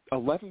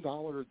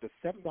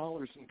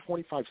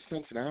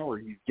 $7.25 an hour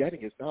he's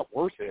getting is not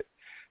worth it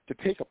to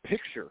take a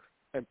picture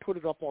and put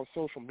it up on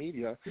social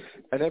media,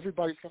 and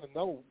everybody's going to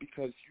know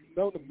because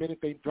the minute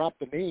they drop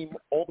the name,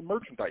 all the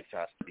merchandise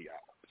has to be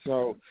out.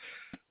 So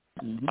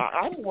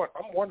I'm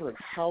wondering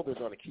how they're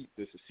going to keep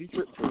this a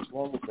secret for as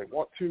long as they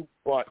want to,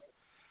 but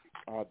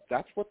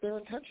that's what their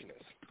intention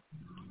is.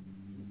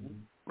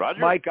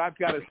 Roger? Mike, I've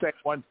got to say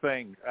one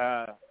thing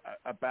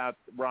about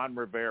Ron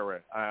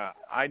Rivera.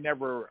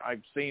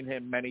 I've seen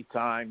him many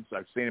times.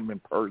 I've seen him in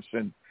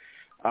person.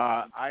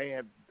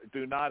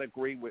 Do not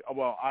agree with.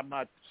 Well, I'm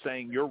not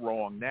saying you're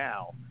wrong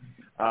now,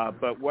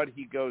 but what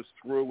he goes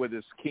through with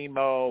his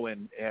chemo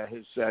and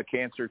his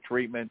cancer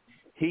treatment,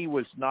 he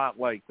was not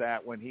like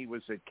that when he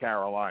was at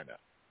Carolina.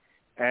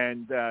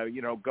 And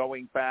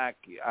going back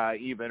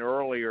even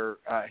earlier,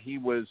 he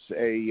was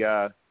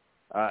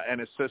an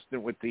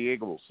assistant with the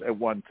Eagles at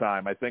one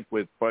time. I think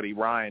with Buddy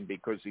Ryan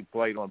because he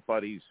played on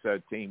Buddy's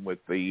team with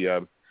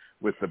the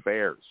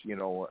Bears.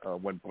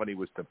 When Buddy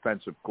was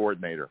defensive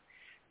coordinator.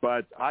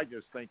 But I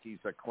just think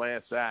he's a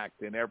class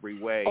act in every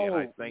way, and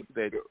I think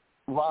that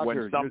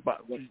Roger,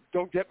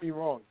 don't get me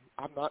wrong.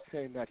 I'm not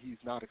saying that he's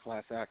not a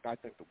class act. I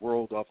think the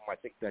world of him. I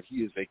think that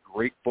he is a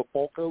great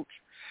football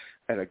coach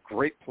and a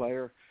great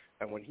player.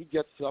 And when he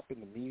gets up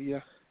in the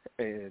media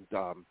and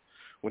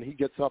when he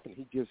gets up and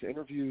he gives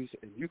interviews,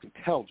 and you can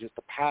tell just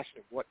the passion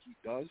of what he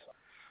does,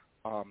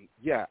 I'm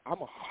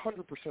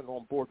 100%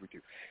 on board with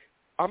you.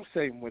 I'm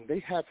saying when they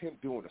have him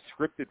doing a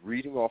scripted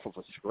reading off of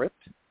a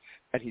script,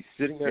 and he's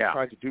sitting there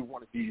trying to do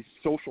one of these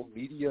social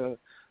media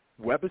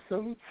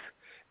webisodes,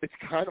 it's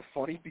kind of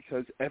funny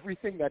because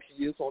everything that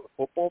he is on the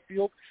football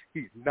field,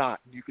 he's not.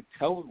 You could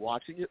tell in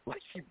watching it,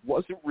 like he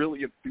wasn't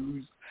really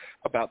enthused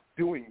about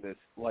doing this.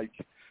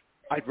 Like,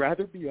 I'd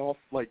rather be off,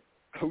 like,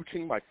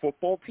 coaching my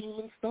football team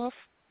and stuff.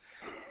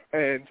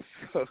 And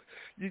so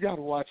you got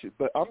to watch it.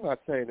 But I'm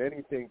not saying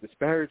anything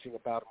disparaging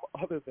about him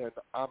other than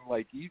I'm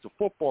like, he's a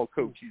football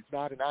coach. He's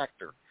not an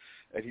actor.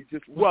 And he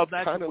just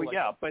kind of like...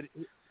 Yeah, but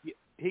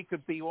he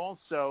could be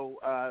also,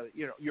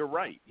 you're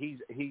right.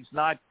 He's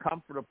not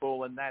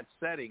comfortable in that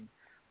setting,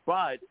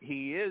 but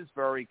he is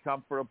very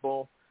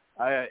comfortable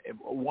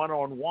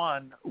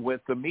one-on-one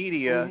with the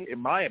media, in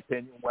my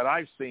opinion, what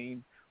I've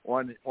seen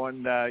on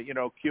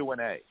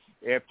Q&A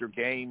after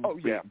games,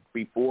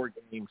 before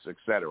games,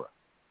 etc.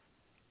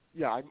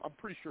 Yeah, I'm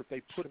pretty sure if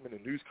they put him in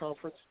a news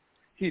conference,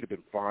 he'd have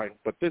been fine.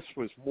 But this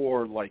was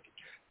more like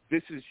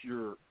this is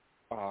your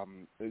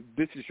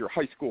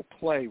high school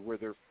play where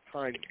they're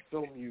trying to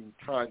film you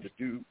trying to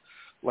do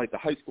like the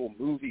high school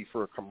movie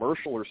for a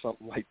commercial or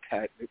something like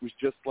that. It was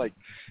just like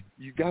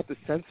you got the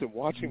sense of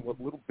watching what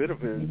little bit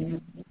of it he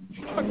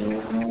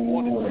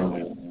wanted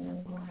to do.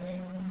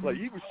 Like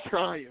he was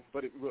trying,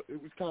 but it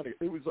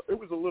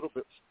was a little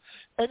bit,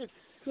 and it's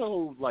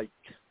so like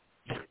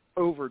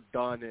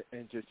overdone,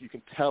 and just you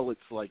can tell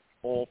it's like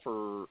all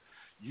for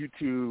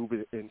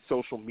YouTube and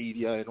social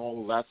media and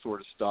all of that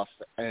sort of stuff,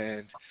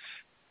 and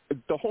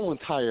the whole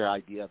entire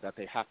idea that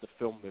they have to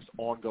film this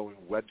ongoing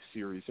web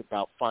series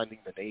about finding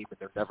the name and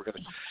they're never going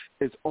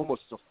to is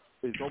almost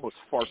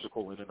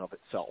farcical in and of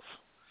itself.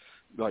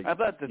 Like, how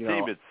about the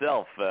team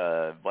itself,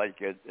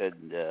 Mike?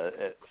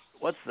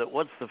 What's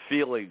the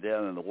feeling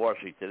down in the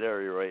Washington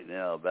area right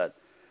now about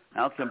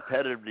how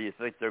competitive do you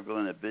think they're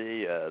going to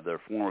be? Their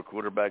former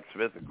quarterback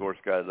Smith, of course,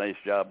 got a nice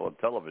job on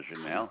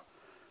television now,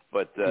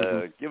 but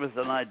give us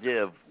an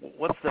idea of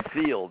what's the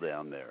feel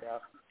down there. Yeah.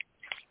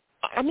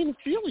 I mean, the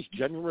feel is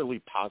generally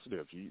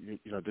positive. You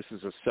know, this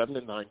is a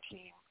 7-9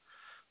 team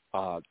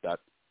that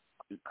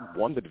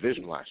won the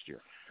division last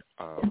year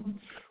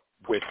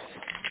with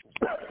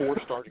 4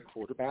 starting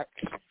quarterbacks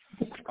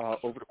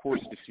over the course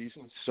of the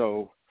season.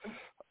 So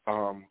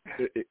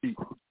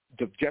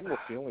the general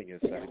feeling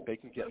is that if they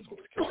can get some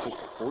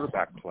consistent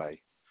quarterback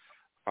play,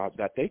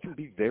 that they can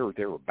be there or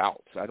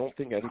thereabouts. I don't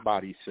think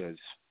anybody says,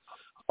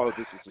 "Oh,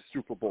 this is a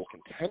Super Bowl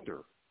contender,"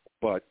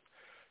 but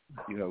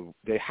you know,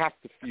 they have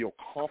to feel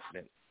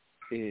confident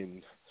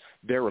in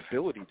their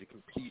ability to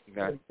compete in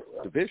that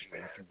division.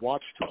 And if you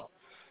watched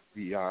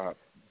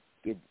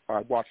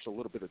I watched a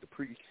little bit of the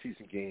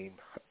preseason game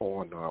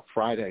on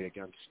Friday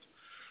against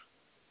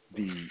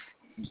the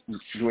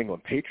New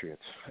England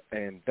Patriots,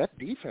 and that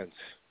defense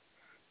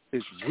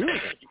is really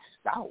going to be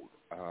stout.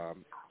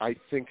 I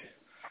think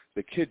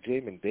the kid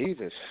Jamin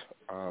Davis,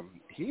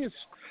 he is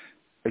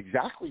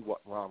exactly what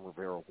Ron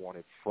Rivera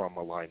wanted from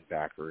a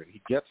linebacker, and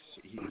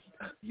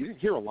you didn't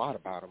hear a lot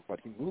about him, but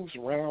he moves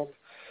around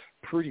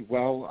pretty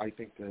well. I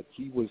think that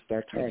he was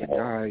that kind of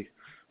guy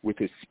with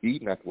his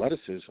speed and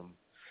athleticism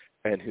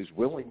and his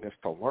willingness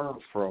to learn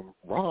from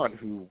Ron,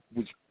 who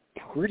was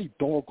pretty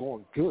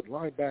doggone good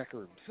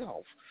linebacker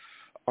himself.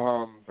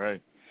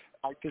 Right.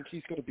 I think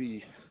he's going to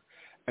be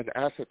an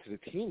asset to the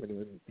team,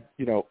 and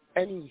you know,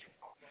 any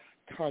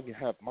time you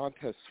have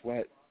Montez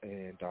Sweat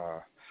and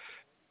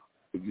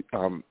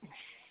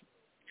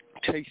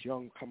Chase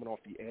Young coming off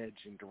the edge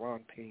and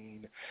Deron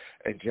Payne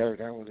and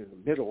Jared Allen in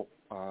the middle,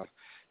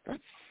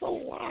 that's a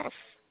lot of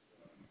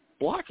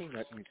blocking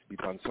that needs to be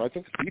done. So I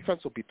think the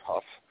defense will be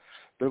tough.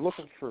 They're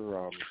looking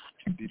for,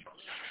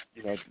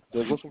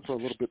 they're looking for a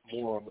little bit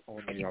more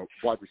on the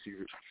wide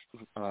receivers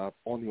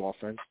on the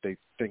offense. They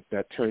think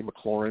that Terry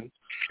McLaurin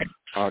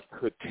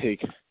could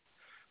take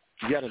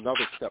yet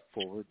another step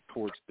forward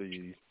towards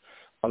the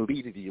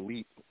elite of the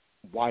elite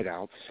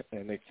wideouts,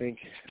 and they think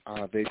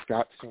they've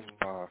got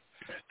some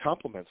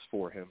compliments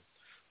for him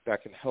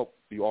that can help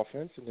the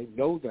offense, and they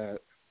know that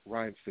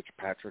Ryan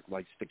Fitzpatrick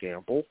likes to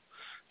gamble.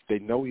 They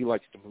know he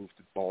likes to move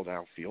the ball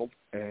downfield,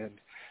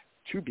 and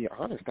to be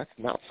honest, that's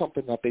not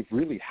something that they've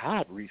really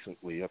had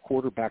recently, a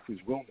quarterback who's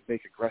willing to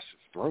make aggressive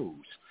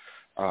throws.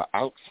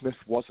 Alex Smith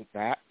wasn't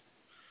that.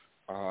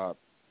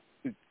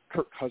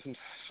 Kirk Cousins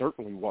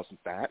certainly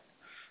wasn't that.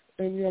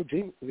 And,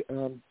 you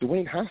know,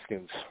 Dwayne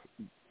Haskins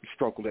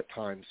struggled at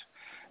times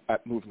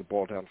at moving the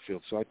ball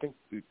downfield. So I think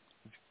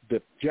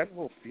the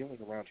general feeling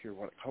around here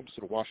when it comes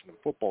to the Washington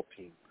football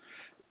team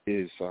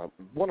is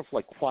one of,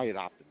 like, quiet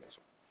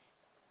optimism.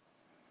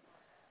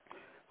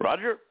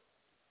 Roger?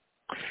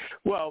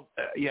 Well,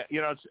 yeah,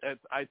 you know,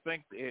 I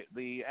think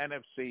the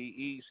NFC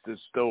East is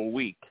still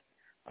weak.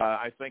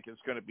 I think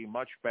it's going to be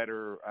much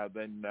better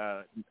than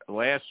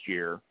last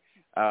year.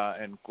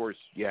 And, of course,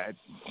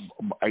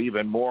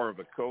 even more of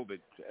a COVID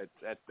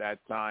at that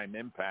time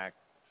impact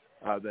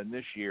than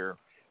this year.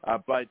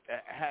 But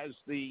has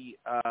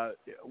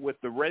with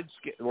the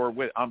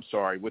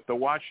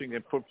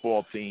Washington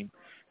football team,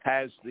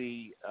 has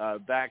the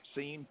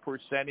vaccine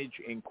percentage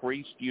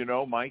increased? Do you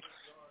know, Mike?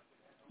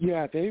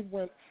 Yeah, they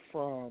went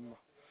from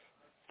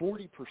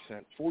 40%,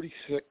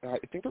 46. I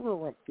think they were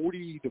around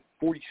 40 to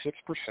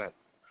 46%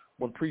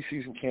 when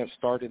preseason camp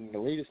started, and the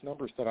latest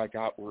numbers that I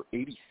got were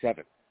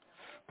 87%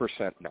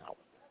 now,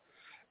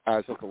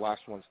 as of the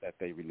last ones that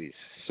they released.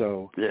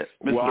 So, yeah,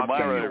 Mr.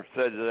 Myra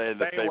said today in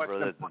the paper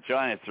that the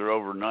Giants are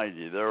over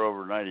 90. They're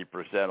over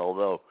 90%.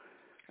 Although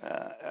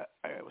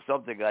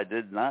something I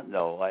did not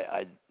know,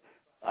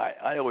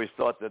 I always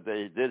thought that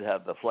they did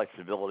have the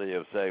flexibility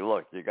of saying,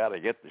 look, you got to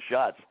get the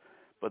shots.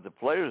 But the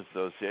Players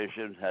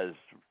Association has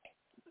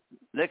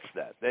nixed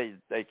that.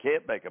 They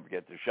can't make them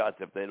get the shots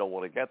if they don't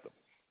want to get them.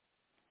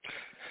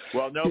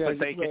 Well, no, but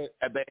they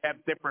have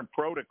different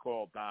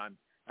protocol, Don.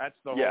 That's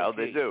the whole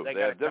key. They do.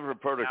 They have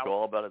different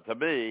protocol, but to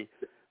me,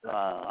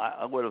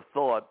 I would have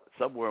thought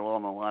somewhere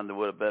along the line there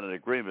would have been an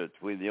agreement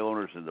between the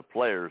owners and the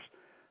players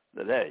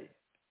that, hey,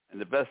 in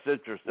the best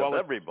interest of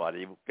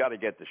everybody, we've got to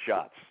get the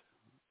shots.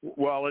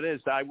 Well, it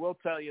is. I will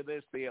tell you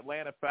this: the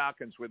Atlanta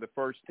Falcons were the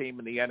first team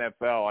in the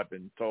NFL, I've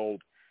been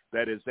told,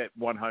 that is at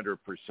 100%.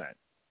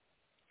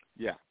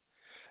 Yeah.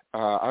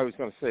 I was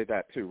going to say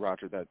that too,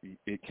 Roger, that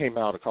it came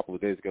out a couple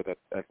of days ago that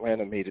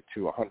Atlanta made it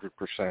to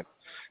 100%.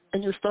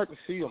 And you're starting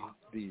to see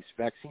these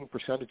vaccine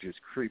percentages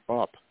creep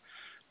up.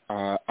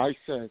 I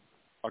said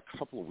a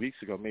couple of weeks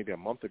ago, maybe a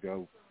month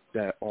ago,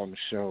 that on the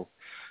show,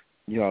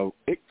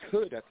 it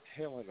could, at the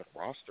tail end of the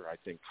roster, I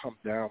think, come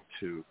down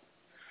to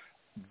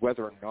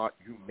whether or not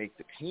you make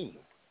the team.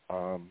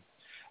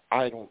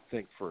 I don't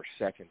think for a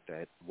second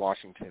that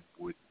Washington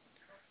would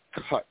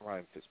cut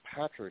Ryan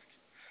Fitzpatrick.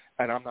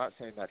 And I'm not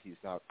saying that he's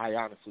not. I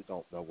honestly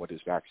don't know what his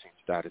vaccine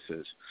status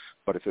is.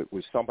 But if it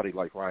was somebody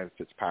like Ryan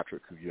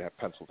Fitzpatrick, who you have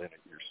penciled in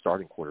at your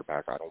starting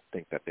quarterback, I don't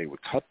think that they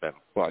would cut them.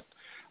 But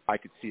I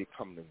could see it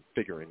coming and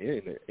figuring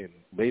in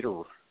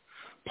later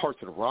parts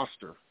of the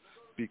roster,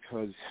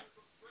 because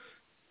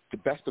the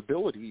best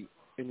ability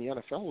in the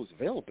NFL is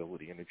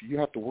availability. And if you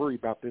have to worry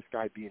about this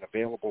guy being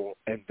available,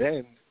 and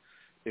then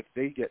if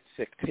they get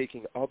sick,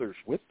 taking others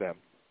with them.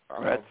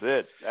 That's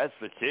it. That's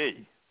the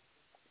key.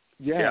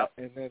 Yeah,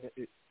 and then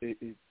it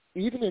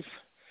even if,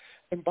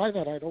 and by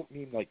that I don't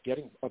mean like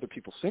getting other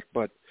people sick,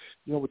 but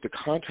with the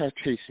contact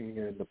tracing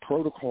and the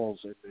protocols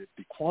and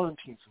the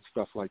quarantines and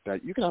stuff like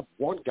that, you can have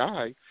one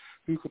guy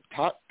who could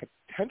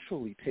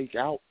potentially take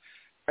out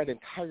an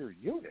entire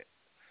unit.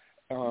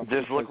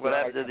 Just look what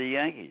happened to the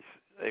Yankees.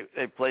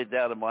 They played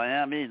down in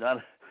Miami.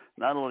 Not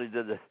only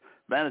did the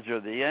manager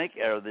of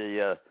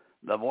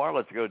the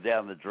Marlins go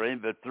down the drain,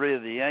 but 3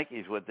 of the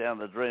Yankees went down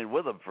the drain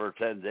with them for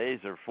 10 days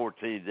or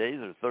 14 days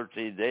or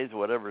 13 days,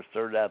 whatever it's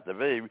turned out to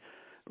be.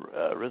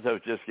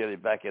 Rizzo's just getting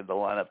back in the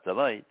lineup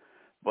tonight.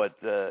 But,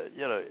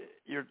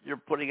 you're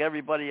putting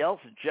everybody else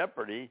in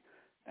jeopardy,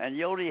 and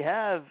you only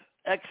have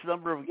X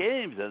number of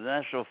games in the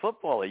National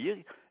Football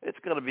League. It's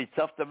going to be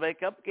tough to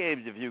make up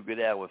games if you go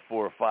down with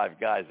 4 or 5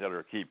 guys that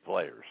are key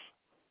players.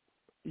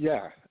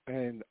 Yeah,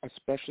 and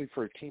especially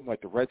for a team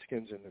like the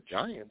Redskins and the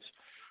Giants,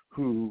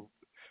 who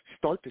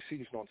start the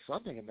season on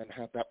Sunday and then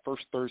have that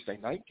first Thursday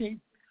night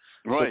game.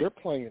 Right. So they're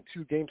playing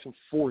 2 games in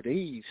 4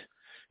 days.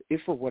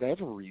 If for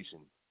whatever reason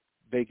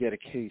they get a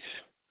case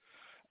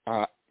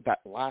that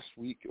last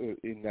week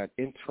in that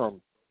interim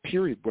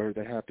period where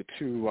they have the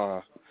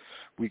 2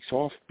 weeks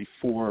off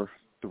before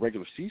the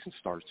regular season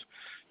starts,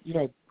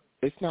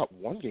 it's not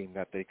 1 game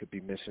that they could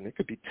be missing. It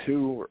could be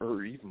 2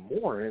 or even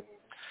more. And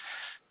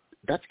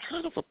that's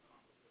kind of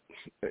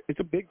it's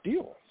a big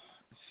deal.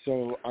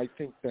 So I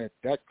think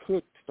that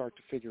could start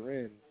to figure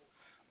in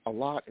a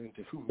lot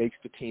into who makes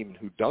the team and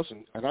who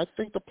doesn't. And I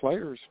think the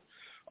players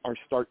are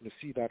starting to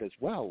see that as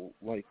well.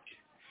 Like,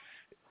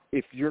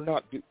 if you're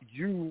not,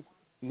 you're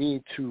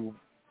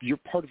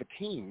part of a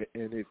team.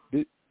 And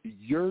if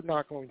you're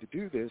not going to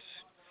do this,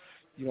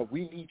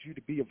 we need you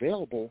to be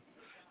available.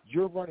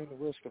 You're running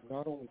the risk of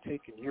not only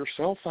taking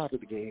yourself out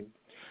of the game,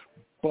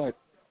 but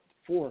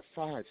 4,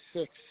 5,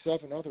 6,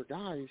 7 other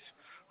guys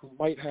who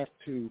might have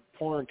to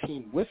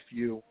quarantine with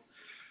you.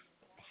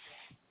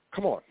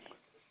 Come on.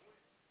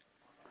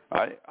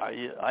 I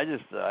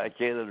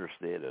can't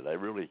understand it. I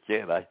really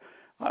can't.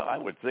 I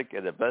would think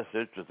in the best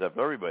interest of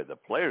everybody, the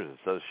Players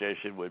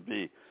Association would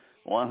be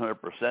 100%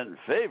 in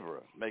favor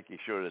of making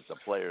sure that the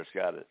players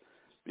got it.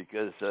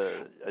 Because,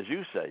 as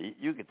you say,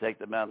 you could take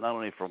them out not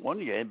only for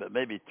 1 game, but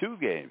maybe 2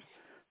 games.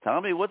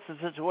 Tommy, what's the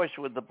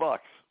situation with the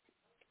Bucks?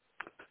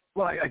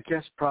 Well, I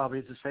guess probably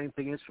it's the same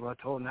thing as for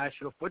the whole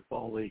National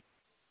Football League.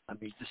 I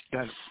mean, just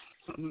kind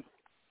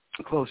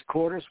of close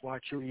quarters,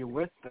 watch who you're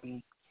with,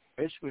 and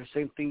basically the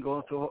same thing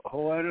going through the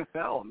whole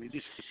NFL. I mean,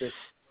 just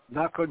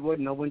knock on wood,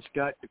 no one's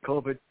got the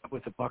COVID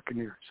with the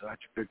Buccaneers, so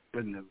that's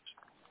good news.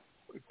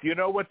 Do you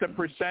know what the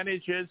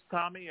percentage is,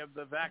 Tommy, of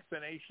the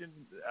vaccination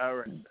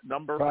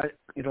number? Right.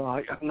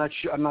 I'm not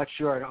sure. I'm not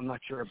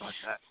sure about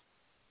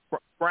that.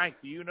 Frank,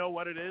 do you know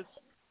what it is?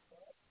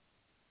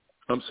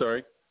 I'm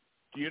sorry?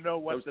 Do you know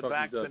what the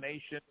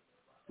vaccination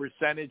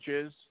percentage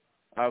is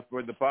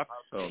for the Bucs?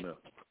 Oh, no.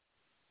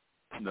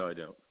 No, I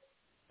don't.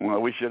 Well,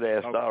 we should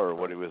ask Ira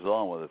what he was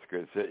on with us,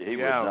 because he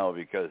would know,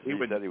 because he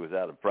said he was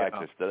out of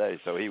practice today,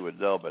 so he would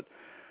know. But,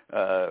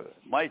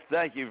 Mike,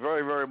 thank you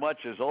very, very much,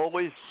 as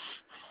always.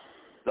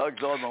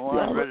 Doug's on the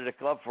line, ready to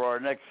come up for our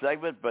next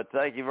segment, but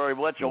thank you very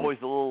much. Always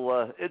a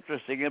little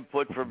interesting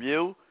input from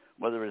you,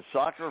 whether it's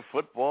soccer,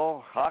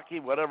 football,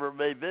 hockey, whatever it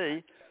may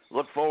be.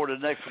 Look forward to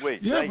next week.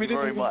 Yeah, thank you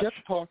very much.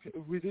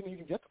 We didn't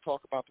even get to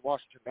talk about the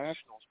Washington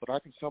Nationals, but I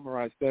can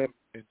summarize them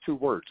in 2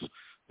 words.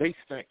 They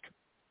stink.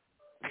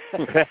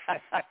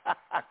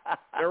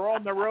 They're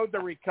on the road to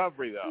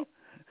recovery, though.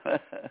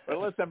 But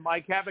listen,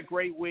 Mike, have a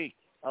great week.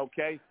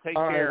 Okay, take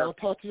care. All right, I'll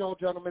talk to you all,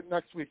 gentlemen,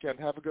 next weekend.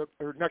 Have a good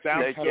next week.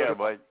 Take care,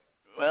 Mike.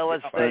 Well,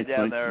 let's stay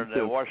down there in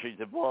the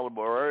Washington,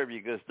 Baltimore area,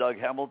 because Doug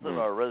Hamilton,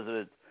 our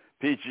resident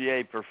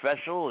PGA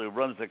professional who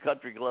runs the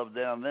country club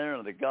down there,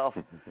 and the golf,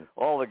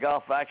 all the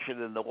golf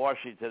action in the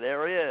Washington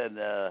area, and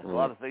a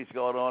lot of things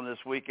going on this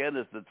weekend.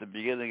 It's at the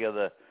beginning of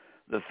the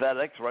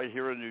FedEx right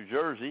here in New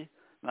Jersey,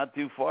 not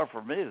too far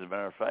from me, as a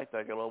matter of fact.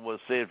 I could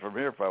almost see it from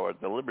here if I were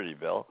at the Liberty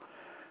Bell.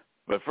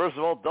 But first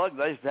of all, Doug,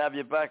 nice to have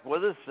you back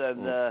with us.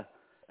 And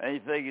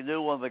anything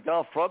new on the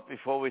golf front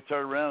before we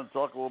turn around and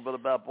talk a little bit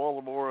about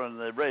Baltimore and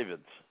the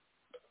Ravens?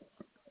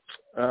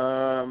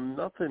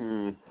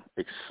 Nothing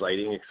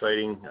exciting.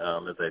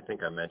 As I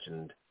think I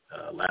mentioned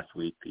last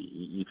week,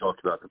 you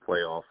talked about the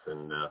playoffs,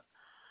 and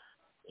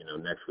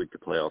next week the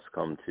playoffs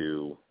come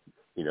to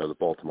the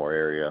Baltimore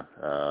area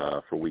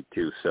for week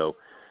 2. So,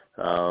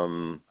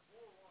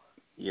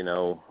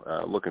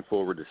 looking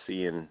forward to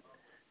seeing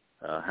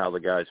how the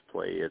guys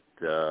play at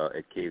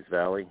Caves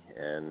Valley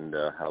and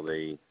how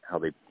they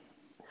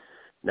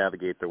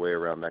navigate their way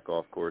around that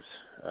golf course.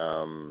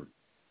 I'm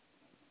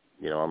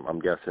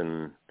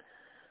guessing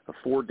a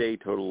 4-day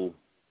total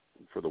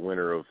for the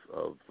winner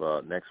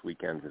of next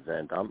weekend's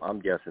event. I'm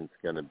guessing it's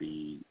going to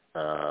be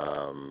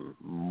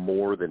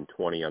more than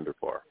 20 under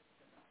par.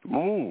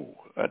 Ooh,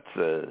 that's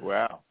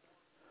wow.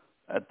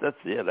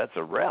 That's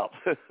a route.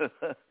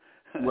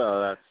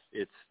 Well,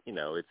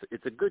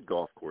 it's a good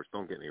golf course.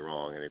 Don't get me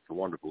wrong, and it's a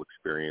wonderful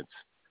experience.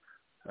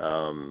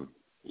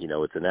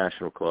 It's a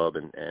national club,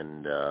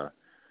 and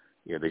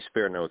they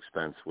spare no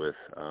expense with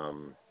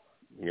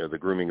the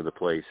grooming of the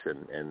place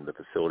and the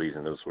facilities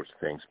and those sorts of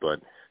things.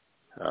 But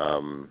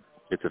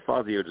it's a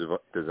Fazio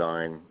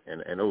design,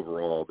 and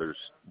overall,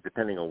 there's,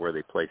 depending on where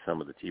they play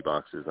some of the tee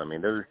boxes, I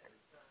mean, there's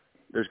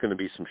going to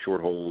be some short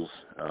holes,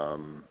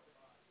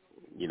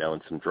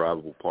 and some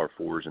drivable par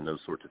 4s and those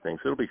sorts of things.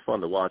 So it'll be fun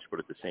to watch, but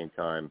at the same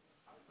time,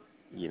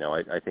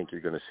 I think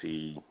you're going to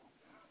see,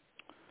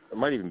 it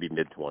might even be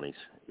mid-20s,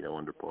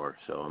 under par.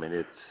 So, I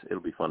mean,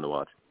 it'll be fun to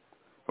watch.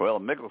 Well,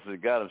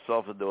 Mickelson got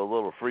himself into a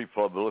little free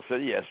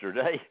publicity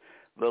yesterday,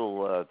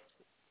 little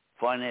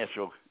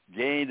financial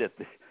gain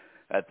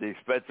at the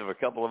expense of a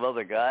couple of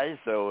other guys.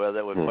 So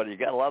that was funny. He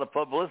got a lot of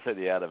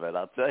publicity out of it.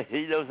 I'll tell you,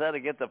 he knows how to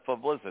get the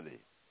publicity.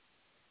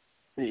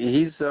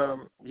 He's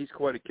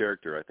quite a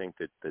character. I think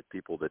that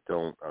people that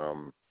don't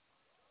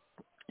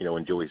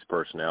enjoy his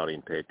personality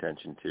and pay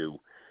attention to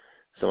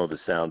some of his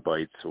sound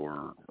bites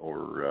or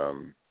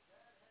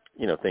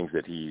things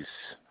that he's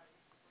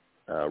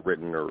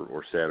written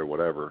or said or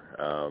whatever.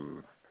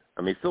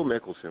 I mean, Phil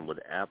Mickelson would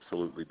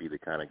absolutely be the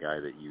kind of guy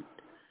that you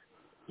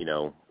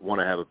want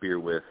to have a beer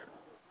with,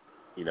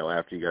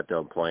 after you got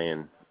done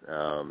playing,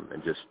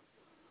 and just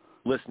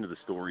listen to the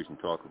stories and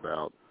talk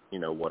about,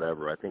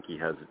 whatever. I think he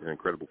has an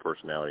incredible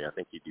personality. I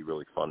think he'd be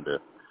really fun to,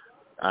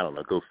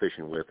 go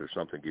fishing with or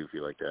something goofy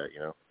like that,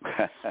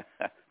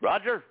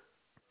 Roger?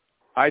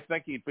 I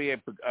think he'd be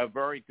a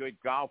very good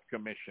golf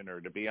commissioner,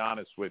 to be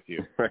honest with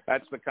you.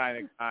 That's the kind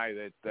of guy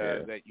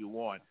that you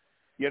want.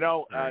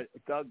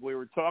 Doug, we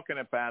were talking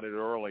about it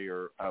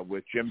earlier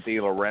with Jim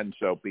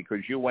DelRosa, because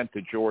you went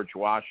to George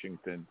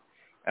Washington,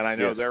 and I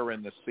know they're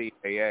in the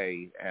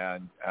CAA,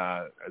 and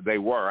they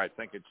were. I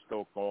think it's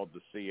still called the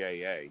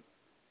CAA.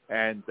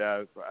 And,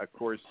 of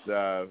course,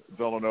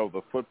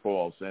 Villanova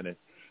football's in it.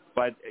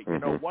 But,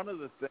 one of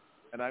the things,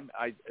 and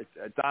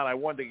Don, I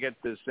wanted to get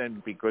this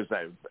in because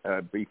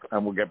and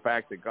we'll get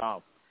back to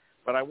golf,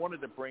 but I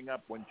wanted to bring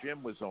up when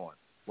Jim was on,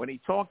 when he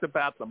talked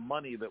about the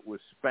money that was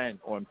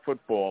spent on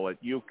football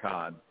at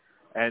UConn,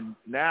 and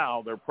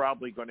now they're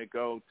probably going to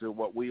go to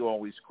what we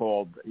always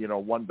called,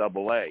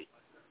 1AA.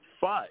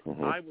 But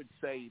I would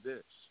say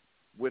this,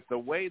 with the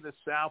way the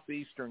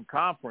Southeastern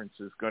Conference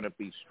is going to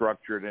be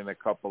structured in a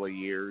couple of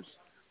years,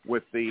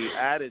 with the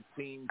added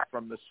teams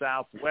from the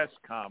Southwest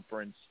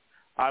Conference,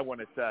 I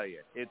want to tell you,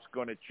 it's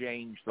going to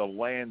change the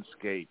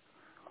landscape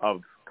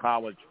of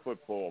college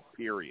football,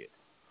 period.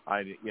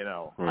 I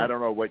don't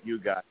know what you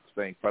guys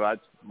think, but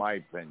that's my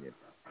opinion.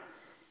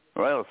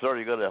 Well, it's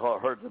certainly going to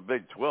hurt the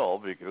Big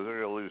 12 because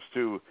they're going to lose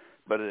 2,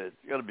 but it's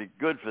going to be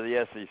good for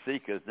the SEC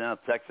because now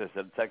Texas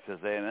and Texas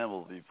A&M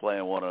will be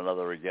playing one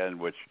another again,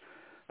 which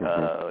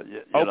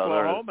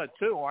Oklahoma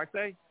too, aren't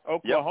they?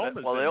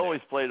 Oklahoma's well, they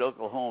always played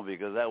Oklahoma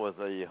because that was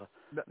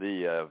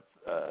the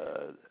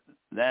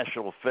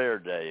National Fair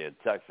Day in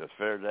Texas,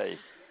 Fair Day,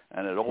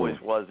 and it always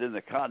was in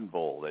the Cotton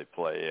Bowl they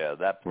play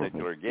that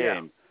particular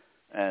game.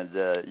 And,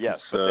 yes,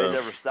 but they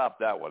never stopped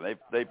that one.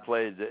 They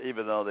played,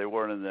 even though they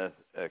weren't in the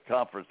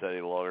conference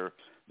any longer,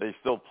 they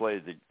still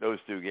played those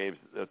two games.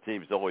 The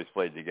teams always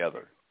played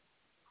together.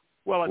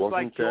 Well, it's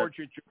like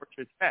Georgia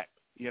Tech.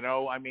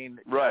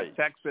 right.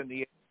 Tech's in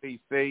the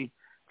SEC,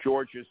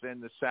 Georgia's in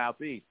the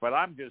Southeast. But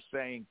I'm just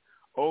saying,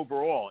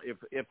 overall,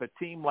 if a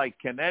team like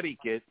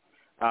Connecticut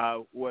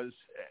was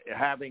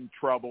having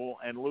trouble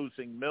and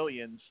losing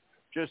millions,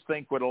 just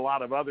think what a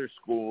lot of other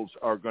schools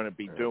are going to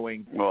be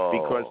doing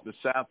because the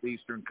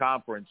Southeastern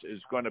Conference is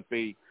going to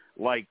be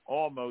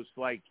almost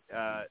like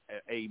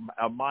a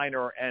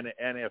minor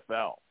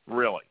NFL,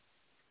 really.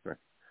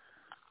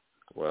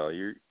 Well,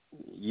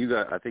 you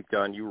got. I think,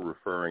 Don, you were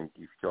referring.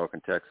 If you're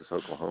talking Texas,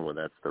 Oklahoma,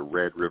 that's the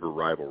Red River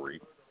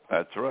rivalry.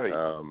 That's right.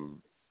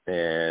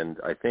 And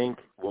I think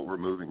what we're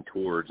moving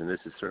towards, and this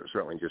is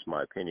certainly just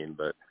my opinion,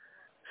 but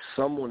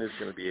someone is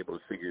going to be able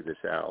to figure this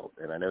out.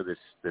 And I know this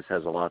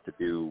has a lot to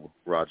do,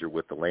 Roger,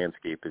 with the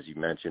landscape, as you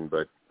mentioned,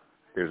 but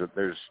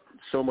there's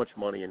so much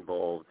money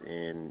involved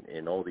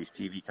in all these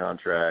TV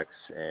contracts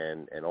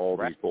and all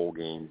these bowl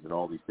games and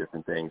all these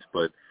different things.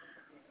 But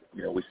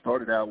we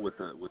started out with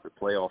a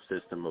playoff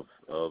system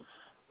of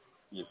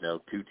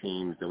 2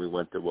 teams, then we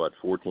went to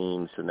 4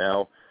 teams. So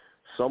now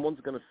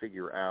someone's going to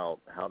figure out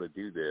how to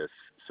do this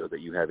so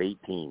that you have 8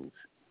 teams.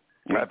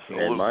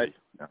 Absolutely. And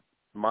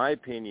my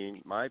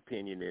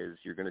opinion is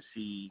you're going to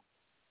see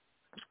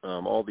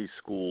all these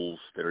schools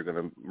that are going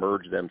to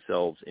merge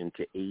themselves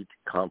into 8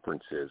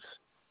 conferences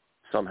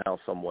somehow,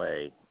 some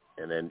way,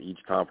 and then each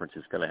conference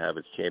is going to have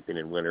its champion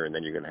and winner, and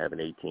then you're going to have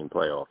an 18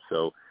 playoff.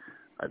 So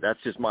that's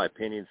just my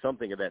opinion.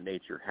 Something of that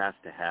nature has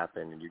to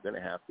happen, and you're going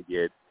to have to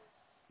get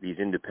these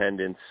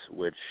independents,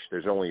 which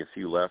there's only a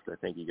few left. I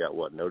think you got,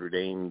 Notre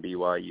Dame,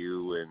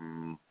 BYU,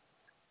 and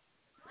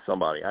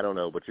somebody. I don't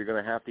know, but you're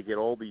going to have to get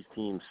all these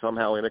teams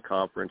somehow in a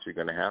conference. You're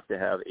going to have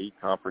 8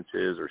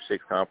 conferences or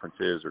 6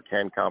 conferences or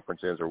 10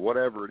 conferences or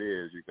whatever it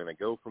is. You're going to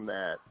go from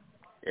that.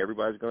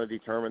 Everybody's going to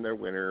determine their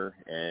winner,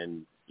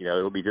 and,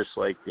 it'll be just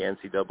like the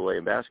NCAA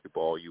in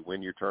basketball. You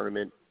win your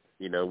tournament,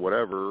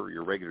 whatever,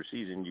 your regular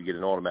season, you get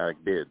an automatic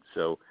bid.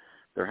 So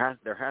there has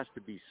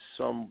to be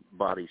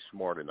somebody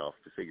smart enough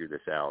to figure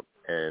this out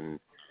and,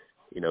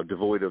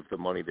 devoid of the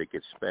money that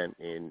gets spent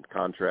in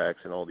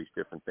contracts and all these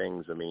different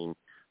things. I mean,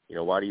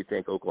 why do you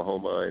think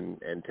Oklahoma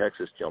and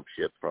Texas jumped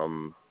ship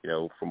from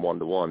 1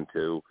 to 1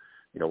 to,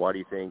 why do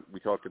you think we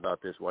talked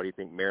about this? Why do you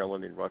think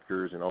Maryland and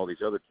Rutgers and all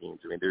these other teams?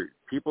 I mean,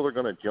 people are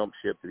going to jump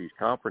ship to these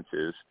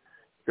conferences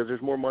because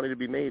there's more money to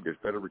be made. There's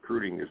better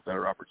recruiting. There's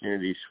better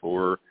opportunities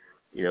for,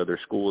 their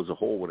school as a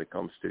whole when it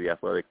comes to the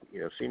athletic,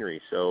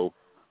 scenery. So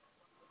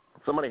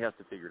somebody has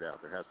to figure it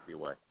out. There has to be a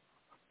way.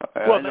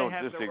 Well, I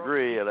don't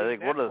disagree, and I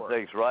think one of the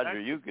things, Roger,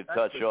 you could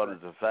touch on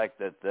is the fact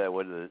that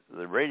when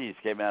the ratings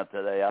came out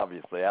today,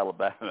 obviously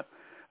Alabama,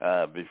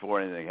 before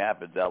anything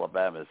happens,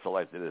 Alabama is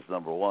selected as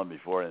number 1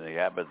 before anything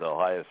happens.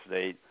 Ohio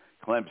State,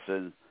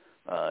 Clemson,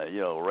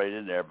 right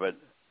in there. But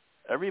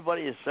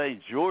everybody is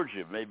saying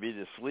Georgia may be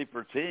the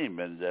sleeper team.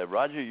 And,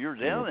 Roger, you're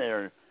down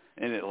there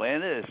in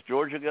Atlanta. Is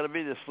Georgia going to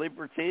be the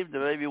sleeper team to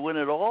maybe win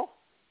it all?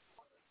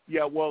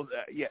 Yeah, well,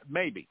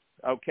 maybe.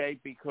 Okay,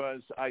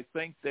 because I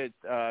think that,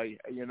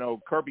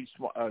 Kirby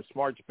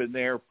Smart's been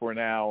there for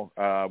now,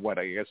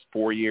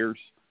 4 years.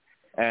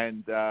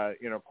 And,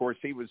 of course,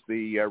 he was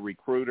the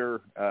recruiter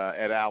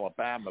at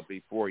Alabama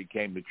before he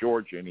came to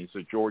Georgia, and he's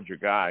a Georgia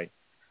guy.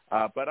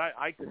 But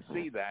I can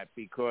see that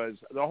because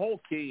the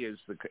whole key is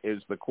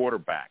the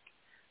quarterback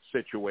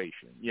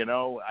situation.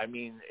 I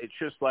mean, it's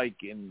just like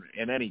in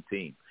any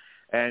team.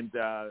 And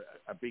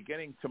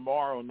beginning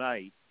tomorrow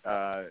night,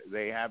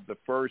 they have the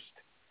first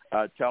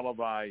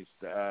televised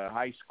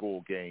high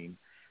school game.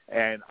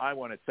 And I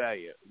want to tell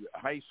you,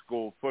 high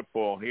school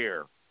football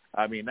here,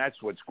 I mean, that's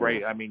what's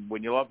great. I mean,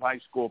 when you love high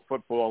school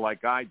football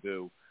like I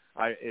do,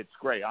 it's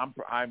great. I'm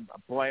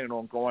planning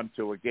on going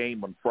to a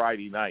game on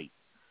Friday night,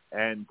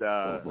 and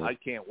I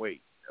can't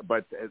wait.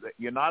 But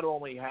you not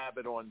only have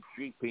it on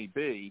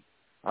GPB,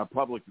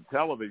 public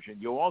television,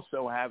 you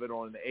also have it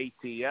on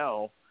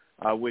ATL,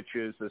 which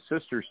is the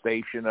sister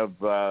station of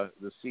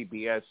the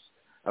CBS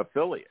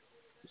affiliate.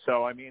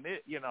 So, I mean,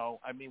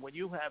 when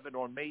you have it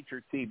on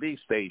major TV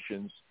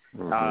stations,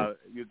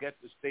 you get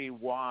to see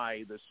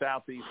why the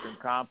Southeastern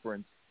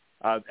Conference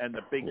and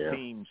the big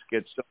teams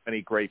get so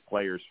many great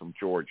players from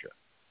Georgia.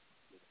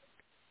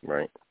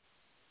 Right.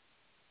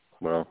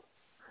 Well,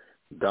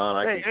 Don,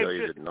 I can tell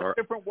you that it's a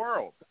different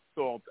world.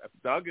 So,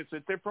 Doug, it's a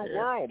different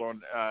world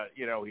on,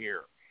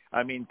 here.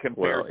 I mean,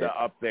 compared to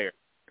up there.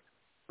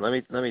 Let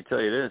me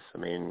tell you this. I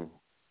mean,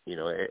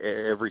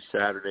 every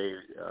Saturday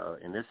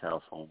in this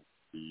household,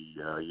 the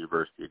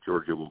University of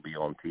Georgia will be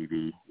on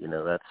TV.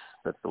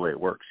 That's the way it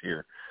works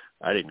here.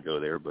 I didn't go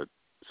there, but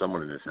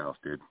someone in this house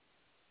did.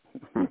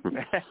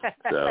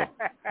 So,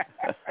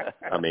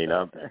 I mean,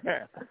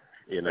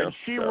 and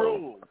she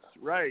rules,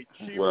 right?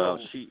 She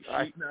rules.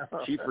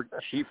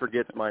 She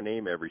forgets my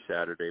name every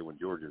Saturday when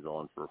Georgia's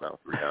on for about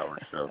 3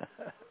 hours. So.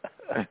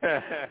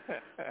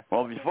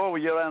 Well, before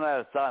we get on out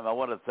of time, I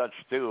want to touch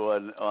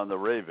too on the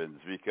Ravens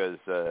because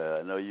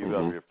I know you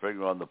got your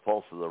finger on the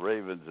pulse of the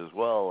Ravens as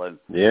well. And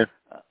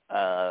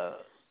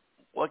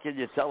what can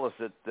you tell us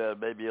that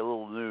maybe a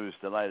little news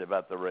tonight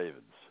about the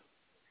Ravens?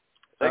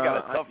 They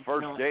got a tough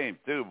first game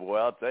too, boy.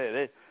 I'll tell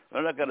you,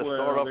 they're not going to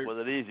start off with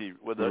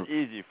an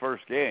easy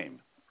first game.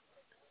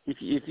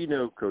 If you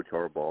know Coach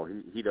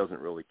Harbaugh, he doesn't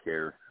really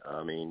care.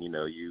 I mean,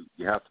 you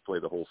have to play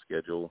the whole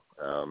schedule.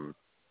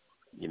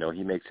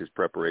 He makes his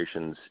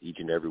preparations each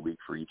and every week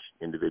for each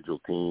individual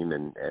team.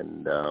 And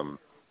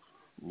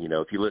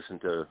if you listen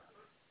to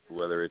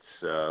whether it's,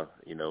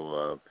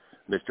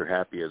 Mr.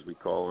 Happy, as we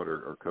call it,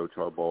 or Coach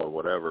Harbaugh or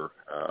whatever,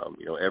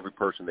 every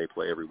person they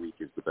play every week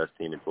is the best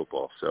team in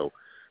football. So,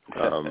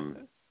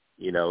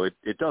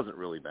 it doesn't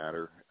really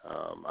matter.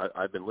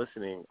 I've been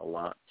listening a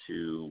lot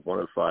to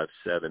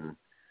 105.7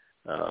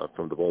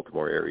 from the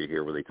Baltimore area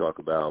here where they talk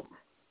about,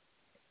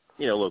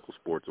 local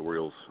sports,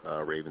 Orioles,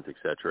 Ravens, et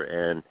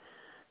cetera. And,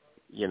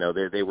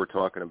 they were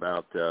talking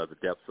about the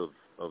depth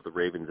of the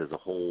Ravens as a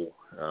whole,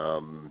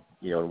 and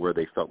where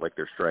they felt like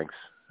their strengths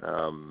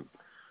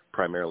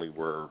primarily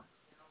were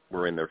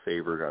in their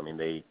favor. I mean,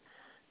 they,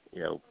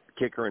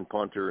 kicker and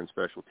punter and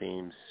special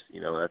teams,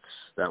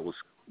 that was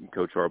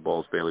Coach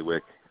Harbaugh's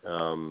bailiwick,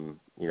 and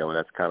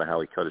that's kind of how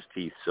he cut his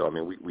teeth. So, I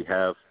mean, we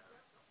have,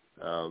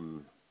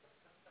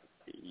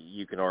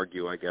 you can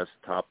argue, I guess,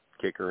 top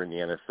kicker in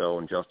the NFL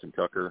and Justin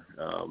Tucker,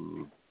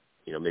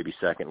 maybe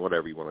second,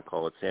 whatever you want to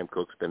call it. Sam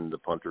Cooke's been the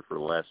punter for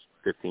the last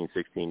 15,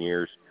 16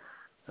 years.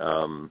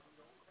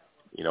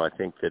 I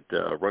think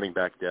that running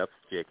back depth,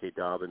 J.K.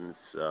 Dobbins,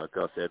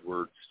 Gus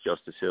Edwards,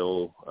 Justice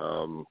Hill,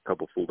 a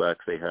couple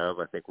fullbacks they have,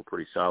 I think we're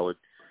pretty solid.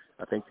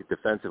 I think the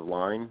defensive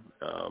line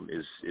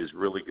is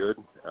really good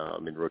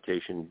in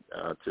rotation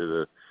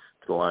to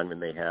the linemen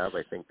they have.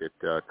 I think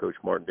that Coach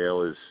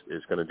Martindale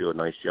is going to do a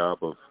nice job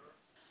of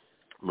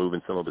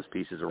moving some of his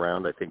pieces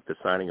around. I think the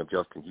signing of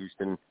Justin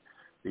Houston,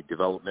 the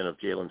development of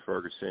Jalen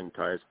Ferguson,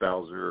 Tyus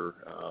Bowser,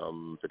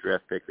 the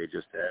draft pick they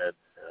just had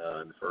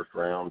in the first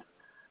round,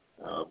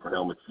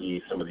 Pernell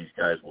McKee, some of these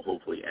guys will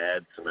hopefully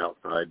add some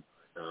outside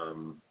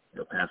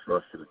pass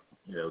rush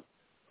to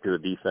the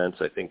defense.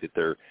 I think that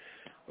their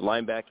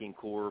linebacking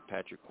core,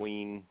 Patrick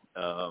Queen,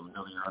 now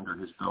they're under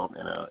his belt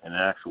in an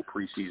actual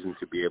preseason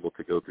to be able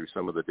to go through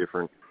some of the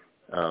different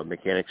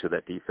mechanics of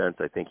that defense.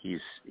 I think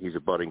he's a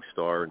budding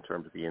star in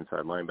terms of the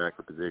inside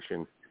linebacker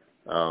position.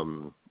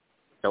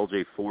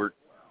 L.J. Fort,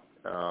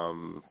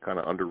 kind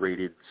of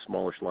underrated,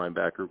 smallish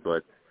linebacker,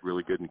 but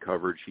really good in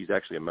coverage. He's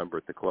actually a member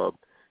at the club,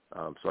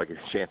 so I get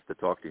a chance to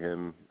talk to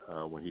him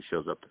when he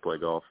shows up to play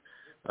golf.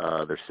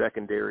 Their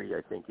secondary,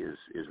 I think,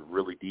 is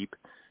really deep.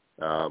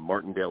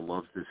 Martindale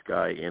loves this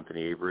guy,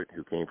 Anthony Averett,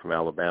 who came from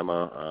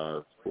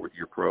Alabama,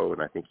 fourth-year pro,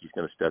 and I think he's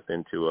going to step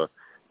into a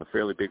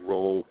fairly big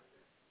role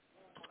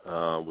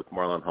with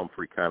Marlon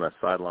Humphrey kind of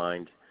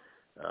sidelined.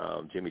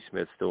 Jimmy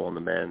Smith still on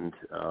the mend.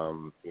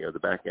 The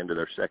back end of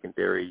their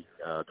secondary,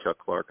 Chuck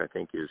Clark, I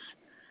think, is,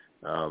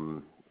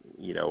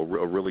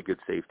 a really good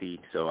safety.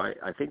 So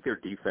I think their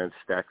defense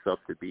stacks up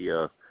to be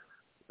a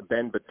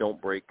bend but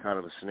don't break kind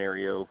of a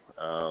scenario,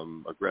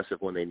 aggressive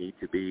when they need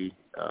to be.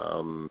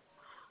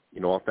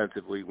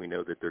 Offensively, we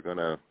know that they're going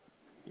to,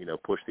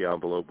 push the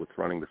envelope with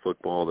running the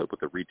football, that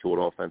with a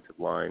retooled offensive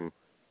line,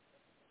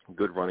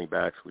 good running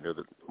backs. We know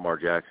that Lamar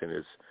Jackson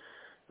is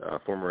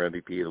former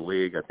MVP of the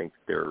league. I think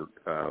their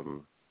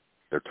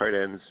tight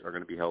ends are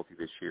going to be healthy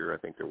this year. I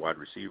think their wide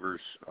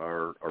receivers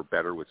are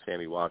better with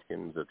Sammy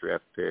Watkins, a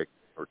draft pick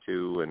or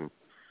two, and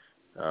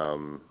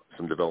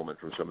some development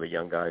from some of the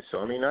young guys. So,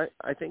 I mean,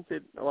 I think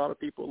that a lot of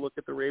people look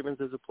at the Ravens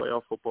as a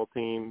playoff football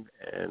team,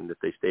 and if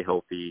they stay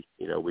healthy,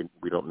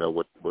 we don't know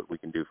what we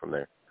can do from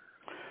there.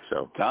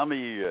 So, Tommy,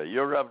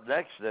 you're up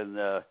next,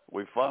 and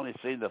we've finally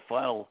seen the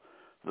final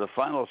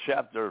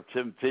chapter of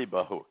Tim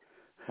Tebow.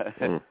 I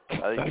think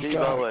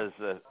Tebow is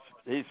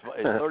he's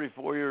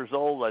 34 years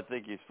old. I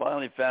think he's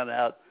finally found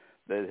out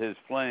that his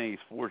playing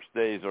sports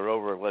days are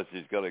over unless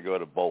he's going to go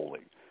to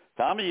bowling.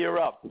 Tommy, you're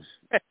up.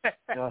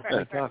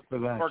 Thank God for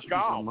that. Or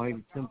golf.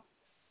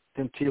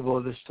 Tim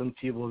Tebow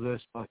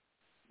this, but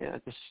yeah,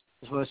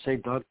 just want to say,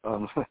 Doug,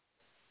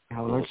 I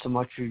learned so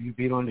much you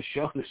being on the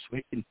show this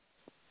week, and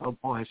oh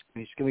boy,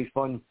 it's gonna be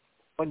fun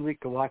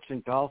week of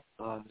watching golf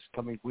this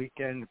coming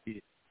weekend.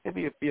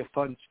 It'll be a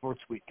fun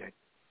sports weekend,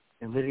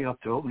 and leading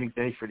up to opening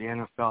day for the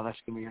NFL, that's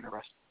gonna be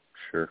interesting.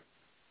 Sure.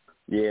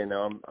 Yeah,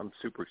 no, I'm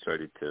super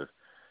excited to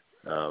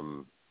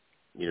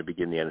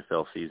begin the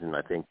NFL season.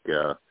 I think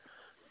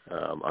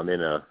I'm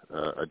in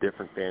a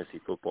different fantasy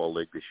football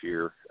league this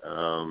year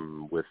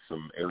with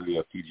some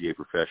area PGA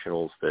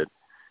professionals that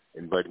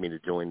invited me to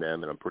join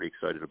them, and I'm pretty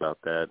excited about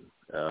that.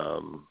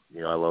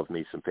 I love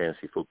me some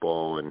fantasy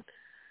football and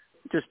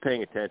just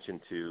paying attention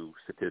to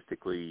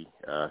statistically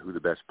who the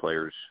best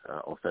players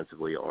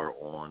offensively are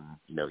on,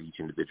 each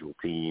individual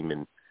team,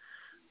 and,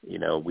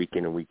 week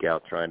in and week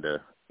out trying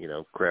to,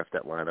 craft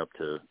that lineup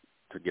to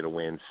get a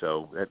win.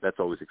 So that's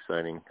always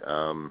exciting.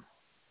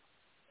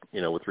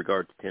 With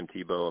regard to Tim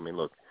Tebow, I mean,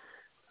 look,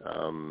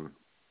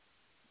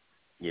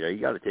 you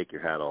got to take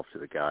your hat off to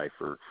the guy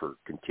for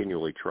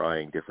continually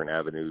trying different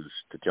avenues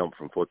to jump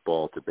from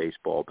football to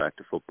baseball, back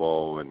to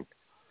football. And,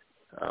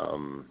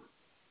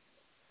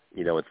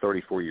 at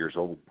 34 years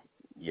old,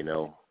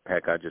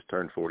 heck, I just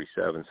turned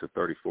 47, so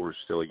 34 is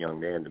still a young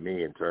man to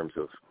me in terms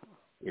of,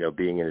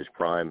 being in his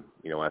prime,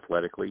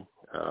 athletically.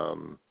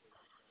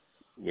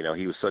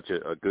 He was such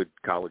a good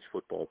college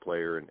football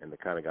player and the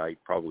kind of guy you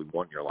probably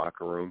want in your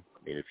locker room.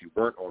 I mean, if you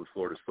weren't on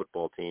Florida's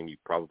football team, you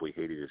probably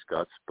hated his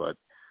guts. But,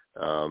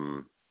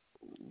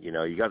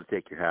 you got to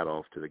take your hat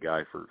off to the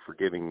guy for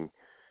giving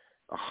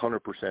 100%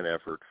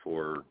 effort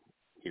for,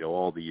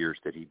 all the years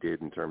that he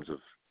did in terms of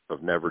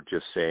never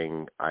just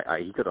saying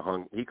he could have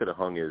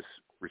hung his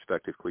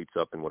respective cleats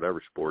up in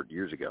whatever sport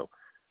years ago.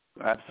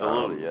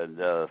 Absolutely, and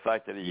the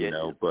fact that he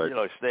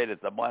stayed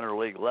at the minor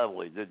league level,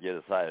 he did get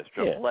as high as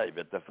AAA.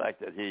 But the fact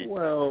that he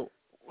was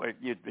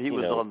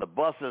on the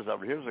buses.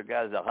 Here's a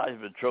guy, the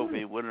Heisman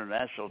Trophy winner,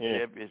 national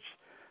champions,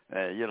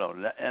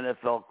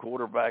 NFL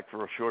quarterback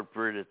for a short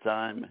period of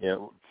time,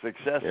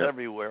 success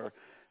everywhere,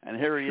 and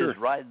here he is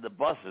riding the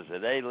buses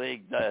at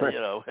A-League. Right. You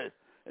know,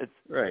 it's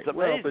amazing.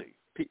 Well, but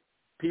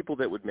people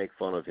that would make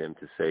fun of him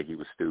to say he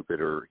was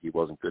stupid or he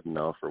wasn't good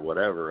enough or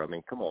whatever. I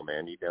mean, come on,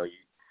 man. You know,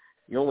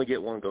 you only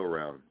get one go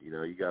around. You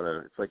know, you gotta.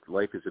 It's like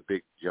life is a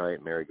big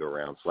giant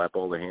merry-go-round. Slap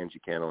all the hands you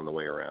can on the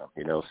way around.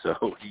 You know, so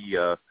he,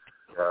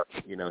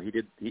 you know, he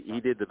did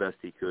the best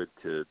he could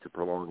to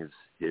prolong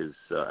his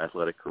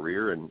athletic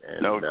career and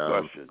no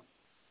question.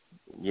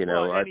 You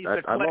know,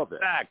 well, I love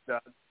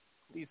that.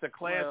 He's a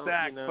class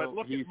act. You know, but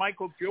look at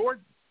Michael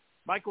Jordan.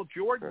 Michael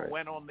Jordan right.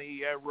 went on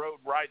the road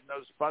riding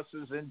those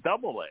buses in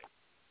Double-A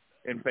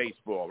in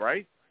baseball,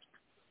 right?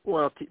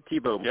 Well,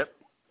 Tebow. Yep.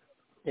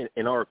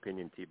 In our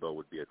opinion, Tebow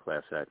would be a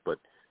class act, but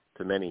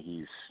to many,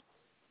 he's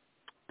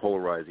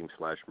polarizing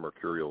 /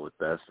 mercurial at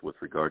best with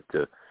regard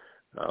to,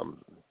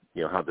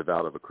 you know, how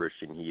devout of a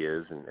Christian he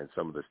is and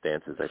some of the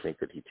stances I think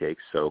that he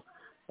takes. So,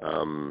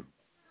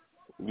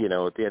 you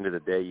know, at the end of the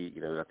day,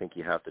 you know, I think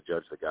you have to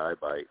judge the guy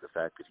by the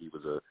fact that he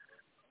was a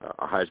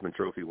Heisman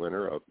Trophy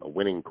winner, a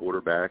winning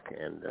quarterback,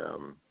 and,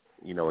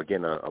 you know,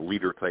 again, a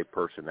leader-type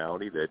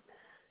personality that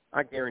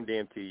I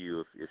guarantee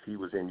you if he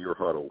was in your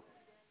huddle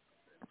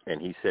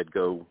and he said,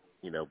 go,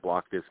 you know,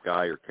 block this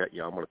guy or,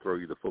 I'm going to throw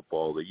you the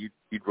football, that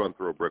you'd run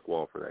through a brick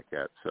wall for that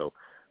cat. So,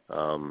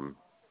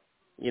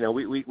 you know,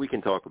 we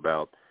can talk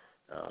about,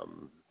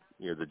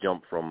 you know, the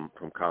jump from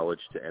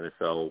college to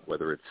NFL,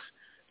 whether it's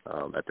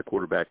at the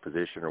quarterback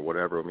position or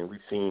whatever. I mean, we've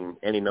seen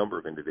any number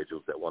of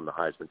individuals that won the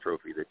Heisman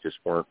Trophy that just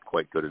weren't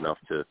quite good enough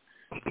to,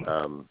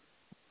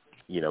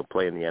 you know,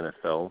 play in the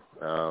NFL.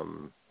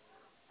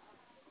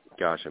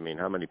 Gosh, I mean,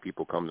 how many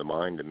people come to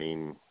mind? I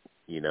mean,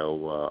 you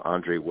know,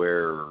 Andre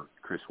Ware,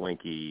 Chris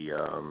Winkie,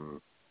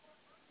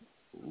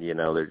 you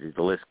know,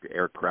 the list,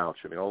 Eric Crouch.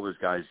 I mean, all those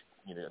guys,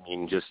 you know, I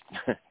mean, just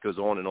goes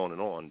on and on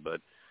and on.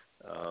 But,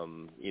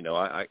 you know,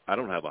 I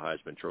don't have a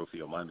Heisman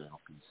Trophy on my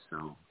mantelpiece,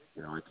 so,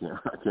 you know,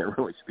 I can't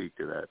really speak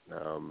to that.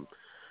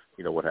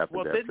 You know, what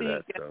happened after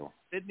that.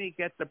 Didn't he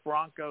get the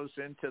Broncos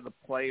into the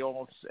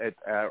playoffs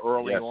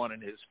early on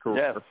in his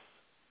career? Yes,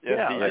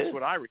 yeah, that's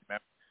what I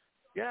remember.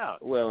 Yeah.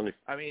 Well, and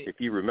if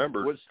you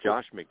remember,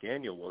 Josh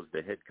McDaniel was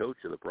the head coach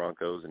of the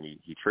Broncos, and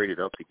he traded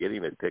up to get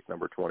him at pick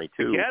number 22.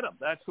 To get him,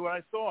 that's what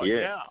I thought.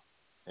 Yeah.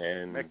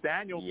 And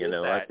McDaniel you did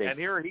know, that, I think, and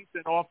here he's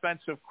an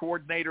offensive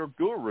coordinator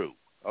guru.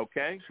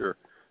 Okay. Sure.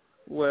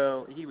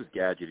 Well, he was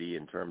gadgety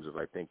in terms of,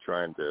 I think,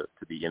 trying to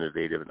be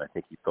innovative, and I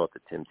think he thought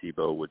that Tim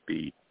Tebow would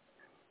be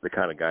the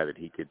kind of guy that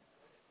he could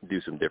do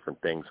some different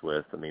things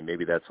with. I mean,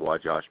 maybe that's why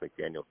Josh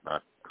McDaniel's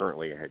not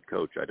currently a head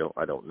coach. I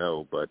don't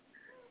know, but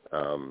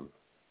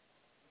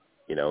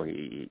you know,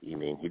 he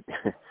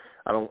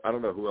I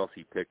don't know who else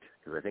he picked,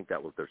 because I think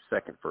that was their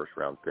second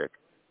first-round pick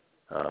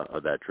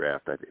of that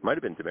draft. It might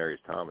have been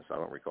Demaryius Thomas. I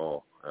don't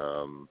recall.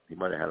 He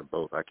might have had them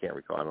both. I can't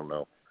recall. I don't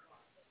know.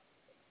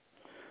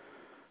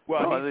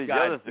 Well, the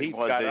other thing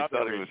was they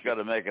thought he was going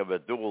to make him a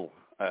dual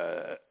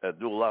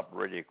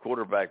operating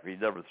quarterback if he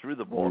never threw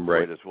the ball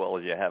quite as well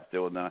as you have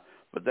to.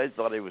 But they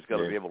thought he was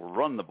going to be able to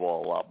run the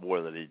ball a lot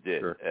more than he did.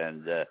 Sure.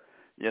 And,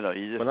 you know,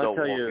 you just don't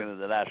walk into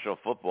the National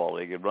Football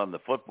League and run the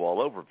football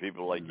over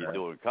people like you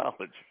do in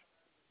college.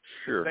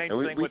 Sure. Same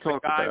and thing we with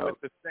talk the guy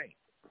about, with the Saints.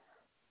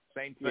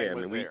 Same thing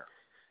with there.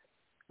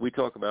 We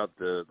talk about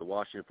the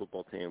Washington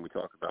football team. We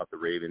talk about the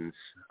Ravens.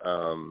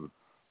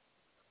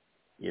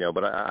 You know,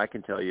 but I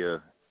can tell you,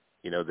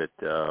 you know, that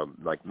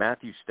like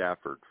Matthew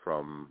Stafford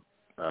from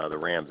the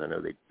Rams, I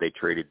know they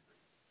traded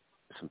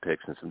some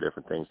picks and some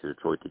different things to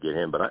Detroit to get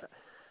him. But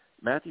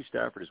Matthew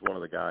Stafford is one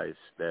of the guys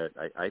that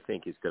I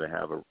think is going to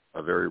have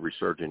a very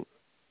resurgent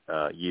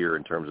year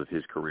in terms of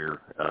his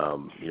career,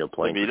 you know,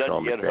 playing for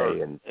Sean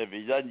McVay. And if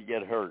he doesn't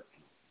get hurt.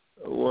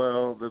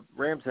 Well, the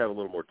Rams have a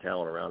little more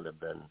talent around them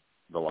than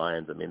the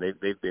Lions. I mean,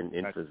 they've been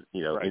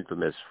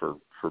infamous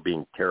for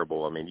being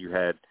terrible. I mean, you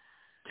had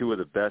two of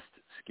the best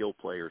skill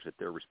players at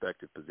their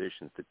respective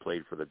positions that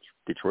played for the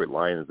Detroit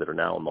Lions that are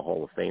now in the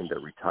Hall of Fame that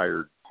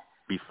retired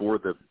before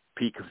the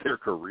peak of their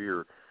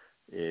career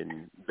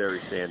in Barry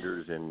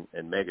Sanders and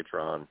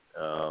Megatron,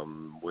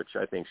 which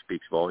I think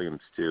speaks volumes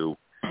to.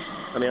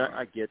 I mean,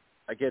 I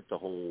get the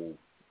whole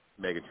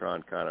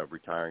Megatron kind of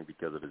retiring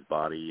because of his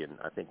body, and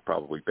I think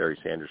probably Barry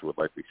Sanders would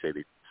likely say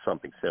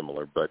something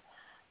similar. But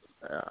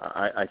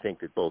I think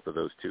that both of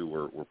those two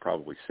were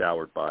probably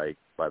soured by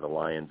the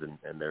Lions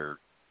and their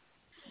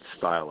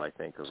style, I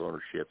think, of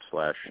ownership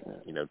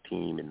 / you know,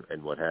 team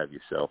and what have you.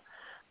 So,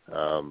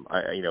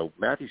 you know,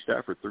 Matthew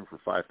Stafford threw for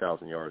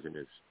 5,000 yards in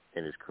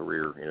his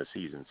career in a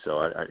season.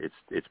 So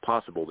it's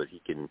possible that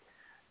he can,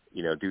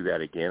 you know, do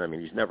that again. I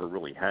mean, he's never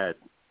really had,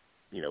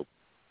 you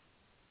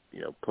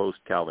know, post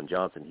Calvin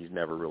Johnson, he's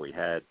never really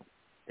had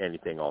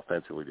anything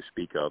offensively to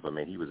speak of. I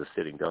mean, he was a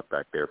sitting duck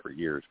back there for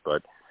years.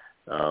 But,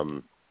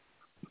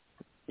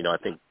 you know,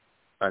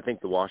 I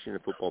think the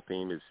Washington football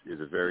team is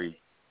a very,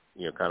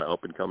 you know, kind of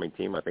up-and-coming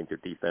team. I think their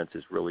defense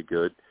is really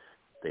good.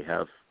 They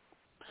have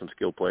some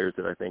skilled players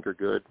that I think are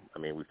good. I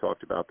mean, we've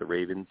talked about the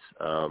Ravens.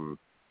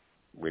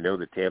 We know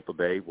that Tampa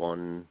Bay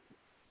won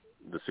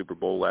the Super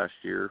Bowl last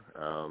year.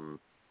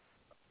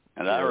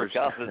 And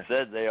IraKaulfman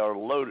said they are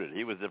loaded.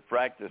 He was at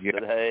practice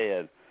today,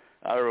 and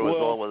Ira was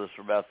on with us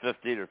for about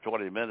 15 or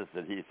 20 minutes,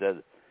 and he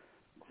said,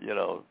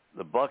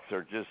 the Bucks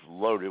are just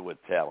loaded with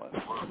talent.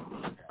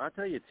 I'll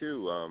tell you,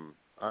 too,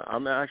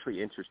 I'm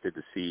actually interested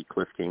to see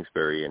Cliff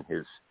Kingsbury and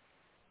his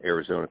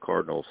Arizona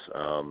Cardinals.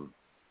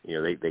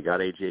 They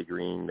got A.J.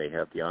 Green. They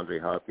have DeAndre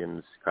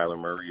Hopkins. Kyler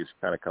Murray is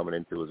kind of coming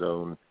into his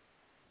own.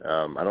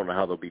 I don't know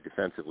how they'll be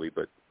defensively,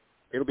 but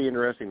it'll be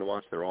interesting to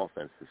watch their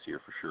offense this year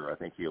for sure. I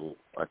think he'll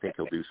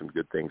do some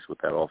good things with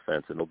that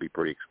offense, and it'll be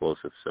pretty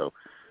explosive. So,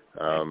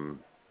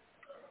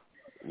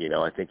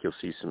 I think you'll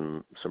see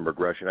some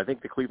regression. I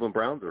think the Cleveland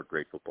Browns are a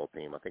great football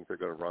team. I think they're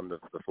going to run the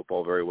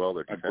football very well.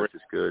 Their defense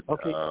is good.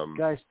 Okay,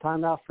 guys,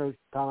 time out for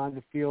time on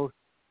the field.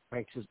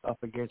 Frank's is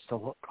up against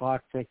the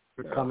clock. Thanks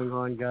for coming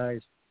on,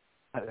 guys.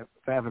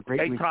 Have a great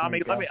weekend. Hey,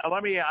 Tommy,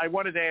 let me. I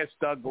wanted to ask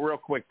Doug real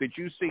quick. Did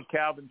you see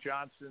Calvin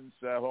Johnson's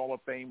Hall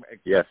of Fame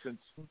acceptance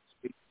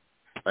speech?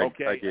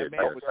 Okay, I did.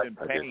 Man was in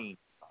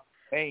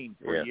pain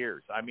for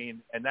years. I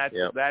mean, and that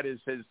is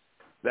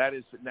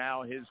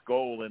now his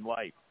goal in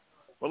life.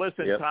 Well,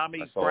 listen,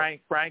 Tommy,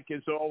 Frank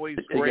is always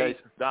great.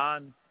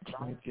 Don,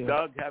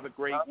 Doug, have a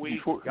great week.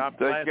 God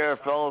bless. Take care,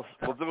 fellas.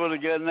 We'll do it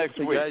again next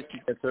week. Guys,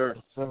 yes, sir.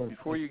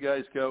 Before you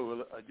guys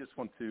go, I just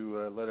want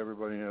to let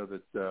everybody know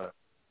that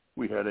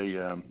we had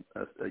a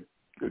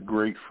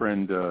great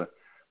friend,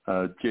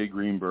 Jay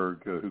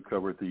Greenberg, who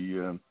covered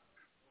the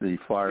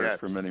Flyers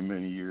for many,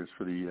 many years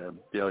for the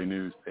Daily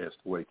News, passed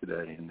away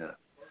today. And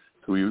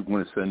so we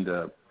want to send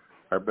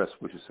our best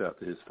wishes out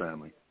to his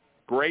family.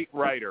 Great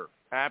writer.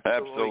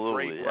 Absolutely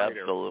great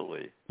writer.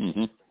 Absolutely.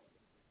 Mm-hmm.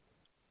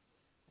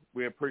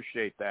 We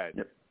appreciate that.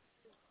 Yep.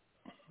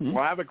 Mm-hmm.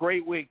 Well, have a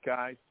great week,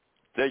 guys.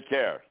 Take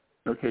care.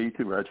 Okay, you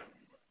too, Raj.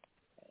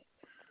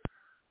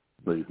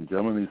 Ladies and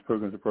gentlemen, these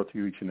programs are brought to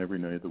you each and every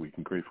night of the week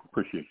in grateful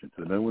appreciation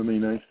to the men and women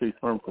of the United States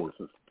Armed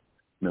Forces,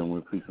 men and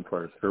women police and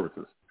fire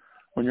services.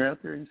 When you're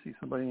out there and you see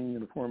somebody in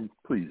uniform,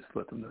 please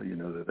let them know you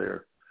know they're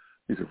there.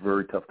 These are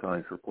very tough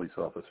times for police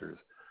officers,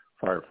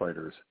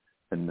 firefighters,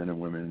 and men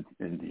and women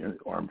in the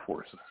armed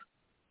forces.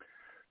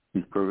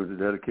 These programs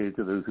are dedicated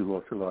to those who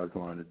lost their lives in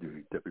line of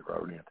duty. Deputy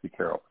Robert Anthony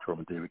Carroll,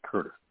 Patrolman David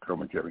Curtis,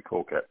 Patrolman Jerry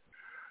Colcat,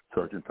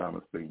 Sergeant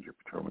Thomas Banger,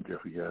 Patrolman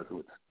Jeffrey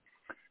Yazowitz,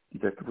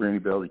 Detective Randy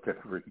Bell,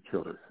 Detective Ricky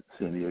Childers,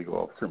 San Diego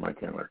Officer Mike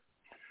Handler,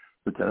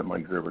 Lieutenant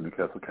Mike Zerber,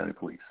 Newcastle County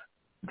Police,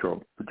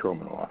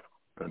 Patrolman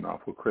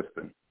Norfolk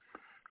Crispin,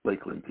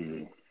 Lakeland,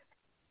 PA,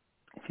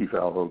 Chief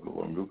Al Vogel,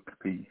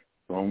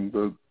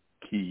 Longboat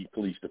Key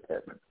Police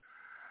Department,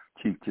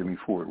 Chief Jimmy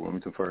Ford,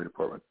 Wilmington Fire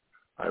Department,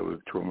 Highway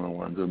Patrolman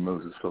Alonzo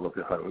Moses,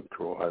 Philadelphia Highway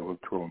Patrol, Highway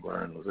Patrolman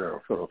Brian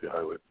Lazaro, Philadelphia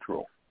Highway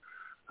Patrol,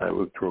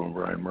 Highway Patrolman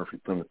Brian Murphy,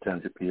 Plymouth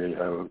Township, PA,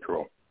 Highway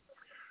Patrol,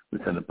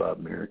 Lieutenant Bob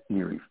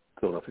Neary,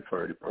 Philadelphia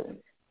Fire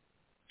Department,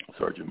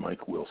 Sergeant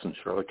Mike Wilson,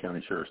 Charlotte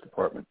County Sheriff's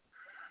Department,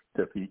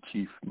 Deputy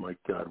Chief Mike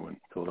Godwin,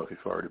 Philadelphia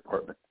Fire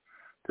Department,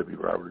 Deputy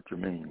Robert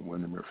Germain,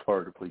 Windermere,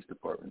 Florida Police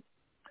Department,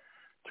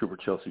 Trooper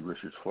Chelsea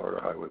Richards, Florida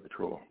Highway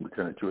Patrol,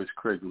 Lieutenant Joyce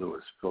Craig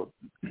Lewis,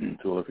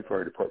 Philadelphia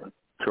Fire Department,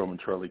 Patrolman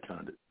Charlie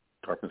Condit,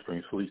 Tarpon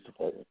Springs Police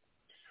Department,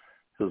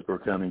 Hillsborough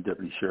County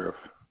Deputy Sheriff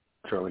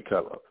Charlie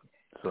Cutlop,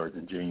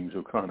 Sergeant James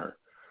O'Connor,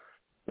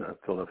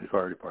 Philadelphia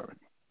Fire Department.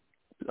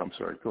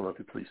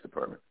 Philadelphia Police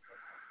Department.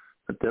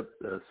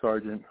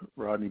 Sergeant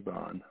Rodney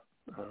Bond,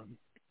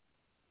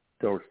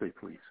 Delaware State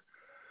Police.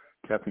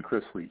 Captain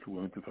Chris Leach,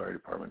 Wilmington Fire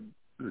Department.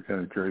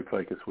 Lieutenant Jerry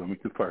Ficus,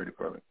 Wilmington Fire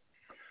Department.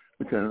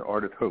 Lieutenant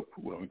Ardith Hope,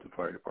 Wilmington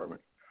Fire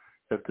Department.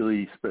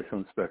 FDLE Special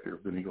Inspector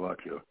Vinny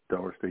Galaccio,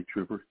 Delaware State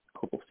Trooper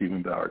Corporal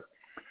Stephen Ballard.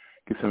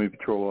 Kissimmee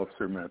Patrol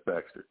Officer Matt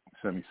Baxter.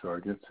 Kissimmee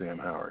Sergeant Sam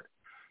Howard.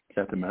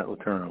 Captain Matt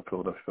Letourneau,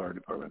 Philadelphia Fire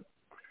Department.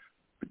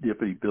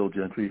 Deputy Bill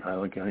Gentry,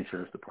 Highland County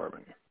Sheriff's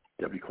Department.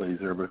 Deputy Clay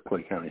Zerba,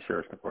 Clay County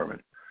Sheriff's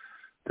Department.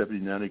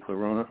 Deputy Natty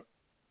Clarona,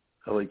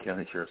 LA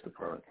County Sheriff's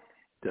Department.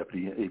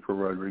 Deputy April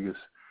Rodriguez,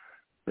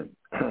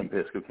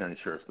 Pasco County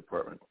Sheriff's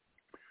Department.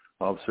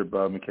 Officer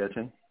Bob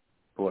McKetchin,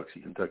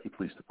 Biloxi, Kentucky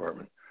Police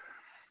Department.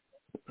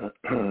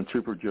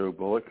 Trooper Joe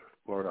Bullock,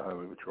 Florida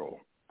Highway Patrol.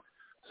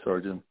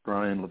 Sergeant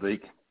Brian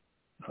Levake,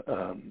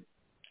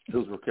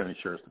 Hillsborough County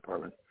Sheriff's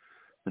Department.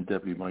 And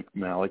Deputy Mike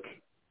Malik,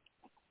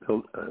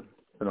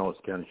 Pinellas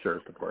County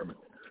Sheriff's Department.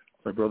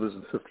 My brothers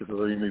and sisters,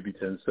 although you may be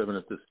 10-7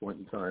 at this point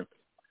in time,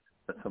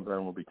 at some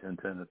time we'll be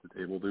 10-10 at the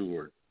table do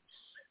word.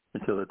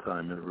 Until that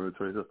time, may the roads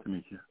rise up to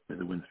meet you. May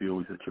the winds be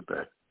always at your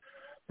back.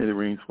 May the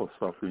rains fall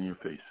softly in your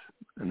face,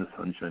 and the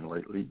sunshine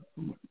lightly.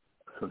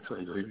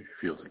 Sunshine lightly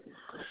feels it.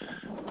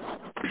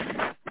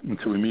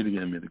 Until we meet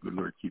again, may the good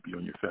Lord keep you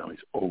and your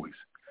families always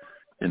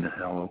in the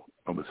hollow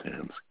of His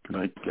hands. Good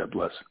night. God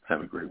bless.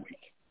 Have a great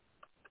week.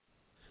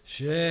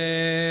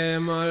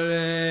 Shem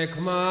Alek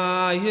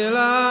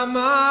Ma'ilama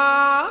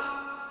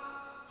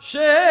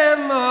Shem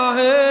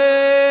Ma'ezahilma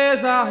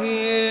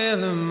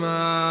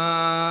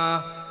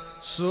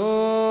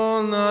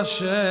Son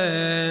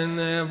Hashem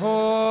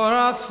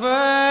Nevorat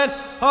Fen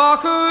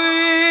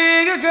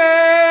Hakuig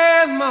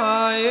Again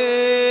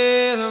Ma'ilma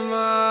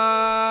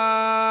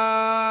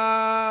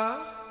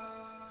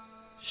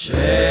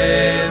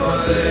Shem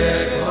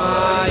Alek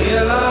Ma'ilama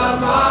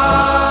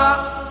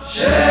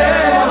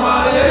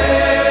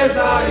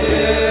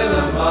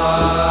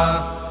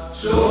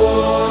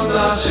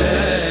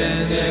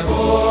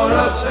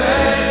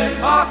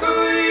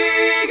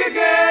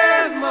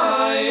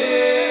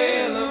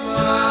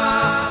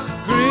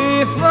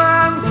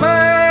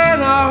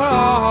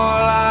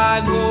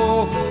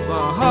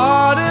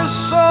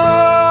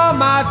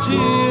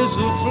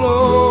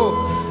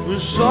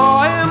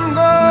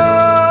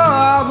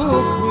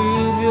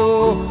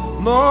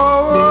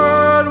no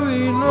word we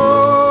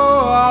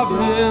know of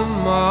him,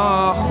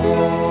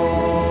 Mahon.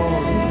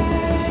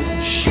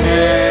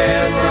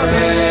 Shema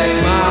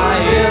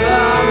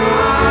Ilama,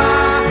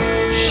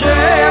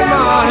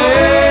 Shema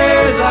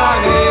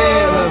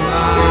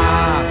Ilama,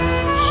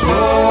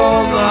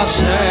 Som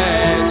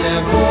Hashem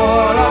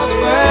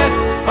Borasvet,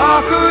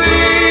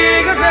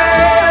 Akuig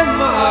again,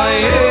 my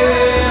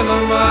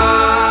Ilama,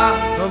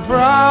 the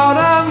proud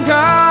and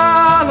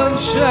gallant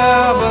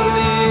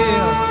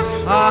Chevalier,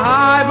 a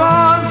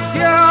high-born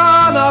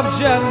scion of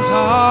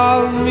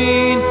gentle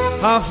mien,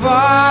 a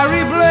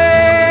fiery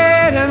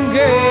blade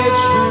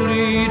engaged to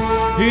lead,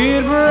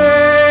 he'd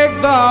break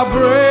the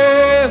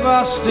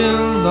bravest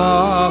in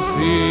the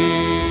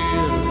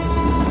field.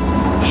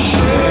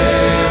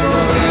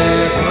 Shema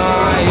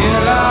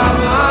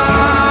Ilama,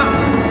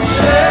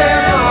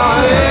 Shema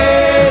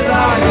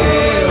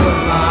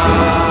Ilama,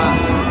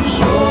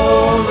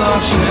 Som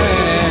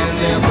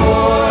Hashem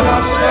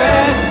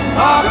Borasvet,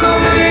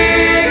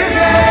 Akuig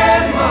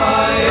again,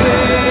 my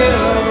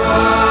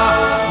Ilama,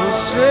 who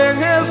sing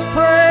his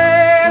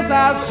praise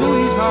as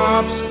sweet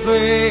harps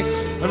play,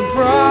 and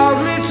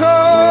proudly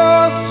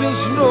toast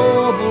his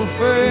noble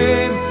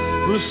fame,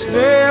 who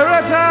stare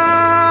at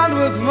hand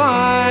with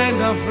mind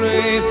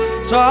afraid,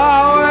 to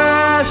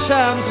wish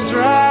him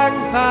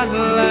strength and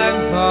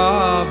length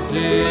of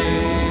days.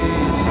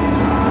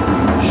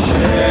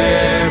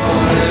 Shema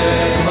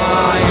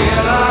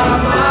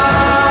Ilama,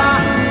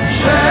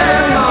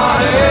 Shema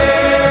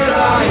Ilama,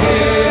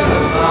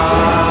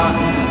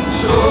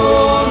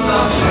 Som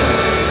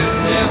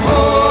Hashem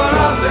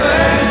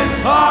Borasvet,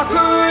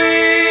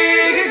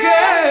 Akuig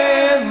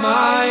again,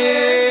 my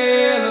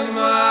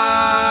Ilama.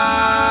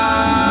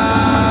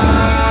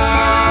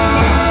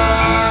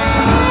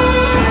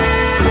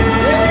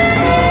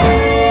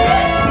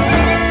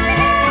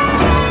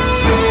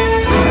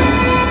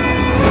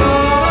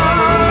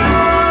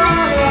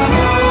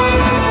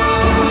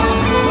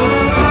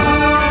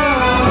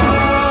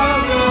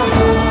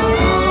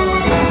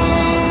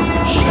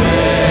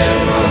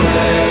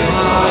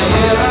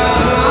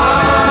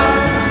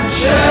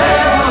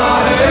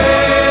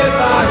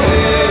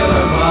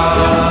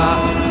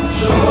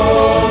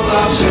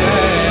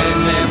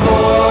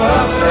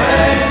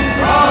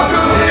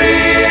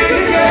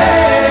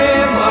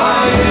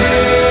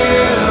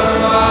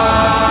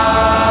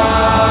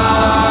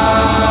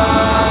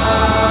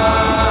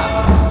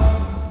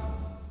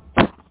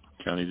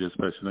 County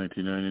Dispatch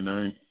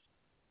 1999.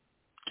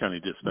 County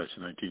Dispatch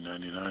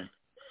 1999.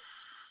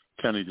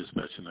 County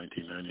Dispatch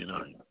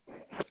 1999.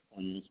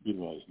 All units be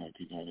advised,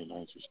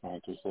 1999's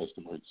respond to this last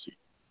emergency.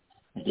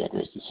 And God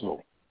rest his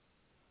soul.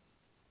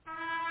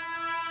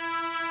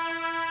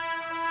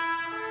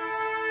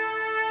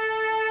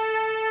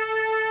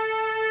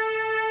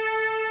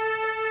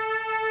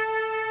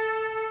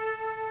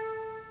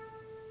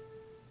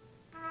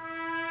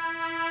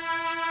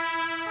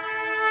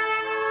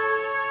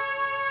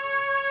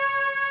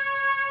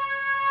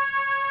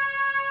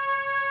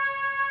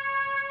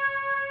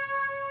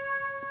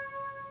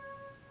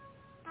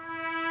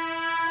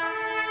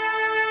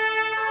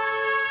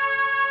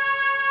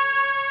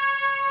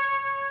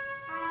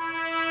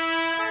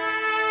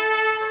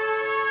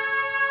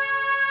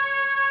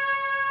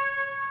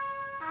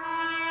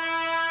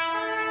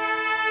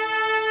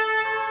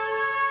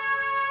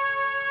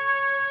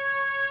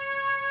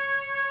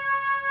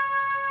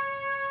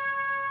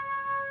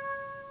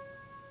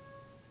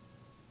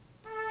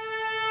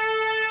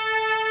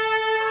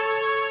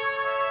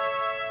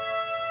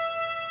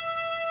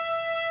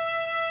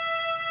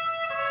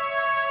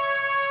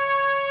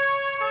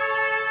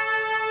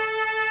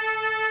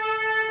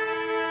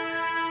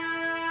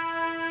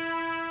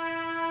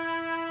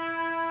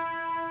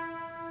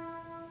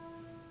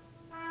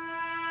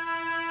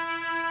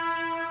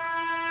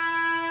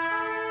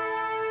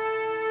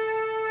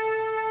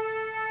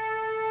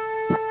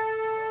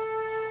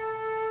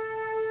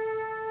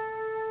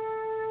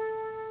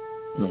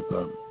 No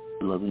problem.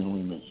 Love you and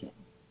we miss you.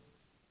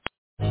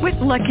 With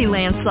Lucky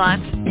Land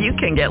Slots, you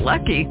can get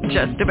lucky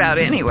just about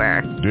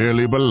anywhere.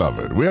 Dearly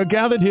beloved, we are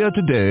gathered here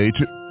today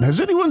to... Has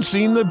anyone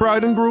seen the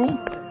bride and groom?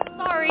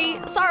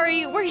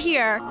 Sorry, we're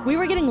here. We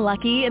were getting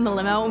lucky in the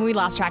limo and we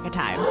lost track of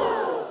time.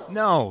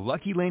 No,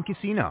 Lucky Land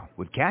Casino,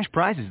 with cash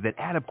prizes that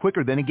add up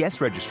quicker than a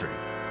guest registry.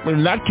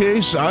 In that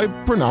case, I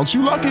pronounce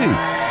you lucky.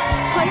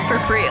 Play for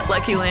free at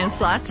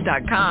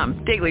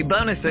LuckyLandSlots.com. Daily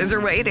bonuses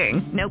are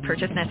waiting. No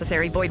purchase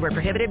necessary. Void where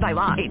prohibited by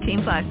law.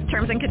 18+.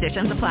 Terms and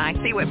conditions apply.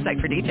 See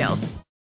website for details.